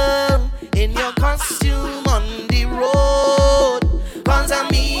mother, in your costume on the road. Cause I'm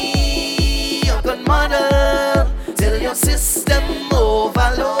me, your good mother, till your system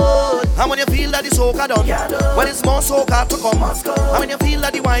overload. And when you feel that the soca done, well it's more soca to come. And when you feel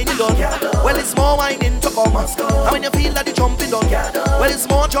that the whining done, well it's more whining to come. And when you feel that the jumping done, well it's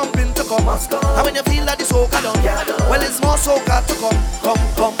more jumping to come. And when you feel that the soca done, well it's more soca to come. Come.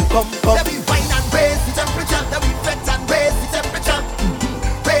 Let me wine and raise the temperature. Let me flex and raise the temperature.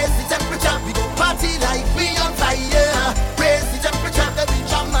 Raise the temperature. We go party like we on fire. Raise the temperature. Let me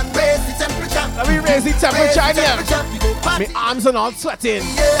jump and raise the temperature. Let me raise the temperature in here. My arms are not sweating.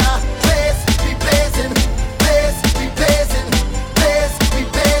 Yeah. We blazing, we blazing, we blazing.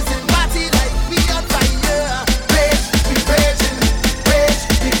 Party like we on fire. We blazing, we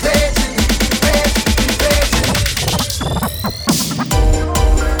blazing, we blazing.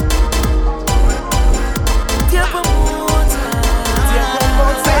 Dear promoter,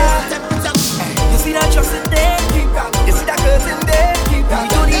 you see that truck in there? You see that curtain there? You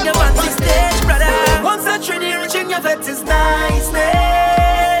don't need a fancy stage, brother. Once that trinity reaching your vet is niceness.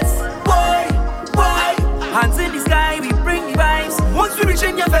 Hands in the sky, we bring the vibes. Once we reach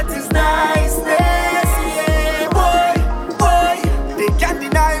in your vet is niceness. Yeah, boy. They can't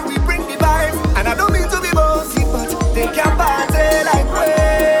deny we bring the vibes. And I don't mean to be bossy, but they can't party like we.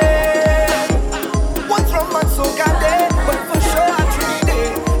 Once from months so can they, but for sure at 3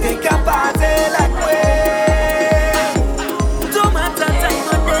 days, they can't party like we. Don't matter time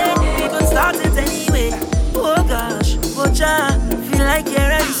or day, we can start it anyway. Oh gosh, Bocha, feel like you're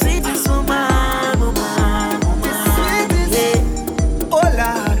ready to see this woman.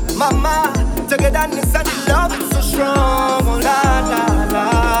 Mama, togetherness and the love is so strong. Oh la.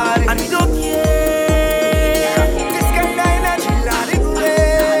 And we don't care. This kind of energy, let it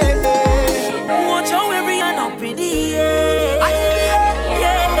play. Watch how every hand up in the air.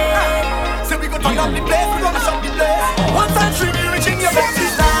 Yeah. So we go turn up the place, we gonna shut the place. Once I treat you reaching your best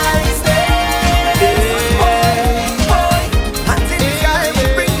is nice. Boy. Hands in the sky, we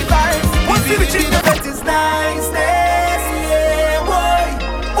bring the vibes. Once we reaching your best is nice.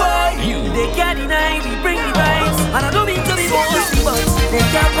 They can't deny we bring the vibes. And I don't mean to be bossy, but they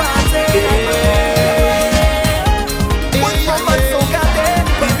can't party like we. One from my soca day,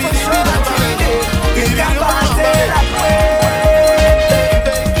 but for sure that they can't party like we.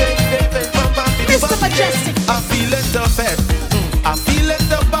 Mr. Mejustik. I feel it the fed, I feel it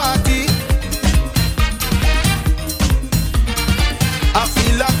the party. I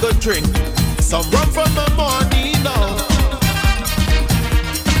feel I could drink some rum from the morning now.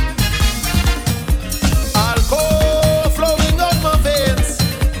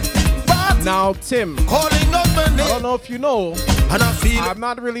 Now, Tim, calling up my name. I don't know if you know, and I feel I'm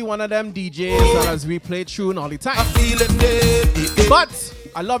not really one of them DJs that has replayed tune all the time. I feel it, but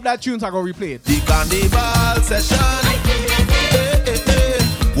I love that tune, so I go replay it. The carnival session,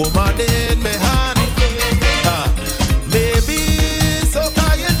 woman in my hand, maybe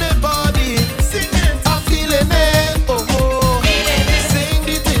soca in my body, singing, I'm feeling it, oh, sing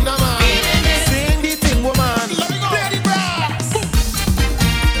the thing, man, sing the thing, woman, play the brass.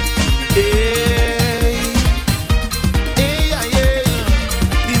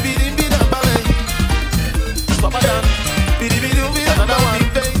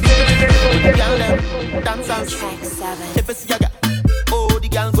 If it's yaga, oh the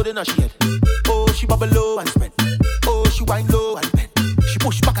girl good in her shade. Oh she bubble low and spread. Oh she wine low and bend. She put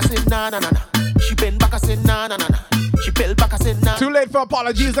na na na na. She bend back, I say na na na na. She fell back, I say na. Too late for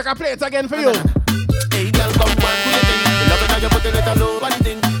apologies, I can play it again for you. Hey girl, come on, do your thing. You love it now, you put it at a low body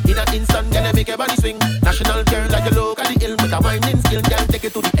thing. In an instant, girl, you make your body swing. National girl, like you look at the hill with a winding skill, girl, take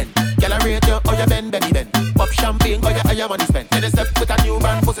it to the end. Girl, I rate you, how you bend, belly bend. Pop champagne, how you money spend. Then you step with a new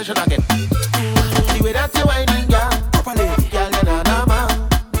brand position again. The way that you winding, girl, properly, girl, you na na ma.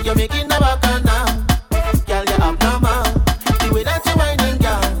 You're making the back and now, girl, you abnormal. The way that you winding,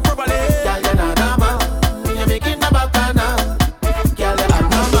 girl, properly, girl, you na na ma. You're making the back and now, girl, you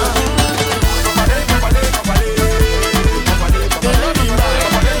abnormal.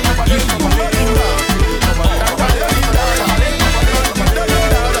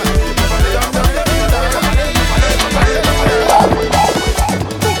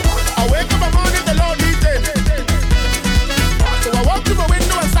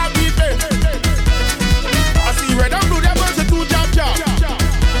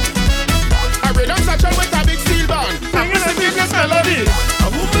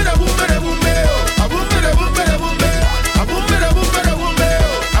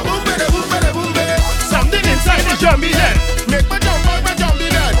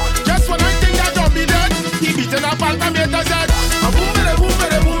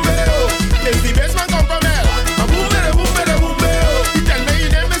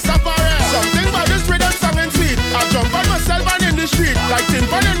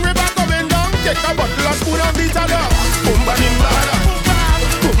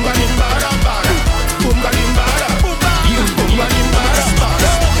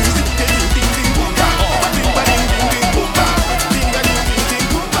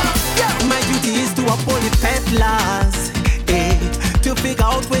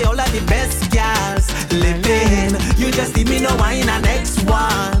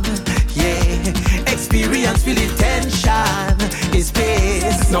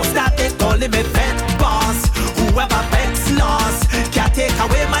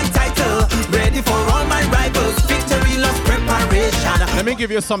 Let me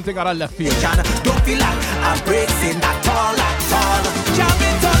give you something out of left field. Don't feel like I'm breaking at all, at all. Jam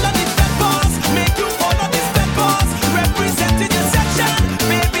it all on the step boss. Make you follow the step boss. Representing your section.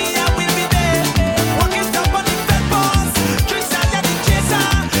 Baby, I will be there. Walking up on the step boss. Drinks I got the chaser.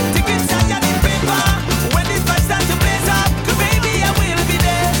 Tickets I got the paper. When the vibes start to blaze up, baby, I will be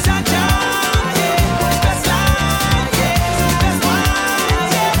there. Sunshine, yeah. Best line, yeah. Best wine,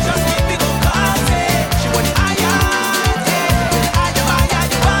 yeah. Just keep me go party. She went higher.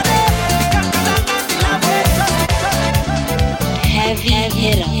 Heavy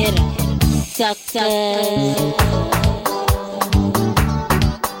hitter, sucker.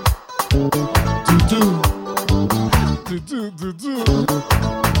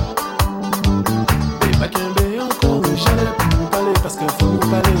 Pas qu'un béant qu'on est jamais pour nous parler parce qu'il faut nous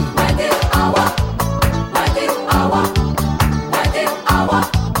parler.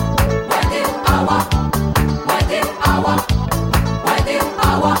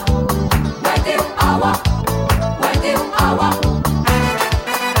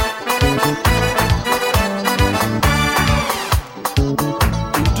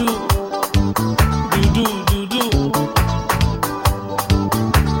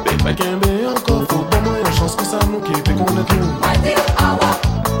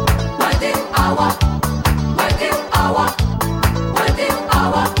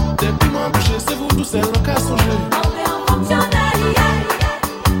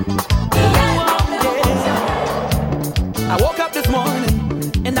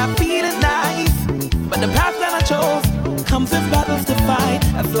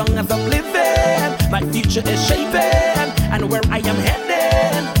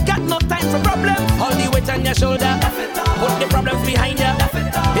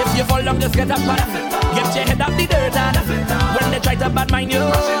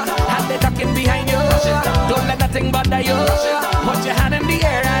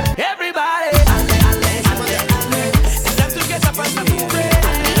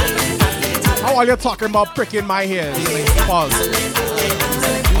 While you're talking about pricking my ears, pause.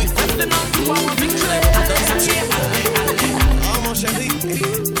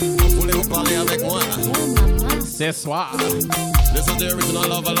 Ce soir. This is the original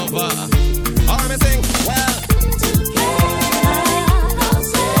lover. All me sing, well.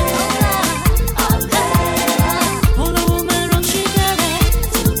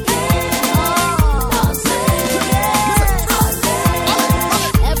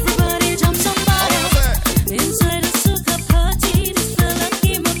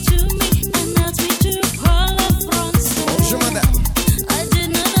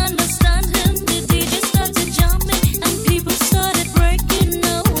 Understand him, the DJ started jumping and people started breaking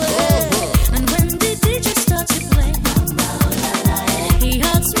away.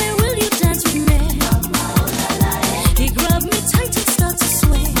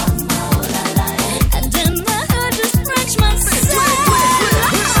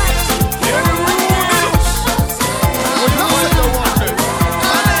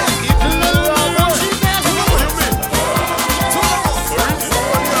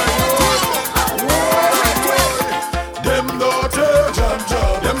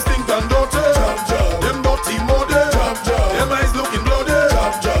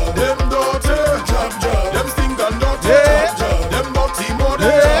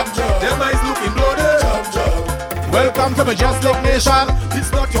 Welcome to Majestic Nation.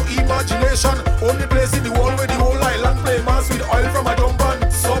 It's not your imagination. Only place in the world where the whole island play mass with oil from a dump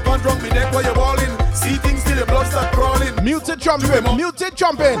and soap and drunk me neck while you're balling. See things till the blood start crawling. Muted jumping, muted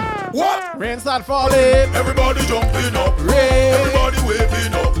jumping. What? Rain start falling. Everybody jumping up. Rain. Everybody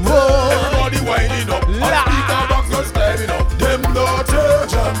waving up. Whoa. Everybody winding up. And speaker box just climbing up. Them dirty,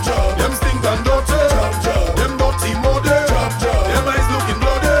 jump, jump. Them stink and dirty, jump, jump. Them dirty muddy, jump, jump. Them eyes looking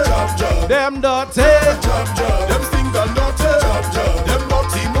bloody, jump, jump. Them dirty, jump, jump. Them stink and dirty, jump, jump. Them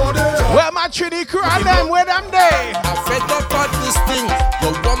dirty muddy. Where my Trinity crew and them, where them day? I'm fed up of this thing.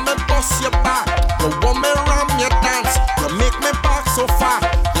 You want me bust your back. You want me ram your dance. You make me back so far.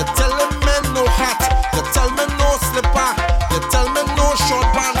 You telling me no hat. You tell me no slipper. You tell me no short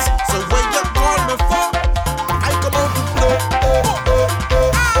pants. So when you call me for, I come out to play.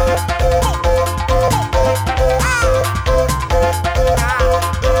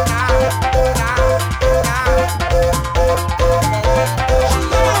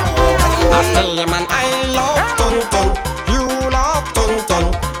 I tell you man, I love Tonton. You love Tonton.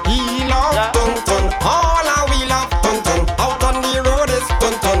 He love Tonton. All our we love Tonton. Out on the road is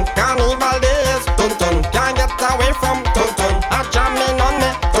Tonton. Carnival day is Tonton. Can't get away from Tonton. I jamming on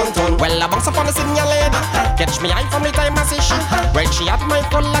me Tonton. Well, I bounce up on the senior lady. Catch me eye from the time I see she. When she had my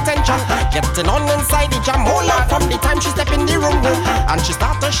full attention. Getting on inside the jam. Hold up from the time she step in the room. And she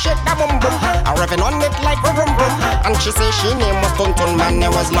start to shake the boom boom. I revving on it like a boom boom. And she say she name was Tonton. Man, there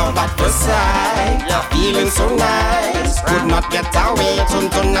was love at first sight. Feeling so nice. Could not get away.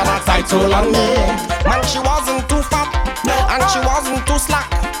 Tonton had a title on me. Man, she wasn't too fat. And she wasn't too slack.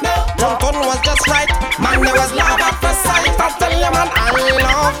 Tonton was just right. Man, there was love at first sight. I tell you man, I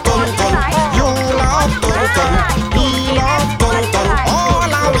love Tonton. You love Tonton. He love Tonton. All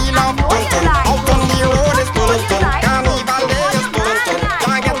our we love Tonton. Out on the road is Tonton. Carnival day is Tonton.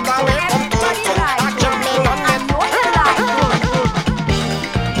 Can't get away from Tonton. I jamming on it.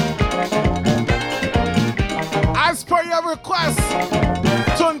 As per your request,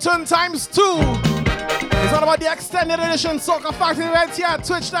 Tonton times 2. It's all about the extended edition Soca Factory right here at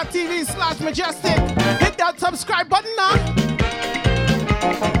twitch.tv/majestic. Hit that subscribe button now.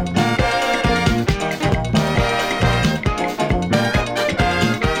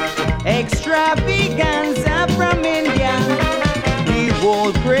 Extravaganza from India. The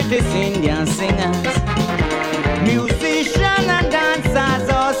world greatest Indian singers. Musicians and dancers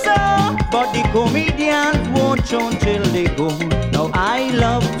also. But the comedians won't show till they go. Now I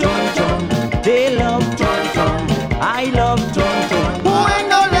love Tonton. They love Tonton. I love Tonton. Who ain't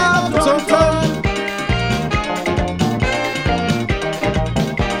no love Tonton?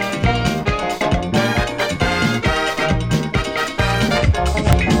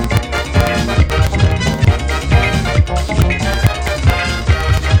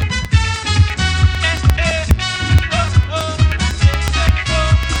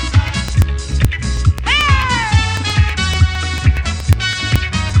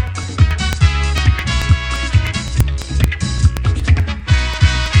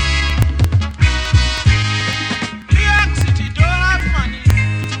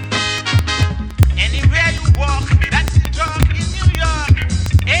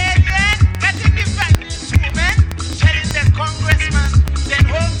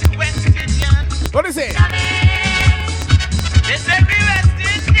 What is it? They say we West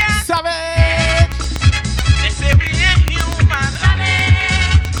Indian. Savage. They say we ain't human.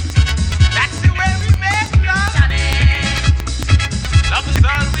 That's the way we make love. Love is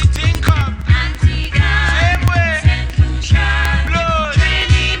all we think of. Same way. Blood.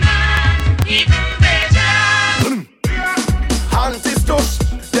 Anti-stush,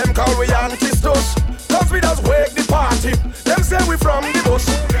 them call we anti-stush. Cause we just wake the party. Them say we from the bush.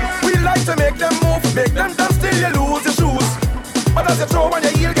 We like to make them move, make them dance till you lose your shoes. But as you throw on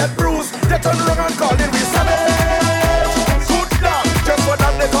your heel get bruised, they turn around and call it we savage. Good luck, just for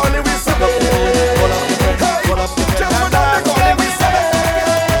that they call it we savage. Hey, just for that they call it we savage.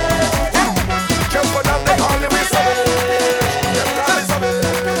 Just for that they call it we savage.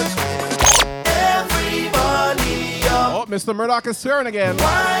 Everybody up. Oh, Mr. Murdoch is swearing again.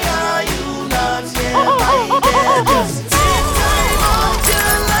 Why are you not here? Just take time out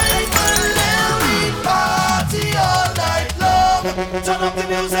your life and let me party all night long. Turn up the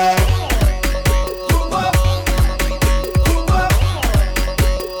music.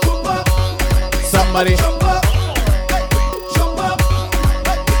 Somebody. Jump up. Jump up.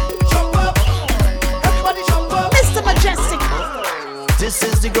 Jump up. Everybody jump up. Mr. Majestic. This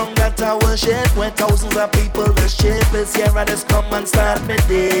is the ground that I worship, where thousands of people will shape. It's here I just come and start my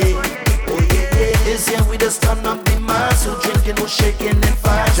day. Oh yeah, yeah. It's here we just turn up the mass, who drinking, who shaking and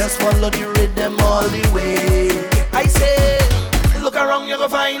fast. Just follow the rhythm all the way. I I say, look around, you go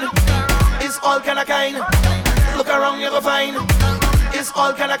find it's all kind of kind. Look around, you go find it's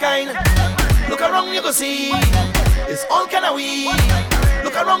all kind of kind. Look around, you go see it's all kind of weed.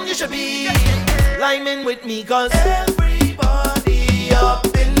 Look around, you should be liming with me, cause everybody up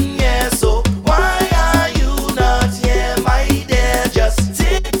in here. So why are you not here, my dear? Just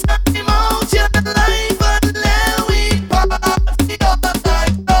take time out your life and let we party all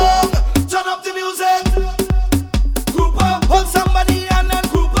night long. Turn up the music. Group up, hold somebody and then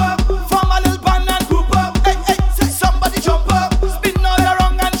group up. Form a little band and group up. Hey, hey, say somebody jump up. Spin all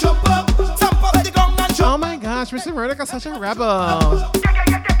around and jump up. Stamp up the gong and jump. Oh my gosh, Mr. Murdoch is such a rebel.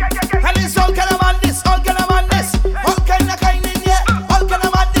 And it's all kind of madness, all kind of madness, all kind in here, all kind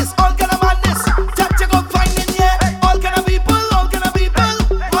of madness, all kind of madness. That you go find in here, all kind of people, all kind of in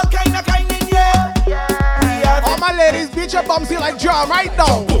here. All my ladies, beat your bumsy like drum right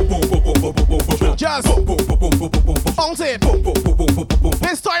now. Just bounce it.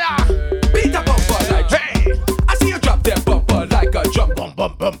 Miss Toya, beat the bumper like hey. I see you drop that bumper like a drum. Bum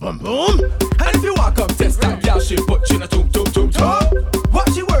bum bum bum boom. And if you want come test that, y'all she put you in a toom toom toom toom.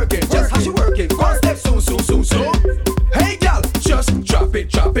 What she working? Just how she working? One step soon, soon, soon, soon. Hey, gal, just drop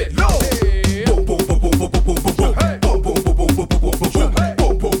it low. Boom, boom, boom, boom, boom, boom, boom, boom, boom. Boom, boom, boom, boom, boom, boom, boom, boom, boom.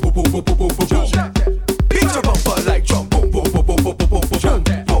 Boom, boom, boom, boom, boom, boom, boom, boom. Beat your bumper like drum. Boom, boom, boom, boom, boom, boom, boom, boom.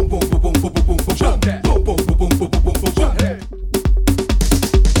 Boom, boom, boom, boom, boom, boom, boom, boom. Boom, boom, boom, boom, boom, boom, boom, boom.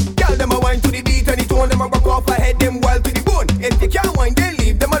 Gal, them a wine to the beat and the tone. Them a rock off ahead, them wild to the bone. If they can't wine, they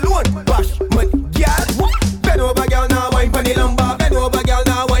leave them alone. Wash money, gal. Bend over, gal, now wine pon the lumbar. Bend over, gal,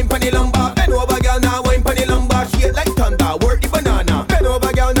 now wine pon the lumbar. Bend over, gal, now wine pon the lumbar. Shake like thunder, work the banana. Bend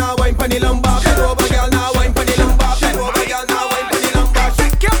over, gal, now wine pon the lumbar. Bend over, gal, now wine pon the lumbar. Bend over, gal, now wine pon the lumbar.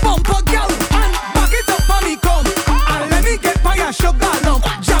 Shake your bumper, gal, and back it up on me come. And let me get by your sugar lump.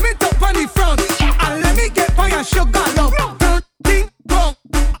 Jam it up on the front, and let me get by your sugar lump. Turn ding dong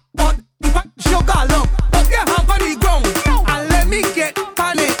on the sugar lump. Put your hand on the ground, and let me get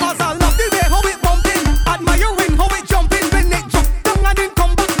on it. 'Cause I love the way how it bumping, admiring how it jumping. When it jump down and it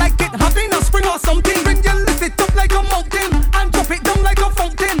come back like it having a spring or something. When you lift it up like a mountain and drop it down like a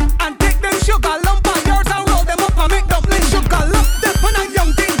fountain, and take them sugar lump and yours and roll them up and make dumpling. Sugar lump, them on a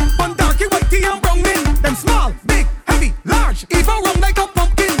young thing, one darky, whitey and brown in. Them small, big, heavy, large, even round like a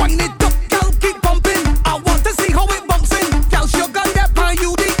pumpkin. Wind it up, gal, keep pumping. I want to see how it bouncing. Gal, sugar that pan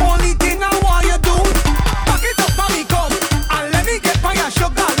you, the only thing I want you do. Back it up on me come, and let me get by your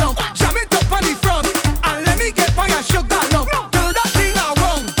sugar lump. Jam it up on the front, and let me get by your sugar lump. Turn that thing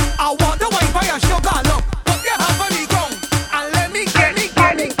around, I want to wine by your sugar lump. Put your hand on the ground, and let me get it.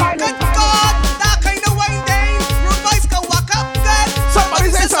 Good God, that kind of wine day, rude boys can walk up good. Somebody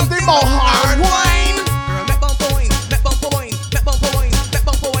say something about hard wine.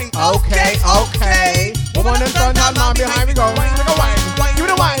 Okay. Woman in front and man behind me go. Take a wine. Give me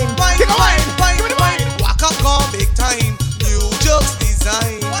the wine. Take a wine. Give me the wine. Walk up, gone big time. New jokes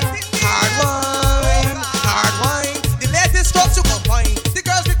design. Hard wine. The latest strokes you can find. The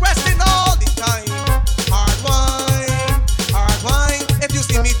girls requesting all the time. Hard wine. If you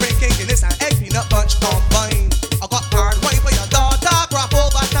see me drinking Guinness and egg peanut punch combined, I got hard wine for your daughter. Crap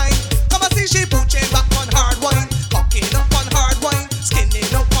over time. Come and see she pooching back on hard wine. Cocking up on hard wine.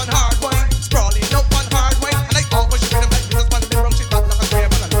 Skinning up on hard wine. Sprawling up on hard wine. And I always should have like the husband. They wrong, she fat like a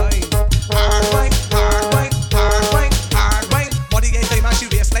crab on a line. Hard wine. Body ain't time and she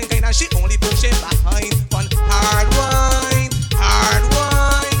waistline kind and she only pushing behind on hard wine.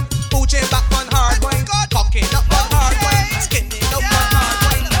 Pushing back on hard wine. Cocking up on hard wine. Skinning up on hard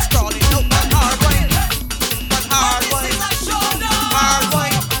wine. Sprawling up on hard wine. On hard wine.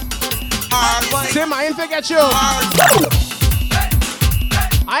 Hard wine. Tim, I ain't forget you.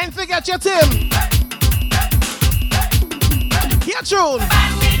 I ain't forget you, Tim. Here, tune.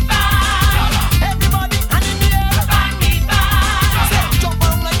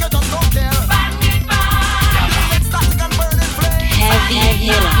 Heavy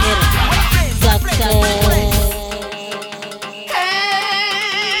hitter. Soca.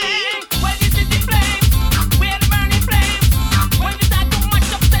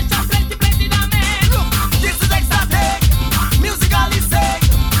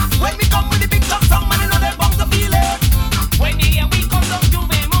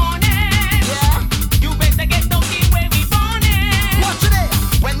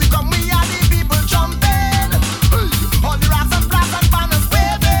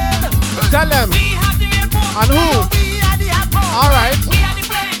 Tell them. And who? All right.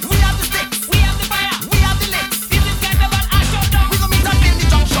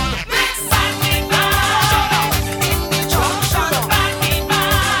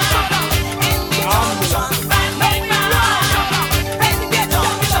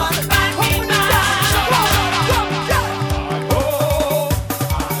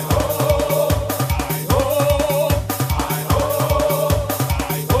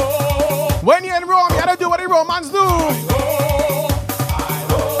 romance do?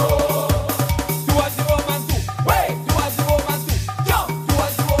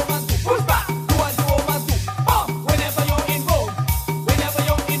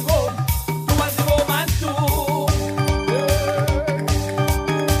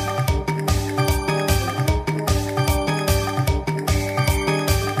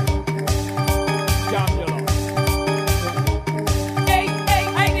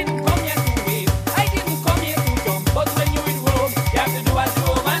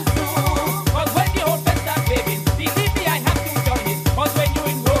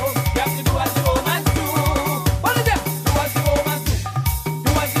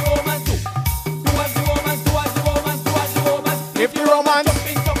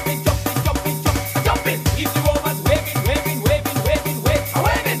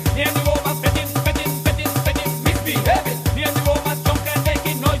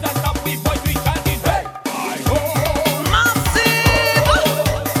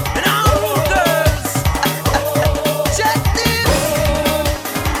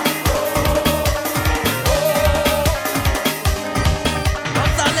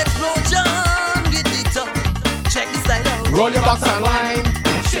 Roll your box and line.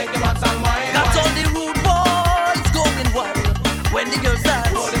 Shake your box and wine. Got all the rude boys going wild. When the girls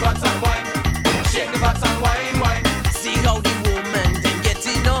dance, roll the box and wine. Shake the box and wine, wine. See how the woman then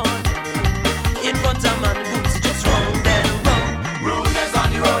getting on. In front of man, boots just round and round. Rudeness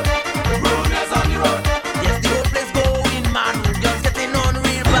on the road. Rudeness on the road. Yes, the whole place going mad. Girls getting on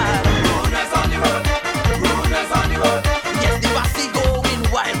real bad. Rudeness on the road. Rudeness on the road. Yes, the bossy going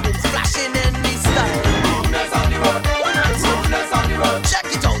wild. Boots flashing in the style. Rudeness on the road. Check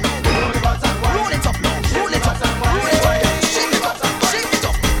it out now. Roll it up now. Roll it up. Roll it up. Shake it up. Shake it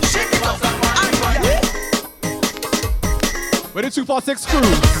up. Shake it up. Where the 246 crew?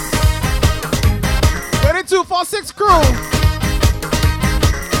 Where the 246 crew?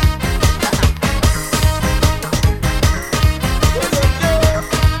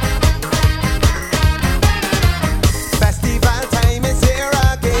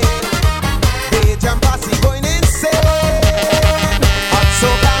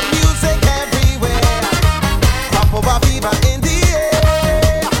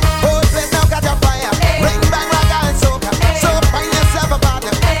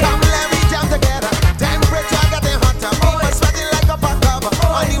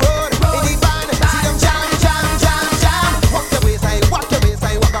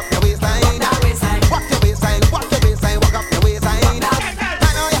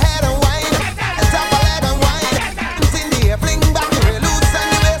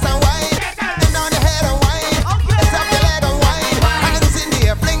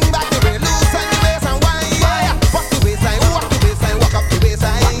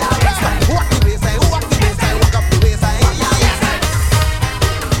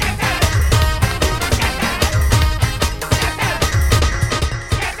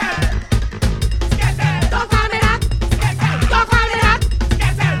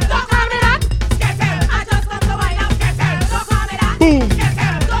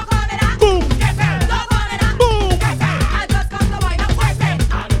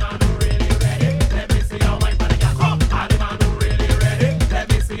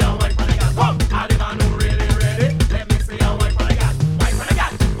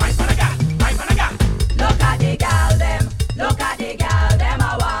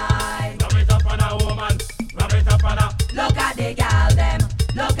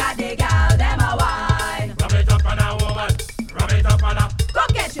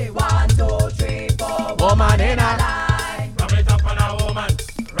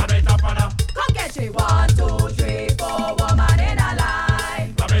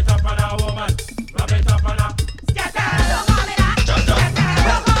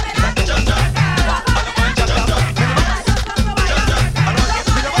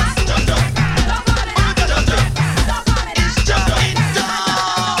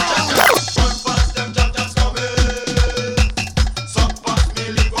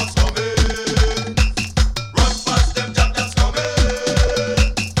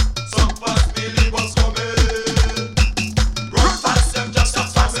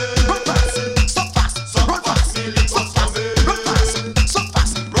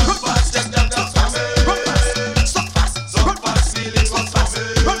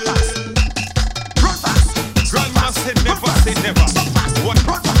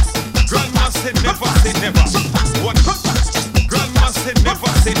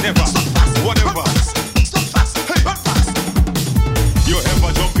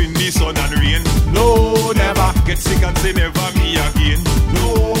 Get sick and say never me again.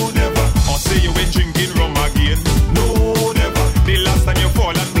 No, never. Or say you ain't drinking rum again.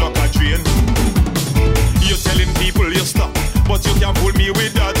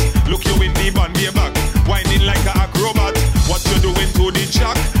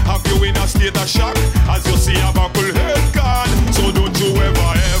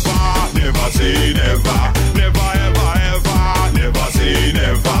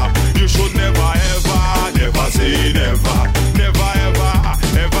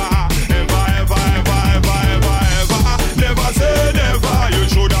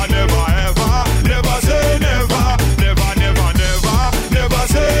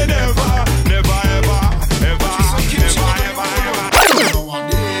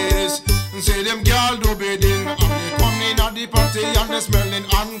 say them girl do bidding, and they come in at the party and they smelling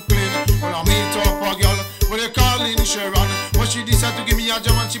unclean. When I meet up a girl, when they calling Sharon, when she decide to give me a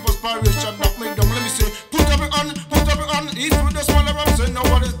jam and she perspiration, knock me down. Let me say, put up your hand, eat with the smaller rum. Say now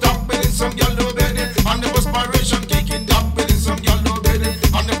what is that bidding? Some girl do bidding, and the perspiration kicking that bidding. Some girl do bidding,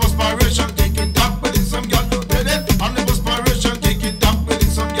 and the perspiration kicking that bidding. Some girl do bidding, and the perspiration kicking that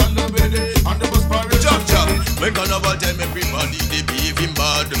bidding. Some girl do bidding, and the perspiration. When carnival time, everybody they behaving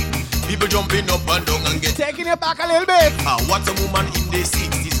bad. People jumping up and down and get taking it back a little bit. What's a woman in the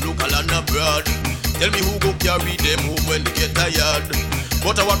 60s, local and abroad? Tell me who go carry them home when they get tired.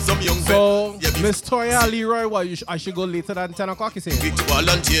 But I want some young so, Miss Toya Leroy, I should go later than 10 o'clock, you say? With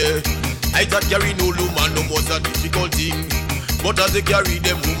volunteer. I thought carry no woman no was a difficult thing. But as they carry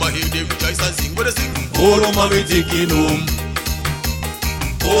them home, I hear they rejoice and sing. What they sing? Oh, woman, we taking home.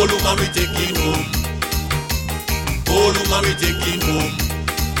 Oh, woman, we taking home. Oh, woman, we taking home.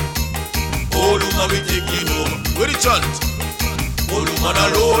 Oh, woman, we taking home. Where the chant? Oh, woman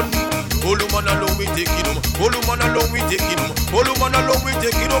alone. Oh, woman alone, we taking home. Oh, woman alone, we taking home. Oh, woman alone, we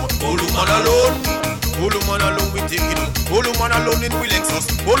taking home. Oh, woman alone. Oh, woman alone, we taking home. Oh, woman alone in we Lexus.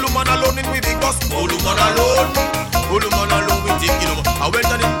 Oh, woman alone in we big bus. Oh, woman alone. Oh, woman alone, we taking home. I went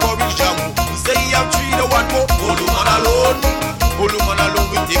and encouraged Jamu. He say he have 3 to 1 more. Oh, woman alone. Oh, woman alone,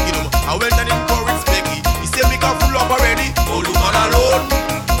 we taking home. I went and encouraged Becky. He say make her full up already. Oh, woman alone.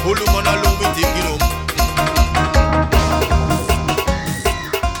 Oh, woman alone, we taking home.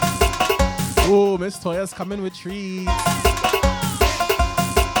 Oh, Miss Toya's coming with treats.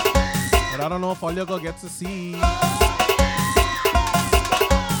 But I don't know if all you're gonna get to see.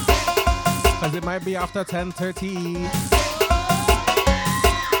 Cause it might be after 10:30.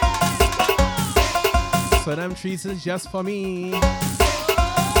 So them treats is just for me.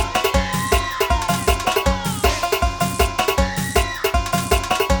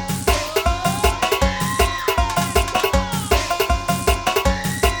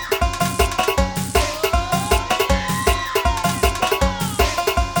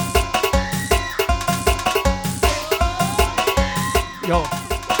 Yo,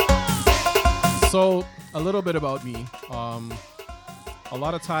 so a little bit about me. A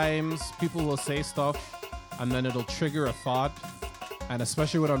lot of times people will say stuff and then it'll trigger a thought. And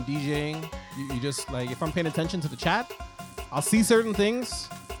especially when I'm DJing, you just like, if I'm paying attention to the chat, I'll see certain things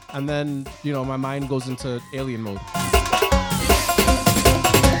and then, you know, my mind goes into alien mode.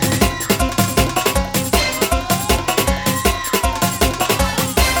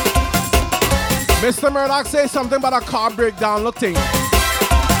 Mr. Murdoch say something about a car breakdown. Look thing.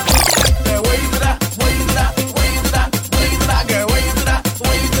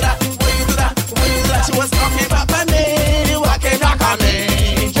 She was talking back at me, walking back at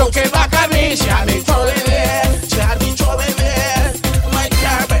me, joking back at me. She had me throwing it, she had me throwing it. My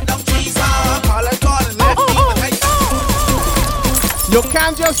car break down trees on, call it left me, but you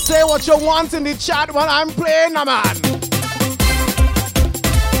can't just say what you want in the chat when I'm playing, no man.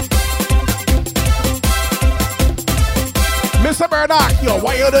 Mr. Murdoch, yo,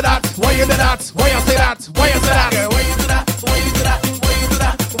 why you do that? Why you do that? Why you say that? Why you say that? Why you do that? Why you do that? Why you do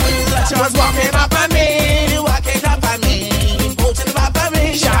that? Why you do that? She was walking up at me, walking up at me, putting up at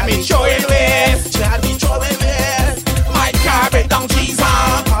me. She had me throwing ways, she had me throwing ways. My car break down trees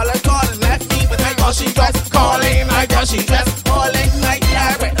on, calling, left me, but I got she dressed, calling, I got she dressed, calling. My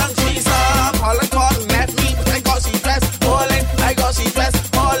car break down trees on, calling, left me, but I got she dressed, calling, I got she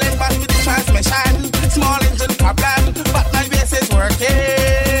dressed, calling. Back with the transmission, small engine problem, but my base is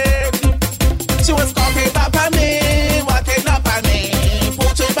working. She was talking back at me, walking up at me,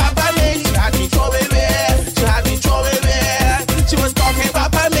 putting back at me. She had me throwing away, she had me throwing away. She was talking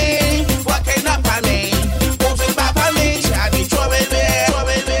back at me, walking up at me, putting back at me. She had me throwing away,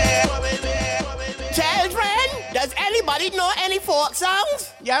 throwing away. Children, does anybody know any folk songs?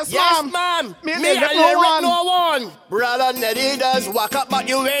 Yes, ma'am. Me lyric no one. Brother Neddy does walk up, but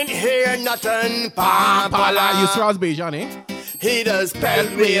you ain't hear nothing. Pampala. You Strauss Bejan, eh? He does belt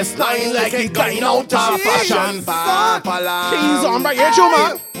waistline like he going out of fashion. Pampala. Keys on by your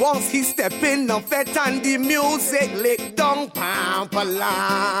man. Once he step in the fet and the music lick down.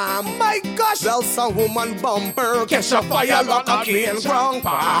 Pampala. My gosh, well some woman bumper catch a fire lot again from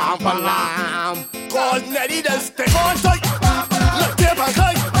Pampala. Call Neddy does step on tight. Look paper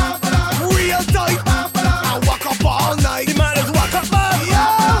tight. Real tight. I walk up all night. The man is walk up man.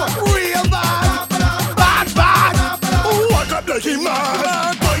 Yeah, real bad. Bad. Walk up like he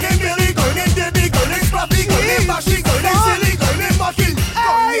mad. Going in Billy, going in Debbie, going in Scruffy, going in Bashy, going in Silly, going in Mucky,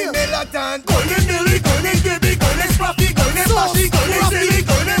 going in Militant, going in Billy, going in Debbie, going in Scruffy, going in Bashy, going in Silly,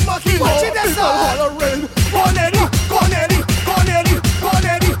 going in Mucky. Watch it, that's all hollering. Go Neddy, go Neddy, go Neddy, go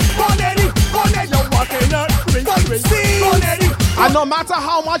Neddy, go Neddy. And no matter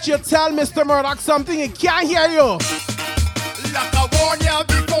how much you tell Mr. Murdoch something, he can't hear you. Like I warned you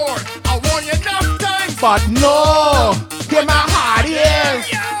before, I warned you enough times. But no, give my heart ears.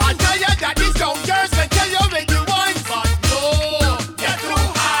 I tell you that these young girls can tell you when you want. But no, you're too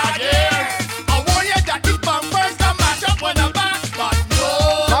hard here. I warn you that these bumpers can mash up when I'm back. But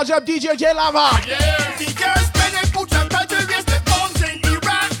no. Charge up DJ J Lava. Yeah, these girls spending boots and pelts to raise the bombs in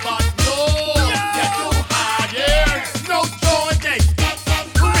Iraq. But no, you're too hard here. No John Day,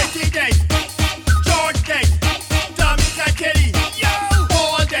 Ricky Day, George Day, Dominic and Kelly,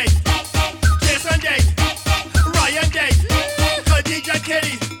 Paul Day, Jason Day, Ryan Day, Khadija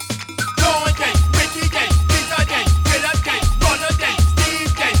Kelly, John Day, Ricky Day, Peter Day, Philip Day, Ronald Day,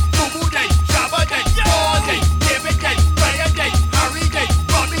 Steve Day, Boo Day, Shabba Day, Paul Day, David Day, Ryan Day, Harry Day,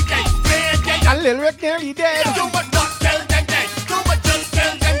 Robbie Day, Ray Day, And Lil Rick nearly dead. Too much not tell them day, too much just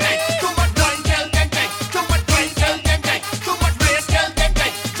tell them day, too much wine tell them day, too much wine tell them day, too much race tell them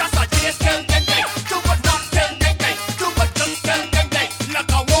day, just a taste tell them day, too much not tell them day, too much just tell them day.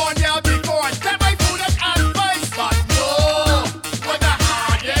 Like I warned you before, and tell my food and advice, but no, what a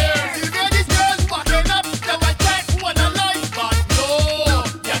hard year. You hear these girls walking up, they will take one alive, but no,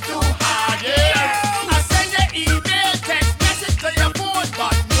 you're too hard here. I send you email, text message to your phone,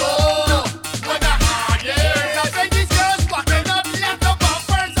 but no, what a hard year. I send these girls walking up, left the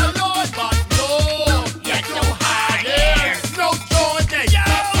bumpers alone, but no, you're too hard here. No John Day,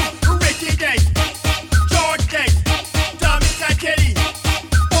 Ricky Day, George Day, Dominic and Kelly,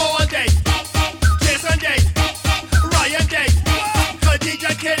 Paul Day, Jason Day, Ryan Day,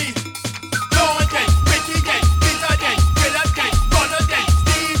 Khadija Kelly, John Day, Ricky Day, Peter Day, Philip Day, Ronald Day,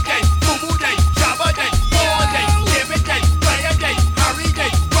 Steve Day, Boo Day, Shabba Day, Paul Day, David Day, Ryan Day, Harry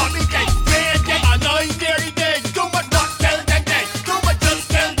Day, Robbie Day, Ray Day, and I'm Mary Day. Too much not tell them day, too much just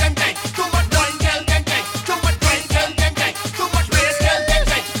tell them day, too much wine tell them day, too much wine tell them day, too much race tell them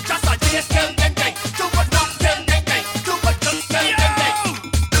day, just a taste tell them day, too much not tell them day, too much just tell them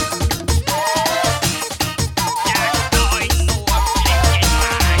day.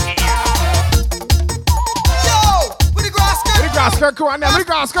 With the grass skirt crew and them, with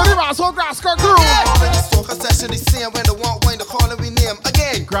the grass skirt, the whole grass skirt crew. Soca session is saying when the want wine, the calling we name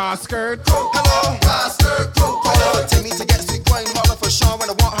again. Grass skirt. Hello, grass skirt crew. Hello, take me to get sweet wine, holler for Sean when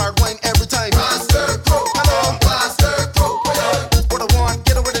I want hard wine every time. Grass skirt crew. Hello, grass skirt crew. What I want,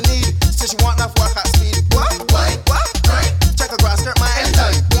 get her what I need. Say she want enough work at speed. What? What? Right? Check a grass skirt, man.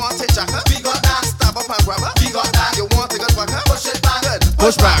 Anytime. Want it, jacker? We got that. Stab up and grab her. We got that. You want a good worker? Push it back. Good.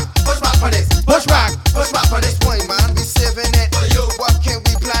 Push back. Push back for this. Push back. Push back for this wine, man. We saving it. For you. What can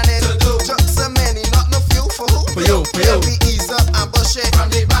we planning to do? Just so many, not no few. For who? For you. For you. We ease up and push it from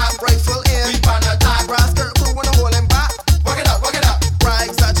the back. Rifle in. We pan attack. Grass skirt crew when I hold him back. Work it up, work it up.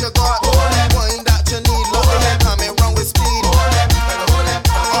 Rags that you got. Wine that you need. Look at them coming round with speed. All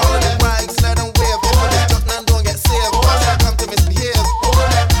of them rags, let them wave. If they jump and don't get saved. Once they come to misbehave.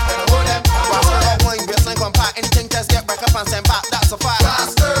 Grass skirt or wine, baseline compact. Anything test, get back up and send back. That's a fact.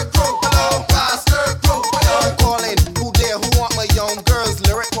 Grass skirt crew. Hello, grass skirt crew. I'm calling. Who there? Who want my young girls?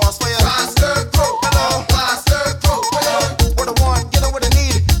 Lyric crossfire. Grass skirt crew. Hello, grass skirt crew. What I want, get her what I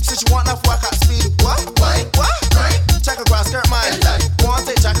need. Since you want enough work at speed. What? Right? Check a grass skirt, man. Want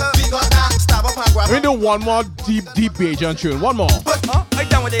it, check her? We got that. Stab up and grab We her. do one more deep Bajan tune. One more. I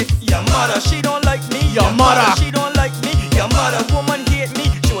down with it. Your mother, she don't like me. Your mother. She don't like me. Your mother, woman hate me.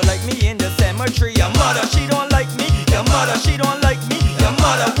 She would like me in the cemetery. Your mother, she don't like me. Your mother, she don't like me. Your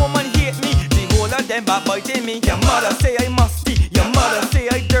mother, woman hate me. The whole of them backbiting me. Your mother say I musty. Your mother say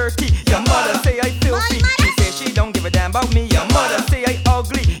I dirty. Your mother say I filthy. She say she don't give a damn about me. Your mother say I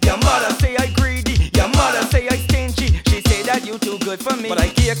ugly. Your mother say I greedy. Your mother say I stingy. She say that you too good for me. But I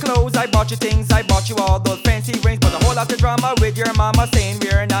gear clothes, I bought you things, I bought you all those fancy rings. But a whole lot of drama with your mama saying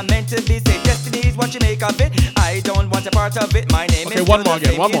we're not meant to be. Say destiny's what you make of it. I don't want a part of it. My name is one more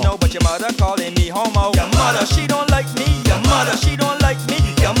again, one you more. know, but your mother calling me homo. Your mother, she don't like me. Your mother, she don't like me.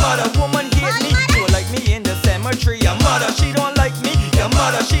 Your mother, woman hate me. She would like me in the cemetery. Your mother, she don't like me. Your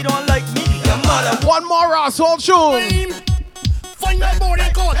mother, she don't like me. Your mother. One more asshole tune. Final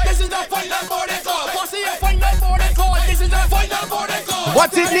boarding call. This is the final boarding call. Posse a final boarding call. This is the final boarding call.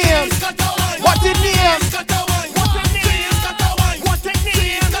 What's it name? What's it name? What's it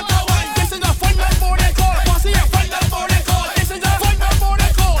name? This is the final boarding call. Posse a final boarding call. This is the final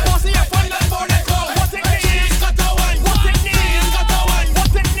boarding call. Posse a final boarding call. What's it name? What's it name?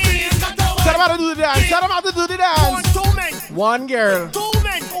 What's it name? Tell them how to do the dance. Tell them how to do the dance. Two men. One girl. Two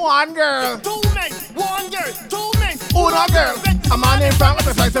men. One girl. Two men. One girl. Two men. Una girl. A man in front with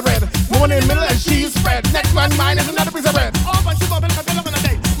a slice of bread. Woman in the middle and she's spread. Next one mine is another piece of bread. Up and super bell, like a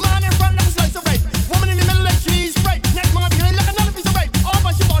day. Man in front like a slice of bread. Woman in the middle and she's spread. Next man behind like another piece of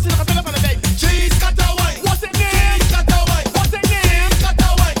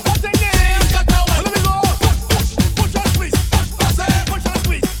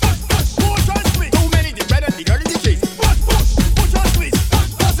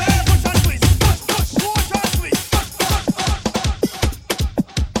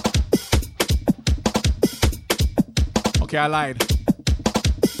I lied.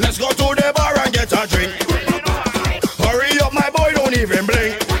 Let's go to the bar and get a drink. Hurry up, my boy, don't even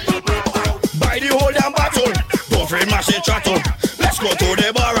blink. Buy the whole damn bottle. Don't feel mash it chattel. Let's go to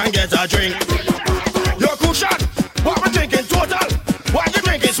the bar and get a drink. Your cushion, what we drinking total? What you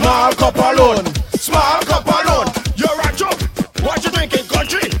drinking? Small cup alone. Small cup alone. You're a joke. What you drinking?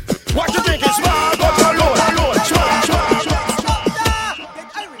 Country. What you drinking? Small cup alone. Small.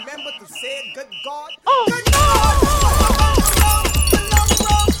 I remember to say good God.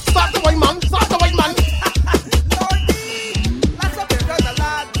 Stop the white man. Stop the white man. Lots of them girls are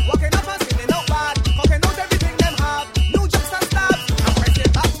lad. Walking up and singing out bad. Cooking out everything them have. New jumps and stabs. I'm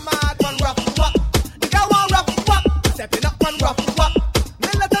pressing back mad. One rough walk. The girl want rough walk. Stepping up one rough walk.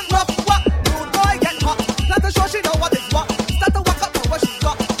 Militant rough walk. Rude boy get hot. Not to show she know what is what. Start to walk up on what she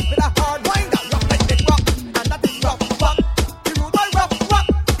got. With a hard wind that rock like big rock. And that is rough walk. The rude boy rough walk.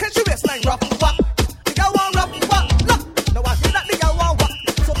 Catch your waistline rough walk. The girl want rough walk. Look. Now I hear that the girl want walk.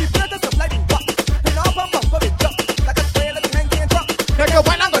 So be better to fly the walk. And off and bump with jump. Like a trail of the hand can't drop. Take a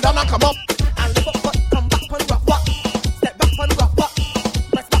wine and go down and come up. And lift up foot, come back on rough walk. Step back on rough walk.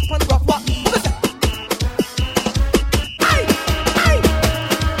 Press back on rough walk. What is it? Aye, aye,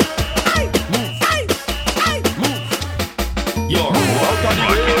 aye, aye, aye. Yo, out of the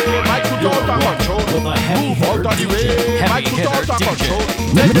way, my foot out of control. Move out of the way, my foot out of control.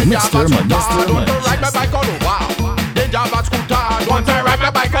 Mr. Want to ride my bike all over. They drive a scooter, want to ride my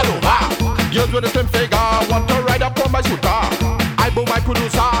bike all over. Girls with the same figure, want to ride up on my scooter. I bought my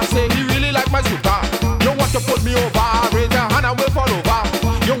producer, say he really like my scooter. You want to pull me over, raise your hand and we'll fall over.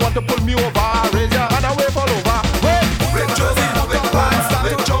 You want to pull me over, raise your hand and we'll fall over. Wait, Josie, put the pants, start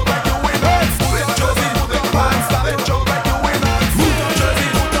to jump like you win. Josie, put the pants, start to jump like you win. Josie,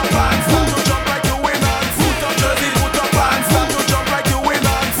 put the pants, start to jump like you win. Josie, put the pants, start to jump like you win.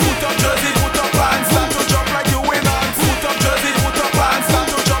 Josie, put the pants, start to jump like you win. Josie, put the pants, start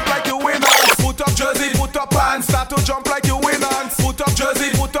to jump like you win. Put up Jersey, put up pants, start to jump like you win. Put up Jersey,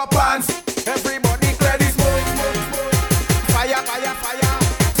 put up pants. Everybody clear the smoke. Fire, fire, fire.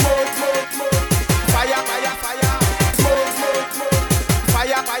 Smoke, smoke, smoke. Fire, fire, fire. Smoke, smoke, smoke.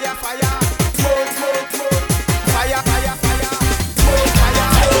 Fire, fire, fire. Smoke, smoke, smoke. Fire, fire, fire. Smoke, fire,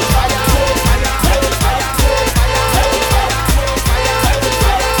 smoke, fire, smoke, fire, smoke, fire, smoke, fire, smoke,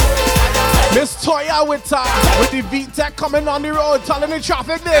 fire. Miss Toya with the VTech coming on the road, telling the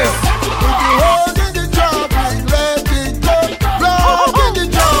traffic this. Hold in the traffic, let it go. Block in the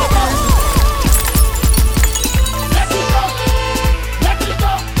traffic.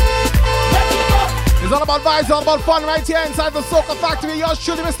 It's all about vibes, all about fun right here inside the Soca Factory. Yours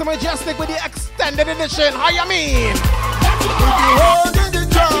truly, Mr. Mejustik with the extended edition. How you mean? Hold in the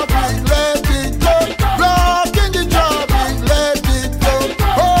traffic, let it go. Block in the traffic, let it go.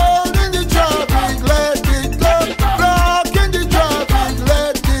 Hold in the traffic, let it go. Block in the traffic,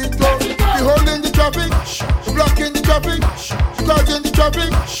 let it go. We hold in the traffic, block in the traffic, clog in the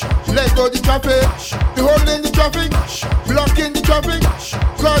traffic, let go the traffic. We hold in the traffic, block in the traffic,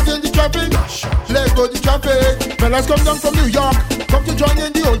 clog in the traffic, let go the traffic. Fellas come down from New York, come to join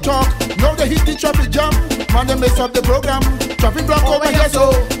in the old talk. Now they hit the traffic jam, man they mess up the program. Traffic block over here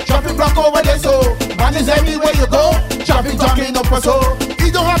so, traffic block over there so. Man is anywhere you go, traffic jamming up for so.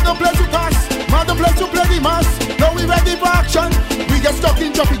 He don't have no place to pass, man the place to play the mass. Now we ready for action, we get stuck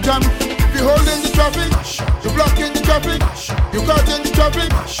in traffic jam. We hold in the traffic, you block in the traffic, you caught in the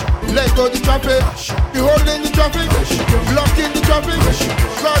traffic, let go the traffic. We hold in the traffic, block in the traffic,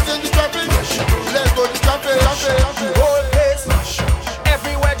 caught in the traffic, let go the traffic. The whole place,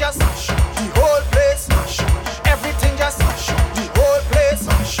 everywhere just the whole place, everything just the whole place,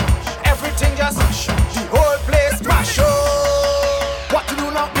 everything just the whole place. Mash up. What to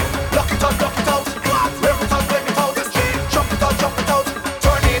do now? Block it out, block it out. Rev it out, jump it out.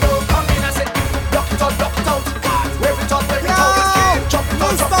 Tornado, come in and say, block it out, rev it out, jump it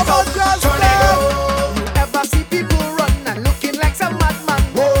out. Tornado. You ever see people run and looking like some madman?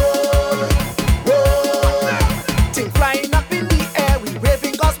 Whoa, whoa. Think fly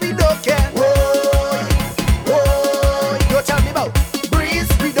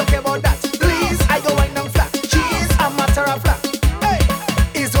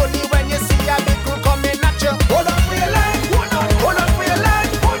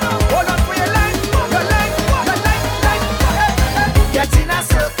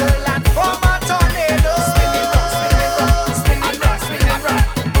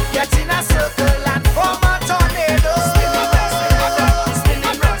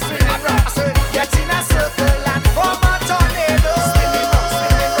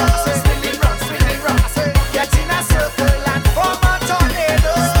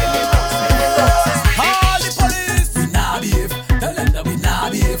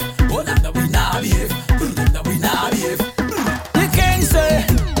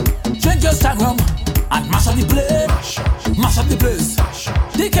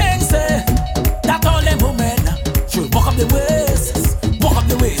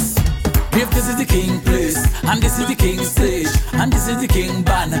this is the king stage, and this is the king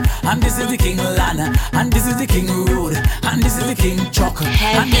ban, and this is the king land, and this is the king road, and this is the king truck,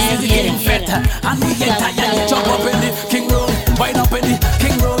 and this is the king fet, and we get tired. Jump up in the king road, wind up in the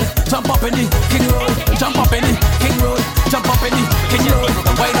king road, jump up in the king road, jump up in the king road, jump up in the king road,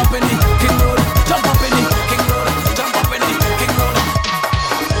 wind up in the king road, jump up in the king road, jump up in the king road.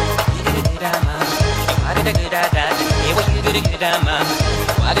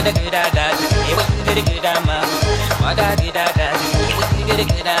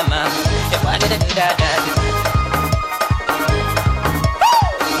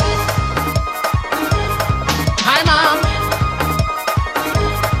 Hi, Mom.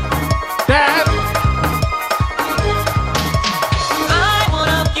 Dad. I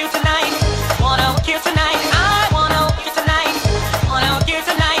wanna hook you tonight. Wanna hook you tonight. I wanna hook you tonight. Wanna hook you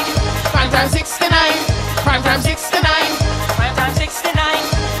tonight. Prime time 69. Prime time 69. Prime time 69.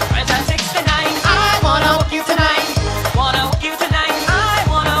 Prime time 69. I wanna hook you tonight. Wanna hook you tonight. I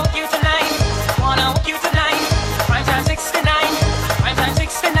wanna hook you tonight. Wanna hook you tonight. Prime time 69. Prime time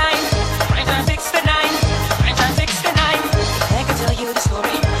 69. Prime time 69. Prime time 69. I can tell you the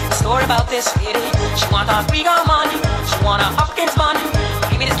story about this lady. She want a freaking money. She want a Hopkins money.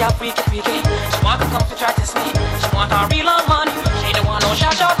 Maybe this gal freaky. She want to come to try this me. She want a real long money. She don't want no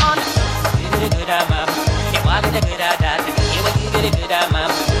shot money. Get a good mama. Why get a good dad? You get a good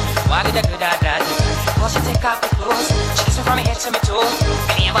mama. Why get a good dad? Well, she take off the clothes. She kiss me from my head to my toe.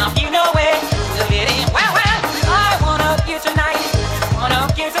 And you want you know it. We'll get it. Well, I wanna hook you tonight. Wanna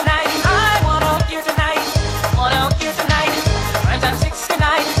hook you tonight. I wanna hook you tonight. Wanna hook you tonight. Prime time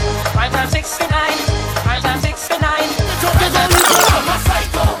 69. Prime time 69. Prime time 69. I'm a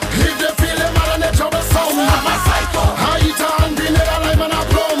psycho. If they feel them out and they trouble sound, I'm a psycho. I eat and be near a lime and a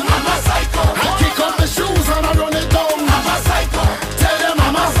plum. I'm a psycho. I kick up the shoes and I run it down. I'm a psycho. Tell them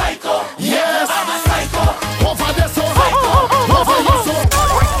I'm a psycho. Yes, I'm a psycho. Over there so psycho. Over here so.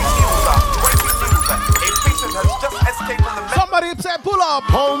 Somebody say pull up.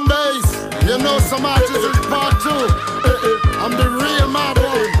 Home base. You know some artists is part two. I'm the real model.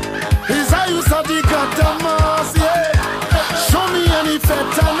 He's how you saw the mass, yeah. Show me any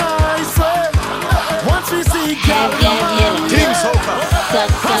feta nice, yeah. Once we see girl, Team Soca.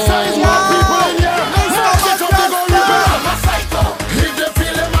 Size more people in here. Let's get up and go rebel. I'm a psycho. If they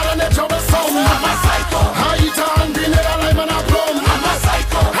feel them out and they trouble sound, I'm a psycho. I eat and be near a lime and a plum. I'm a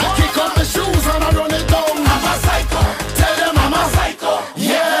psycho. I kick up the shoes and I run it down. I'm a psycho. Tell them I'm a psycho.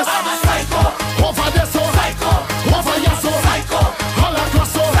 Yes, I'm a psycho. Over there so psycho. Over here so psycho. All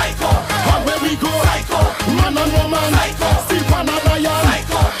across so psycho. All where we go psycho. Man and woman psycho. Sleep on a lion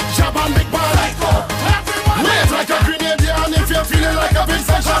psycho. Jab and big ball psycho. Wave like a Grenadian if you're feeling like a big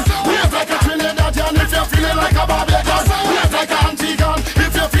session. Wave like a Trinidadian if you're feeling like a Barbacan. Wave like a Antiguan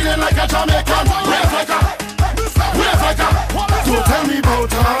if you're feeling like a Jamaican. Wave like a. Don't tell me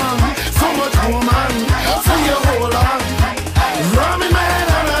about so much woman. See you hold on. Rami man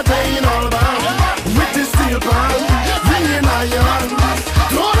and a day in all band. With the steel pan, ringing iron.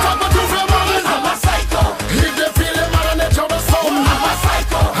 Don't talk about two for woman. I'm a psycho. If they feel them out and they trouble sound, I'm a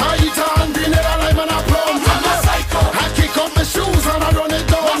psycho. I eat and be near a lime and a plum. I'm a psycho. I kick up the shoes and I run it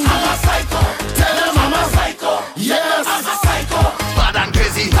down. I'm a psycho. Tell them I'm a psycho. Yes, I'm a psycho. Bad and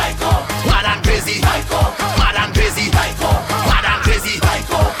crazy. Psycho. Bad and crazy. Psycho. Bad and crazy. Psycho. Bad and crazy.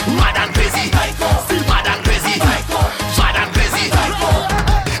 Psycho. Mad and crazy. Psycho. Still mad and crazy. Psycho. Mad and crazy. Psycho.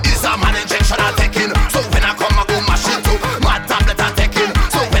 It's a man injection I'm taking. So when I come I go mash it too. Mad tablet I'm taking.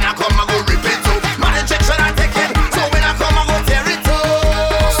 So when I come I go rip it too. Mad injection I'm taking. So when I come I go tear it too.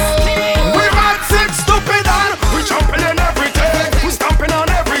 We mad sick stupid and we jumping in everything. We stomping on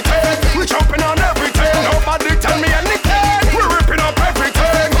everything. We jumping on everything. Nobody tell me anything. We ripping up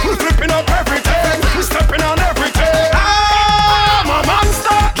everything. We flipping up everything. We stepping on everything. I'm a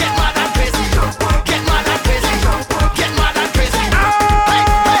monster. Get mad and crazy. Get mad and crazy. Get mad and crazy.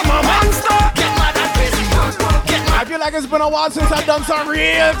 I'm a monster. Get mad and crazy. Get mad. I feel like it's been a while since I've done some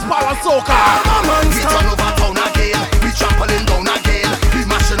real power soca. We turn over town again. We trampling down again. We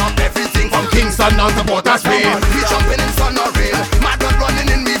mashing up everything from Kingston down to Port of Spain. We jumping in sun or rain. Mad blood running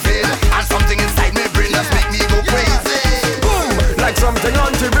in me vein. And something inside me brain just make me go crazy. Boom! Like something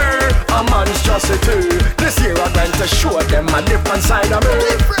on TV. A monstrosity. This year I'm going to show them a different side of me.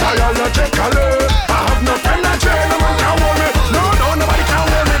 Biologically, I have no energy. No one can hold me. No, nobody can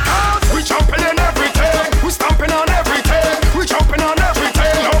hold me. We jumping in everything. We stomping on everything. We jumping on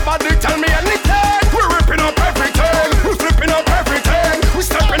everything. Nobody tell me anything. We're ripping up everything. We're flipping up everything. We're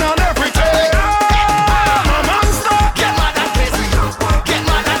stepping on everything. I'm a monster. Get mad and crazy. Get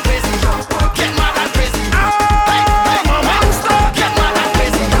mad and crazy. Get mad and crazy. I'm a monster. Get mad and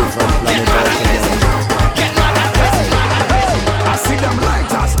crazy. Get mad and crazy. Get mad and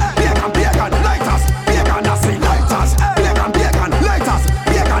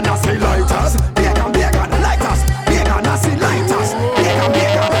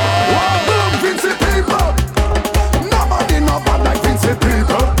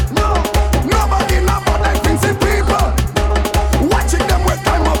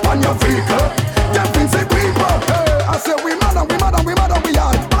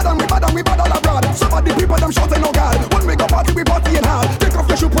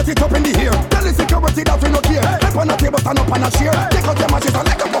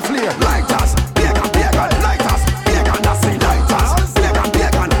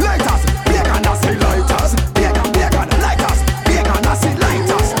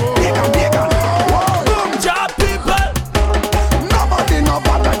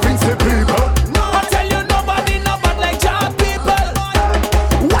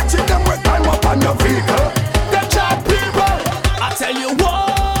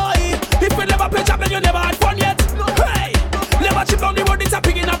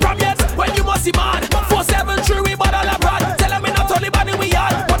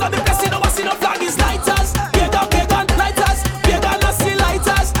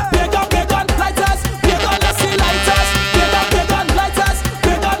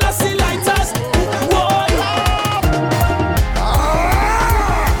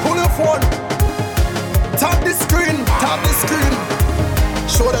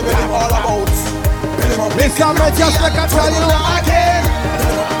Listen, me just like I tell you again.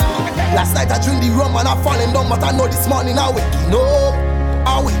 Last night I drink the rum and I falling down, but I know this morning I waking up.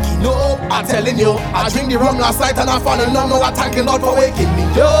 I'm telling you, I drink the rum last night and I falling down. Now I thanking God for waking me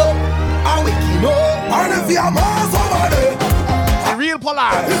up. I'm waking up. And if you're Mars over there, the real polar.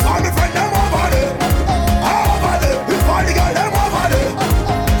 If all the friend them over there, over there. If all the girl them over there,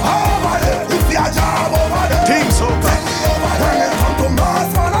 over there. If your job over there, Team Soca. When it come to Mars,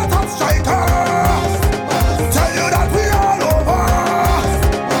 man, I top strikers. Tell you that we all over.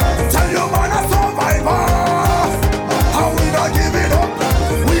 Tell you man, I survivors. And we not give it up.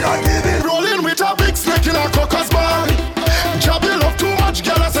 We not give it. Rolling with a big snake in a caucus bar. Job you love too much,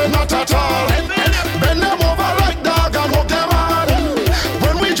 girl, I say not at all. Bend them over like dog and hug them hard.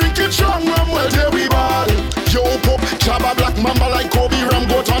 When we drink it strong, rum, well, there we bad. Yo, pop, Jabba Black Mamba like Kobe Ram,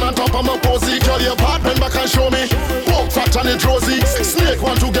 go turn on top of my posy. Girl, your part, bend back and show me. Walk fat and it rosy. Snake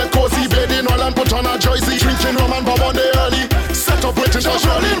want to get cozy, bed in oil and put on a jersey. Drinking rum and bob on the early. Set up British,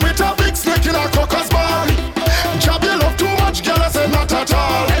 rolling with a big snake in a caucus bar. Job you love too much, girl, I say not at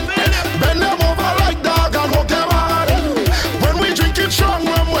all. Bend them over like dog and hug them hard. When we drink it strong,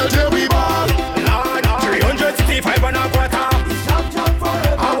 rum, well, there we ball. 365 and a quarter.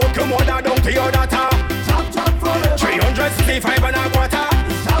 I walk your mother down to your daughter. 365 and a quarter.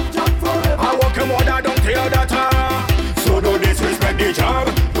 I walk your mother down to your daughter. So don't disrespect the job.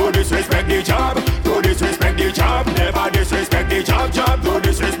 Don't disrespect the job. Don't disrespect the job. Never disrespect the job. Don't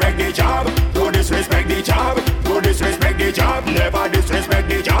disrespect the job. Don't disrespect the job. Don't disrespect the job. Never disrespect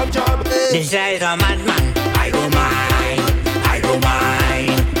the job. This is a madman. I don't mind. I don't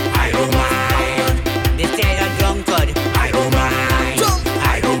mind. I don't mind. This is a drunkard. I don't mind.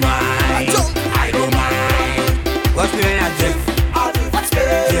 I don't mind. I don't mind. What's me when I drift?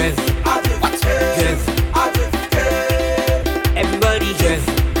 Drift. Everybody drift.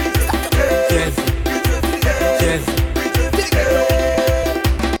 Drift.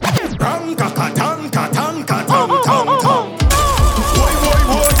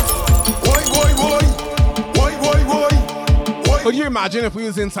 Could you imagine if we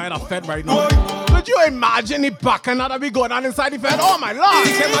was inside a Fed right now? Could you imagine the bacchanal that we going on inside the Fed? Oh my Lord!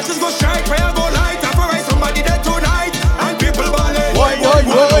 These matches go strike, prayer go light. I pray somebody dead tonight, and people balling. Boy.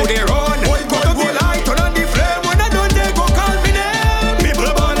 How they run? Go to the light, turn on the flame. When I don't, they go call me name.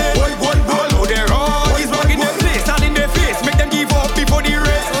 People balling. How they run? He's back in the place, all in their face. Make them give up before the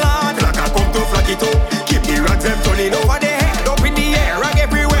race. Lord, like I come to flag it up. Keep the rags them turning over their head, up in the air, rag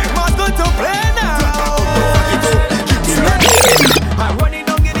everywhere. Must go to play now. Like I come to flag it up. Keep the rags. I'm running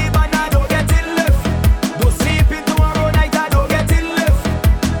down in the van, I don't get it left. Don't sleep in tomorrow night, I don't get it left.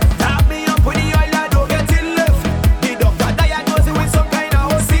 Tap me up with the oil, I don't get it left. The doctor diagnosed me with some kind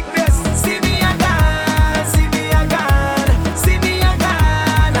of sickness. See me again, see me again, see me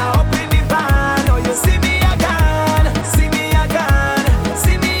again. I up in the van, oh you see me again, see me again,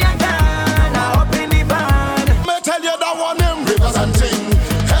 see me again. I up in the van. Me tell you that one them rivers and ting.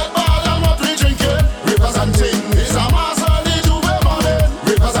 Head ball and what we drinking. Rivers and ting. It's a mass early Juve morning.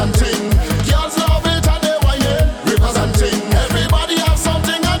 Rivers and ting. Girls love it and they whining. Rivers and ting. Everybody have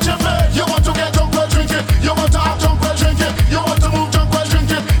something at your face. You want to get drunk while drinking. You want to have drunk while drinking. You want to move drunk while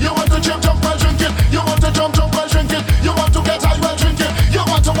drinking. You want to jump while drinking. You want to jump while drinking. You want to get high while drinking. You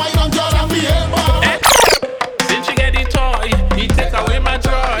want to wine and girl and behave. Since you get the toy, he take away my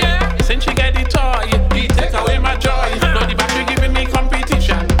joy. Since you get the toy, he take away my joy. Now the battery giving me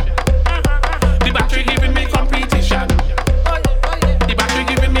competition. The battery giving me competition. The battery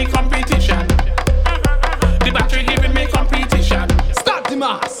giving me competition. The battery giving me competition. Start the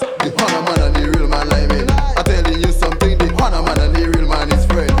mass. The Hana man and the real man like me. I'm telling you something, the Hana man and the real man is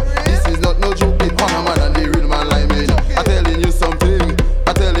friend. This is not no joke, the Hana man and the real man like me. I'm telling you something,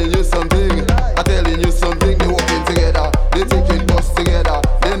 I'm telling you something, I'm telling you something. They walking together, they taking bus together.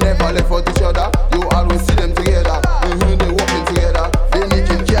 They never left for each other, you always see them together. They walking together, they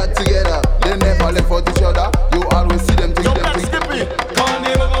making cat together. They never left for each other, you always see them together.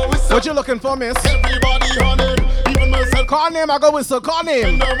 What you looking for, miss? Everybody on it, even myself. Call name, I go whistle. Call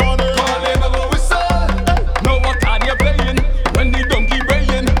name. Call name, I go whistle. Know what card you playing when the donkey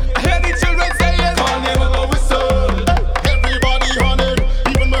braying. I hear the children saying, call name, I go whistle. Everybody on it,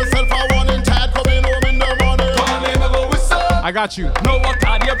 even myself. I want it. Tired coming home in the morning. Call name, I go whistle. I got you. Know what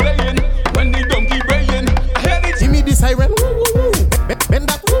card you playing when the donkey braying. I hear the Give me the siren. Bend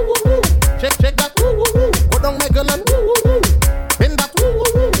that. Check that. Go down my girl and bend that.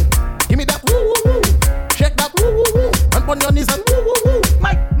 Give me that. Check that. And on your knees and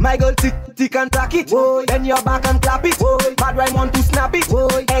My girl tick and tack it. Then your back and clap it. Bad rhyme want to snap it.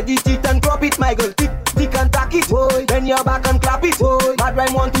 Edit it and crop it. My girl tick and tack it. Then your back and clap it. Bad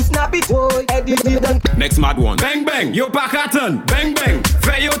rhyme want to snap it. Edit Next mad one. Bang bang, yo Pakaton. Bang bang,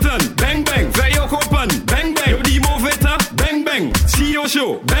 Fayoton. Bang bang, Fayokopan. Bang bang, yo Dimo Veta. Bang bang, CEO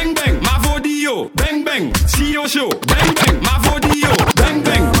show. Bang bang, Mavodio. Bang bang, CEO show. Bang bang, Mavodio. Bang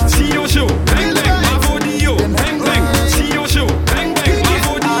bang, CEO show. Bang bang, Mavodio. Bang bang, CEO show. Bang bang,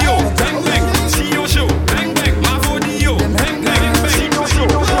 Mavodio. Bang bang, CEO show. Bang bang, Mavodio. Bang bang, CEO show.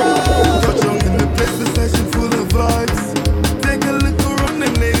 Touch in the place, the session full of vibes. Take a look around,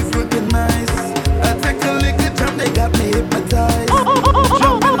 them ladies looking nice. I take a look at them, they got me hypnotized.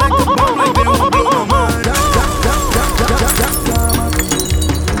 Jumping like a bomb, like they won't blow my mind.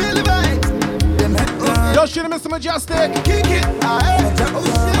 Yo, shit, Mr. Mejustik.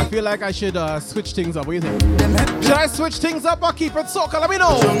 I feel like I should switch things up. What do you think? Should I switch things up or keep it soca? Let me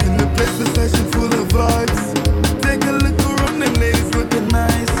know. In the place, the session full of vibes. Take a look around, them ladies looking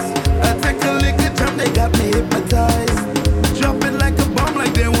nice. I take a look at them, they got me hypnotized. Jumping like a bomb,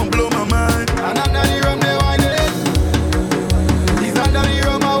 like they won't blow my mind. And under the rum, they wind it. He's under the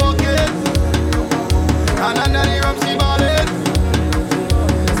rum, I walk it. And under the rum, she bought it.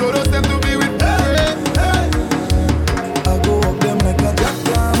 So those them to be with me. I go up them like a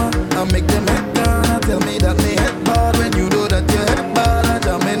jackhammer. I make them head down. Tell me that they head bad when you know that your head bad. I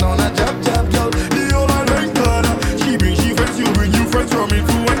jam in on a jab, girl. The whole I like Ghana. She bring she friends, you bring you friends from me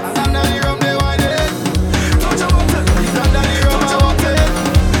too. And under the rum, they wind it. Touch a button. He's under the rum, I walk it.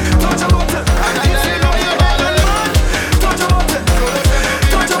 Touch a button. And under the rum, you ball it. Touch a button.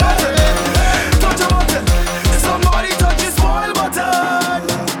 Touch a button. Touch a button. Somebody touch this spoil button.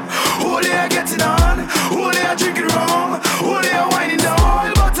 Who they are getting on? Who they are drinking rum? Who they are winding the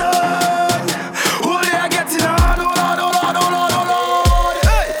oil button? Who they are getting on? Oh Lord, oh Lord, oh Lord, oh Lord.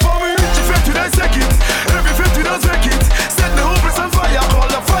 Hey, for we reach the 50 does second. Every 50 does second. Set the whole place on fire. Call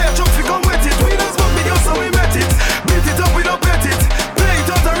the fire truck, we come with it. We don't smoke video, so we met it. Beat it up, we don't bet it. Play it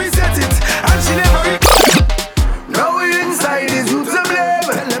out and reset it. And she never now we inside is you to blame.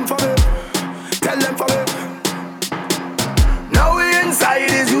 Tell them for me. Tell them for me. Now we inside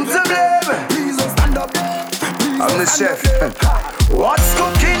is you to blame. Please don't stand up. I'm the chef. What's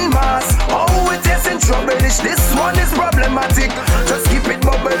cooking, mass? Oh, it is in trouble. This one is problematic. Just keep it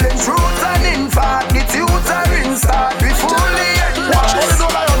bubbling. Truth and in fact, it's you to instart. We fully watch it.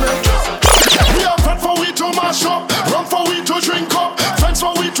 We are fed for we to mash up, run for we to drink up, fence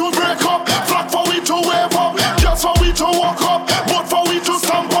for we to break up, flag for we to wave up, girls for we to walk up, boat for we to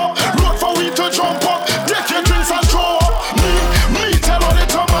stamp up, road for we to jump up. Take your drinks and throw up. Me tell all the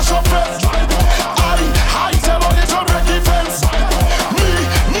to mash up fence. I tell all the to break the fence.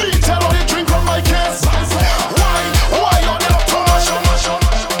 Me tell all the drink on my case. Why all the to mash up?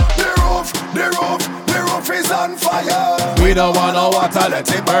 The roof is on fire. We don't want no water, let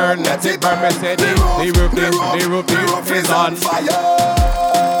it burn, me say the roof is on fire.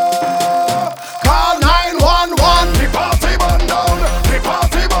 Call 911. The party burn down. The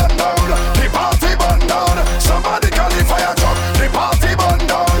party burn down. The party burn down. Somebody call the fire truck. The party burn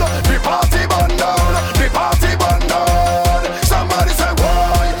down. The party burn down. The party burn down. Somebody say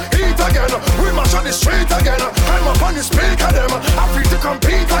why? Eat again. We march on the street again. I'm up on the speaker them. I feel to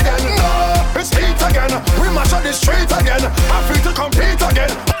compete again. No, it's heat again. We march on the street again. I feel to compete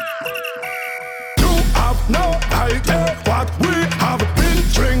again. You have no idea what we have been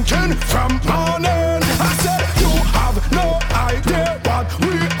drinking from morning. I said you have no idea what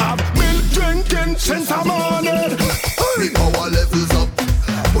we have been drinking since the morning. We power levels up.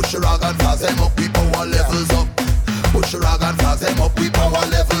 Push your rag and fast them up. We power levels up. Push your rag and fast them up. We power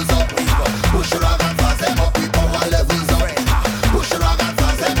levels up. Push your rag and fast them up. We power levels up. Push your rag and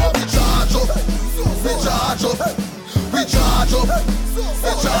fast them up. We charge up. We charge up. We charge up.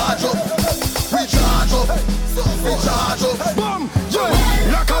 We charge up. We charge up. We charge up. Boom! Yeah,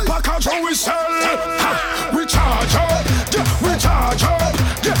 like a package how we sell. We charge up. Yeah, we charge up.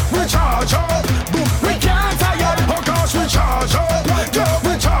 Yeah, we charge up. Boom! We can't tire. Oh gosh, we charge up. Yeah,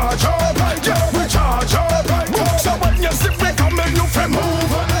 we charge up. Yeah, we charge up. Boom! So when you see me coming, you feel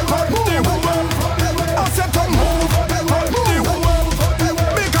move. The woman. I said to move. The woman.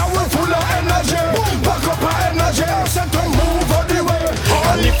 Because we're full of energy. Back up our energy. I said to move all the way.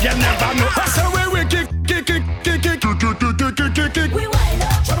 And if you never know, I say we kick. We wild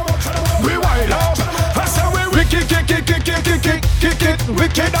up. We wild up. I say we kick it.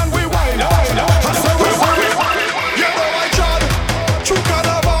 Wicked and we wild up. I say we wild up. You know I tried. True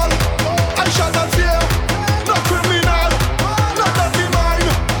carnival. I shall not fear. No criminal. No dirty mind.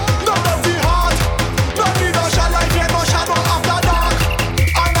 No dirty heart. No neither shall I fear. No shadow after dark.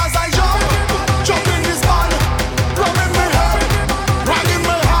 And as I jump in this band. Rum in my head. Rag in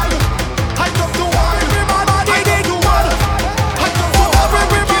my hand. I come to wine. I come to wine. I come to wine.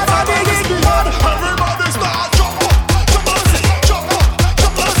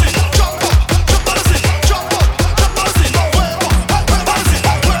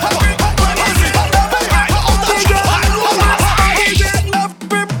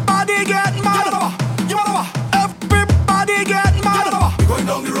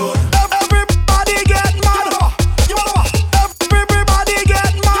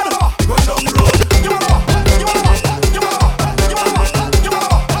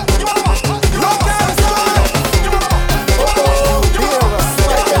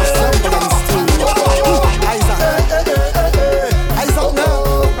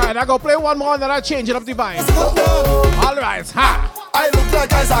 Alright, I go play one more and then I change it up the vibe. Alright, ha! I look like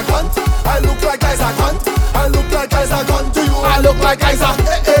I's a cunt. I look like I's a cunt. I look like I's a cunt to you. I look like I's a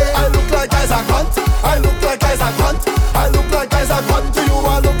I look like I's a cunt. I look like I's a cunt. I look like I's a cunt to you.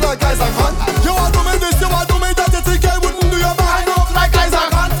 I look like I's a cunt. You want to me this, you want to me that. You think I wouldn't do your man? I look like I's a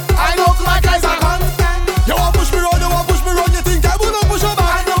cunt. I look like I's a cunt. You want push me round, you want push me round. You think I wouldn't push your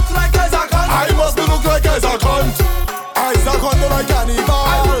man? I look like I's a cunt. I must look like I's a cunt. I's a cunt like cannibal.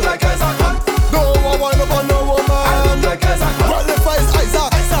 I look like I's a cunt. No one wind up on no woman. I look like I's a cunt. Well, if I's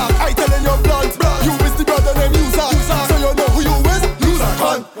Isaac, I telling you blunt. You is the brother name user. So you know who you is. Use a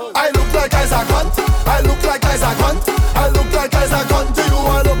cunt. I look like I's a cunt. I look like I's a cunt. I look like I's a cunt to you.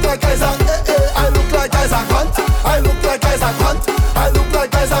 I look like I's a I look like I's a cunt. I look like I's a cunt. I look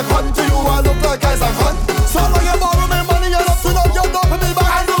like I's a cunt to you. I look like I's a cunt. So long you borrow me money, you have to know you don't pay me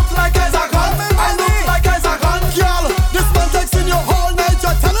back. I look like I's a cunt. I look like I's a cunt. Girl, this man texting you all night.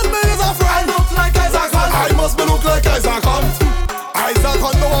 You're telling me he's a friend. I look like I's a cunt. I must be look like I's a cunt. I's a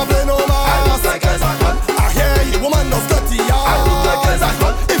cunt, no one play no man. I look like I's a cunt. I hear you, woman, no dirty yard. I look like I's a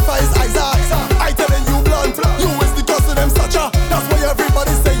cunt. If I's Isaac, I telling you blunt. You is the cause of them such a. That's why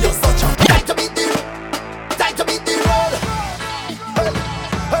everybody say you're such a. Time to beat the road. Hey,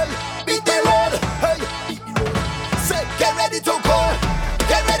 hey, beat the road. Hey, say, get ready to go.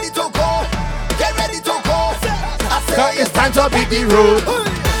 Get ready to go. Get ready to go. I say it's time to beat the road.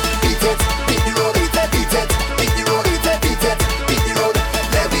 Beat it, beat the road, beat it, beat it, beat the road, beat it, beat it, beat the road.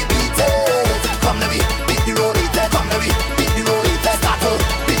 Let me beat it. Come let me beat the road, beat it. Come let me beat the road, beat it. Start to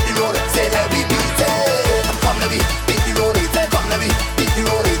beat the road. Say let me beat it. Come let me beat the road, beat it. Come let me beat the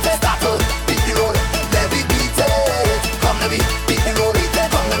road, beat it. Start to beat the road. Let me beat it. Come let me beat the road, beat it.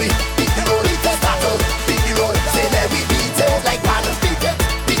 Come let me beat the road, beat it. Start to beat the road. Say let me beat it. Like man, beat it,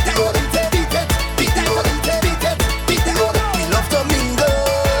 beat the road, beat it, beat it, beat the road, beat it, beat it, beat the road. We love to mingle.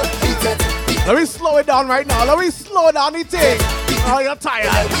 Beat it, beat it. Let me slow it down right now. Let me slow down the thing. Oh, you're tired.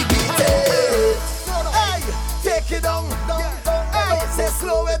 Let me beat it. Hey, take it down. Hey, say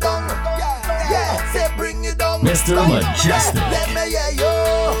slow it down. Yeah, say bring it down. Mr. Mejustik. Let me hear you.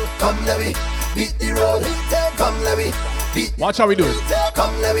 Come let me beat the road. Come let me beat. Watch how we do it.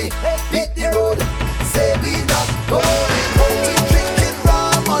 Come let me beat the road. Say we not going home.